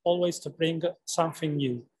is always to bring something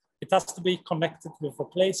new. It has to be connected with the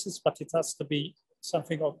places, but it has to be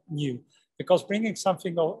something new, because bringing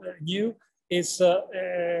something new is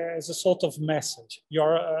a sort of message.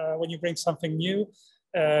 When you bring something new,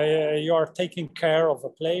 you are taking care of a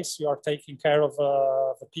place, you are taking care of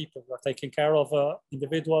the people, you are taking care of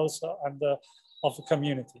individuals and of the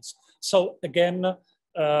communities. So again,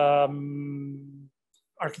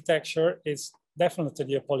 architecture is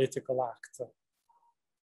definitely a political act.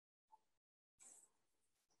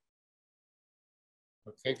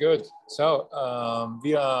 Okay, good. So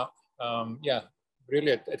we are,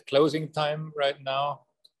 really at closing time right now.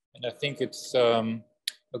 And I think it's a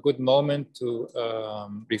good moment to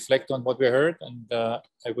reflect on what we heard. And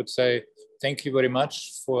I would say thank you very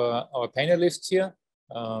much for our panelists here.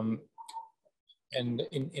 And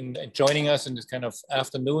in joining us in this kind of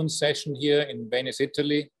afternoon session here in Venice,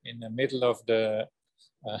 Italy, in the middle of the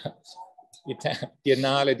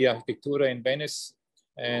Biennale di Architecture in Venice.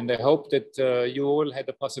 And I hope that you all had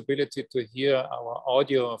the possibility to hear our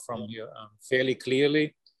audio from here fairly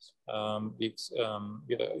clearly.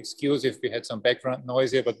 Excuse if we had some background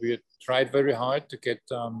noise here, but we tried very hard to get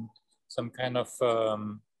some kind of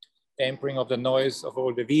tempering of the noise of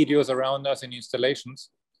all the videos around us and installations.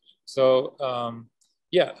 So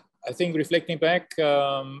yeah, I think reflecting back,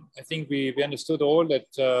 I think we understood all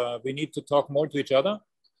that we need to talk more to each other.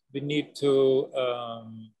 We need to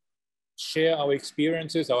share our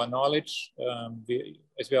experiences, our knowledge,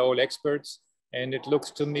 as we are all experts. And it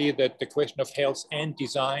looks to me that the question of health and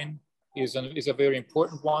design is a very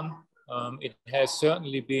important one. It has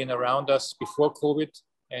certainly been around us before COVID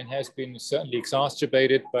and has been certainly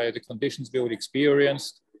exacerbated by the conditions we all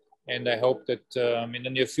experienced. And I hope that in the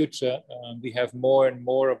near future, we have more and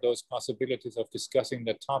more of those possibilities of discussing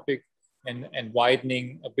the topic and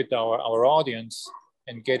widening a bit our audience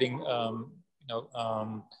and getting the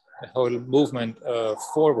whole movement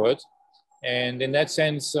forward. And in that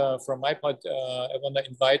sense, from my part, I want to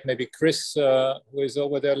invite maybe Chris, who is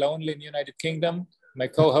over there lonely in the United Kingdom, my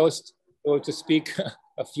co-host, to speak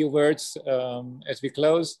a few words as we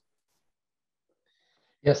close.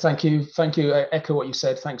 Yes, thank you. Thank you. I echo what you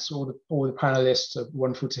said. Thanks to all the panelists.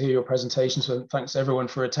 Wonderful to hear your presentation. So thanks everyone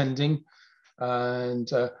for attending. And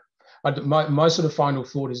my sort of final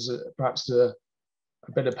thought is perhaps a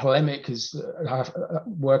bit of polemic is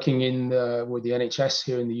working with the NHS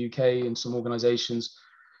here in the UK and some organisations,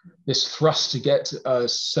 this thrust to get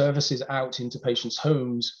services out into patients'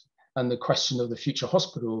 homes and the question of the future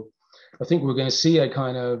hospital. I think we're going to see a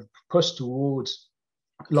kind of push towards,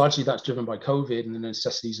 largely that's driven by COVID and the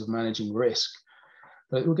necessities of managing risk.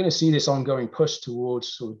 But we're going to see this ongoing push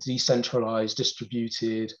towards sort of decentralized,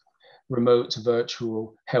 distributed, remote,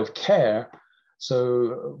 virtual healthcare.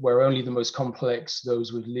 So where only the most complex,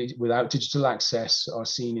 those without digital access are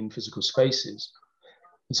seen in physical spaces.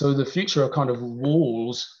 And so the future of kind of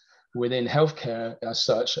walls within healthcare as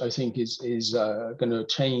such, I think is going to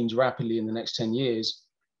change rapidly in the next 10 years.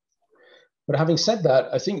 But having said that,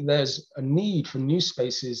 I think there's a need for new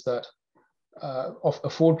spaces that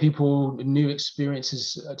afford people new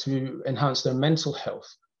experiences to enhance their mental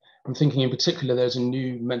health. I'm thinking in particular, there's a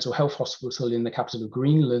new mental health hospital in the capital of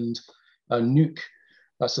Greenland, Nuuk.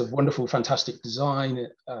 That's a wonderful, fantastic design,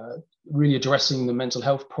 really addressing the mental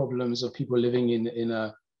health problems of people living in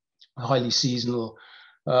a highly seasonal,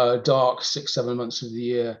 dark 6-7 months of the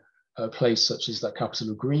year place such as that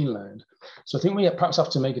capital of Greenland. So I think we perhaps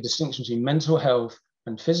have to make a distinction between mental health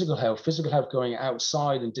and physical health going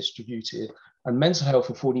outside and distributed, and mental health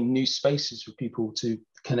affording new spaces for people to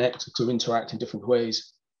connect, to interact in different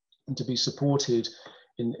ways, and to be supported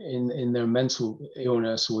in their mental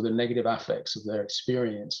illness or the negative affects of their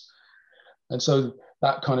experience. And so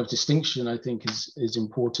that kind of distinction, I think, is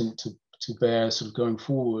important to bear sort of going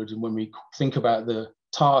forward. And when we think about the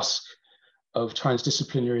task of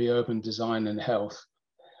transdisciplinary urban design and health,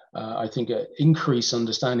 I think an increased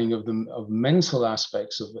understanding of mental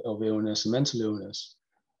aspects of illness and mental illness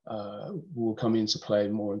will come into play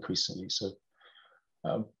more increasingly. So,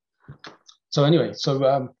 anyway,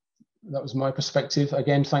 that was my perspective.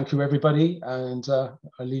 Again, thank you, everybody. And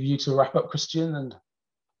I leave you to wrap up, Christian, and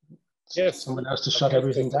yes, someone else to shut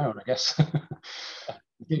everything down, I guess.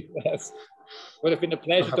 Yes, it would have been a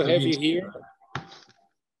pleasure to have you here.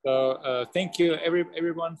 So thank you,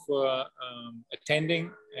 everyone, for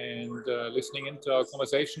attending and listening into our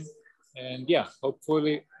conversation. And yeah,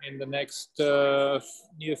 hopefully in the next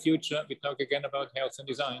near future, we talk again about health and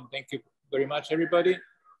design. Thank you very much, everybody.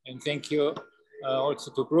 And thank you also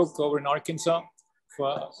to Brooke over in Arkansas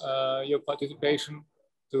for your participation,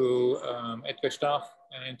 to Edgar Stach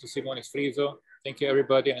and to Simonis Friso. Thank you,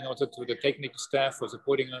 everybody, and also to the technical staff for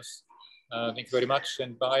supporting us. Thank you very much,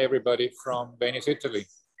 and bye, everybody, from Venice, Italy.